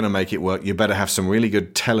you are going to make it work, you better have some really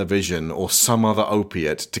good television or some other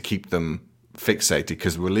opiate to keep them fixated,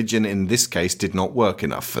 because religion in this case did not work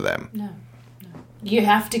enough for them. No. You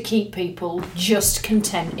have to keep people just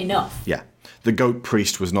content enough. Yeah. The goat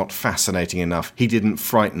priest was not fascinating enough. He didn't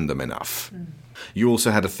frighten them enough. You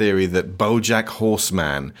also had a theory that BoJack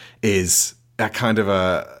Horseman is...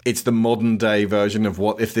 it's the modern day version of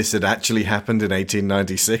what if this had actually happened in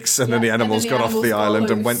 1896 and then the animals got off the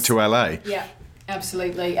island and went to LA. Yeah,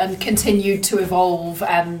 absolutely. And continued to evolve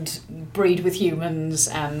and breed with humans,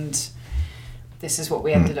 and this is what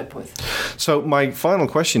we ended up with. So my final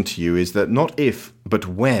question to you is that not if, but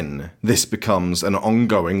when this becomes an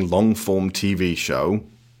ongoing long-form TV show,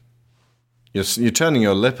 you're turning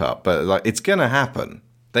your lip up, but it's going to happen.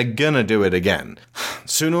 They're gonna do it again.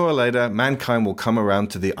 Sooner or later, mankind will come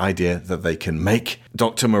around to the idea that they can make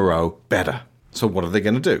Dr. Moreau better. So what are they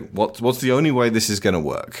gonna do? What's the only way this is gonna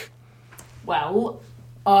work? Well,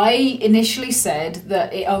 I initially said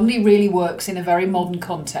that it only really works in a very modern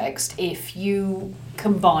context if you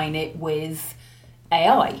combine it with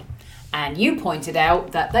AI. And you pointed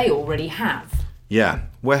out that they already have. Yeah,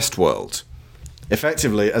 Westworld.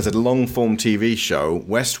 Effectively, as a long-form TV show,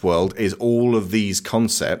 Westworld is all of these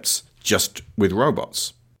concepts just with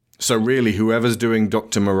robots. So really, whoever's doing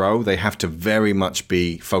Dr. Moreau, they have to very much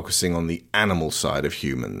be focusing on the animal side of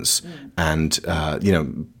humans and,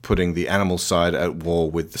 putting the animal side at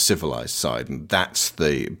war with the civilized side. And that's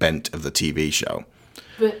the bent of the TV show.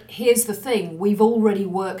 But here's the thing. We've already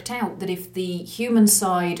worked out that if the human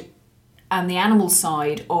side and the animal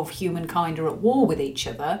side of humankind are at war with each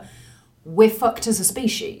other... we're fucked as a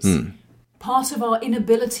species. Part of our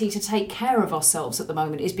inability to take care of ourselves at the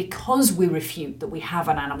moment is because we refute that we have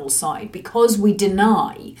an animal side, because we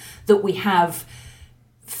deny that we have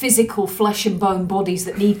physical flesh and bone bodies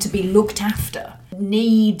that need to be looked after,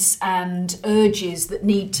 needs and urges that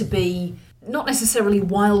need to be not necessarily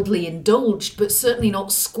wildly indulged, but certainly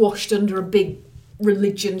not squashed under a big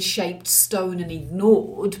religion-shaped stone and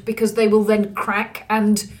ignored, because they will then crack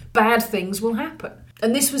and bad things will happen.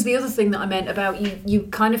 And this was the other thing that I meant about you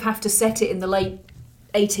kind of have to set it in the late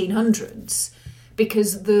 1800s,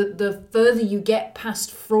 because the further you get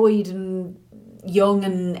past Freud and Jung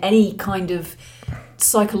and any kind of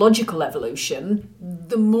psychological evolution,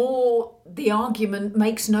 the more the argument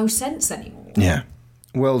makes no sense anymore. Yeah.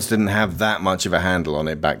 Wells didn't have that much of a handle on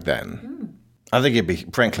it back then. I think he'd be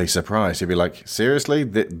frankly surprised. He'd be like, seriously?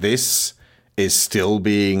 This is still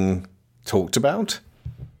being talked about?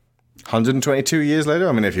 122 years later?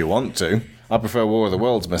 I mean, if you want to. I prefer War of the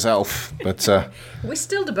Worlds myself, but... We're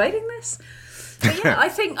still debating this? But yeah, I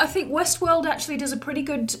think Westworld actually does a pretty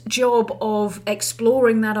good job of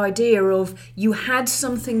exploring that idea of you had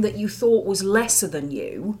something that you thought was lesser than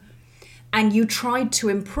you, and you tried to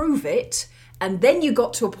improve it, and then you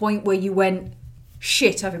got to a point where you went,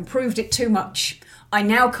 shit, I've improved it too much. I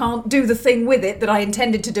now can't do the thing with it that I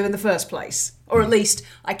intended to do in the first place. Or at least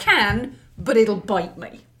I can, but it'll bite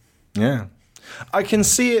me. Yeah. I can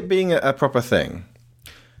see it being a proper thing.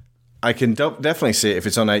 I can definitely see it if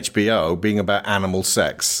it's on HBO being about animal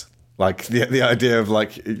sex. Like the idea of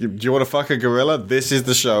like, do you want to fuck a gorilla? This is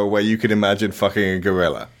the show where you could imagine fucking a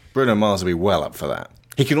gorilla. Bruno Mars would be well up for that.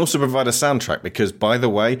 He can also provide a soundtrack because, by the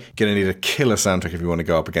way, you're going to need a killer soundtrack if you want to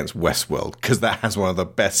go up against Westworld, because that has one of the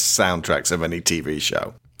best soundtracks of any TV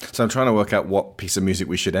show. So I'm trying to work out what piece of music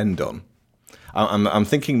we should end on. I'm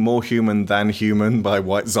thinking More Human Than Human by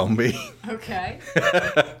White Zombie. Okay.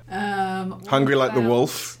 Hungry Like the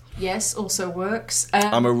Wolf. Yes, also works.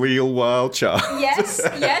 I'm a Real Wild Child. Yes,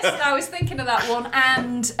 I was thinking of that one.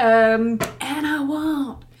 And I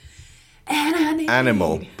want, and I need.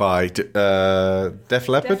 Animal by Def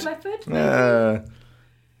Leppard. Def Leppard, maybe?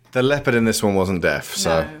 The leopard in this one wasn't deaf,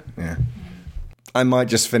 so yeah. I might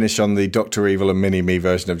just finish on the Dr. Evil and Mini-Me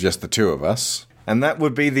version of just the two of us. And that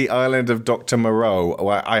would be the island of Dr. Moreau.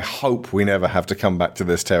 I hope we never have to come back to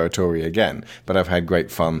this territory again, but I've had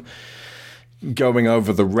great fun going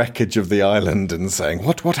over the wreckage of the island and saying,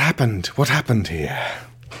 what happened? What happened here?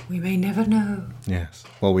 We may never know. Yes.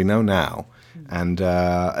 Well, we know now. And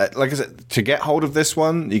like I said, to get hold of this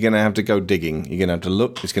one, you're going to have to go digging. You're going to have to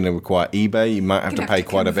look. It's going to require eBay. You might have to pay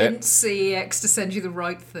quite a bit. Convince CEX to send you the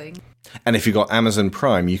right thing. And if you've got Amazon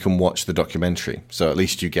Prime, you can watch the documentary. So at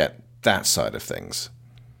least you get that side of things.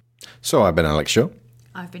 So I've been Alex Shaw.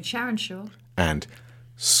 I've been Sharon Shaw. And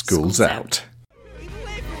School's out.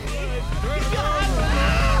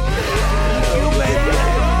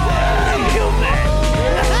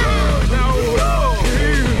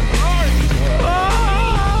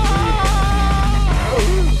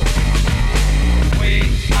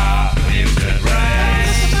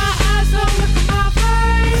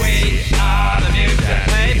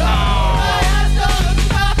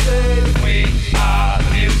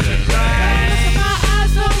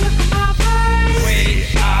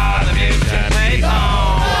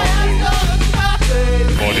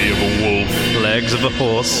 Legs of a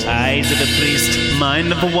horse, eyes of a priest,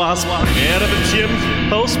 mind of a wasp, hair of a chimp,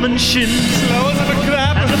 postman shins, claws of a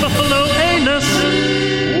crab, and a buffalo anus.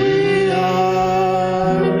 We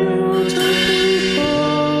are mutant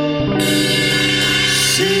people.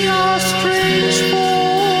 See our strange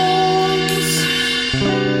forms.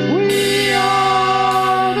 We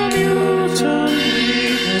are the mutant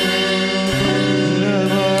people.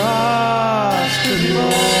 Never ask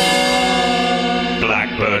anymore.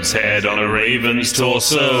 Blackbird's head on a raven's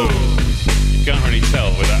torso. You can't really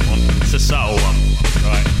tell with that one. It's a subtle one.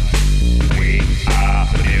 Right. We are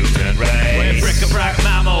the mutant race. We're bric-a-brac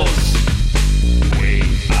mammals.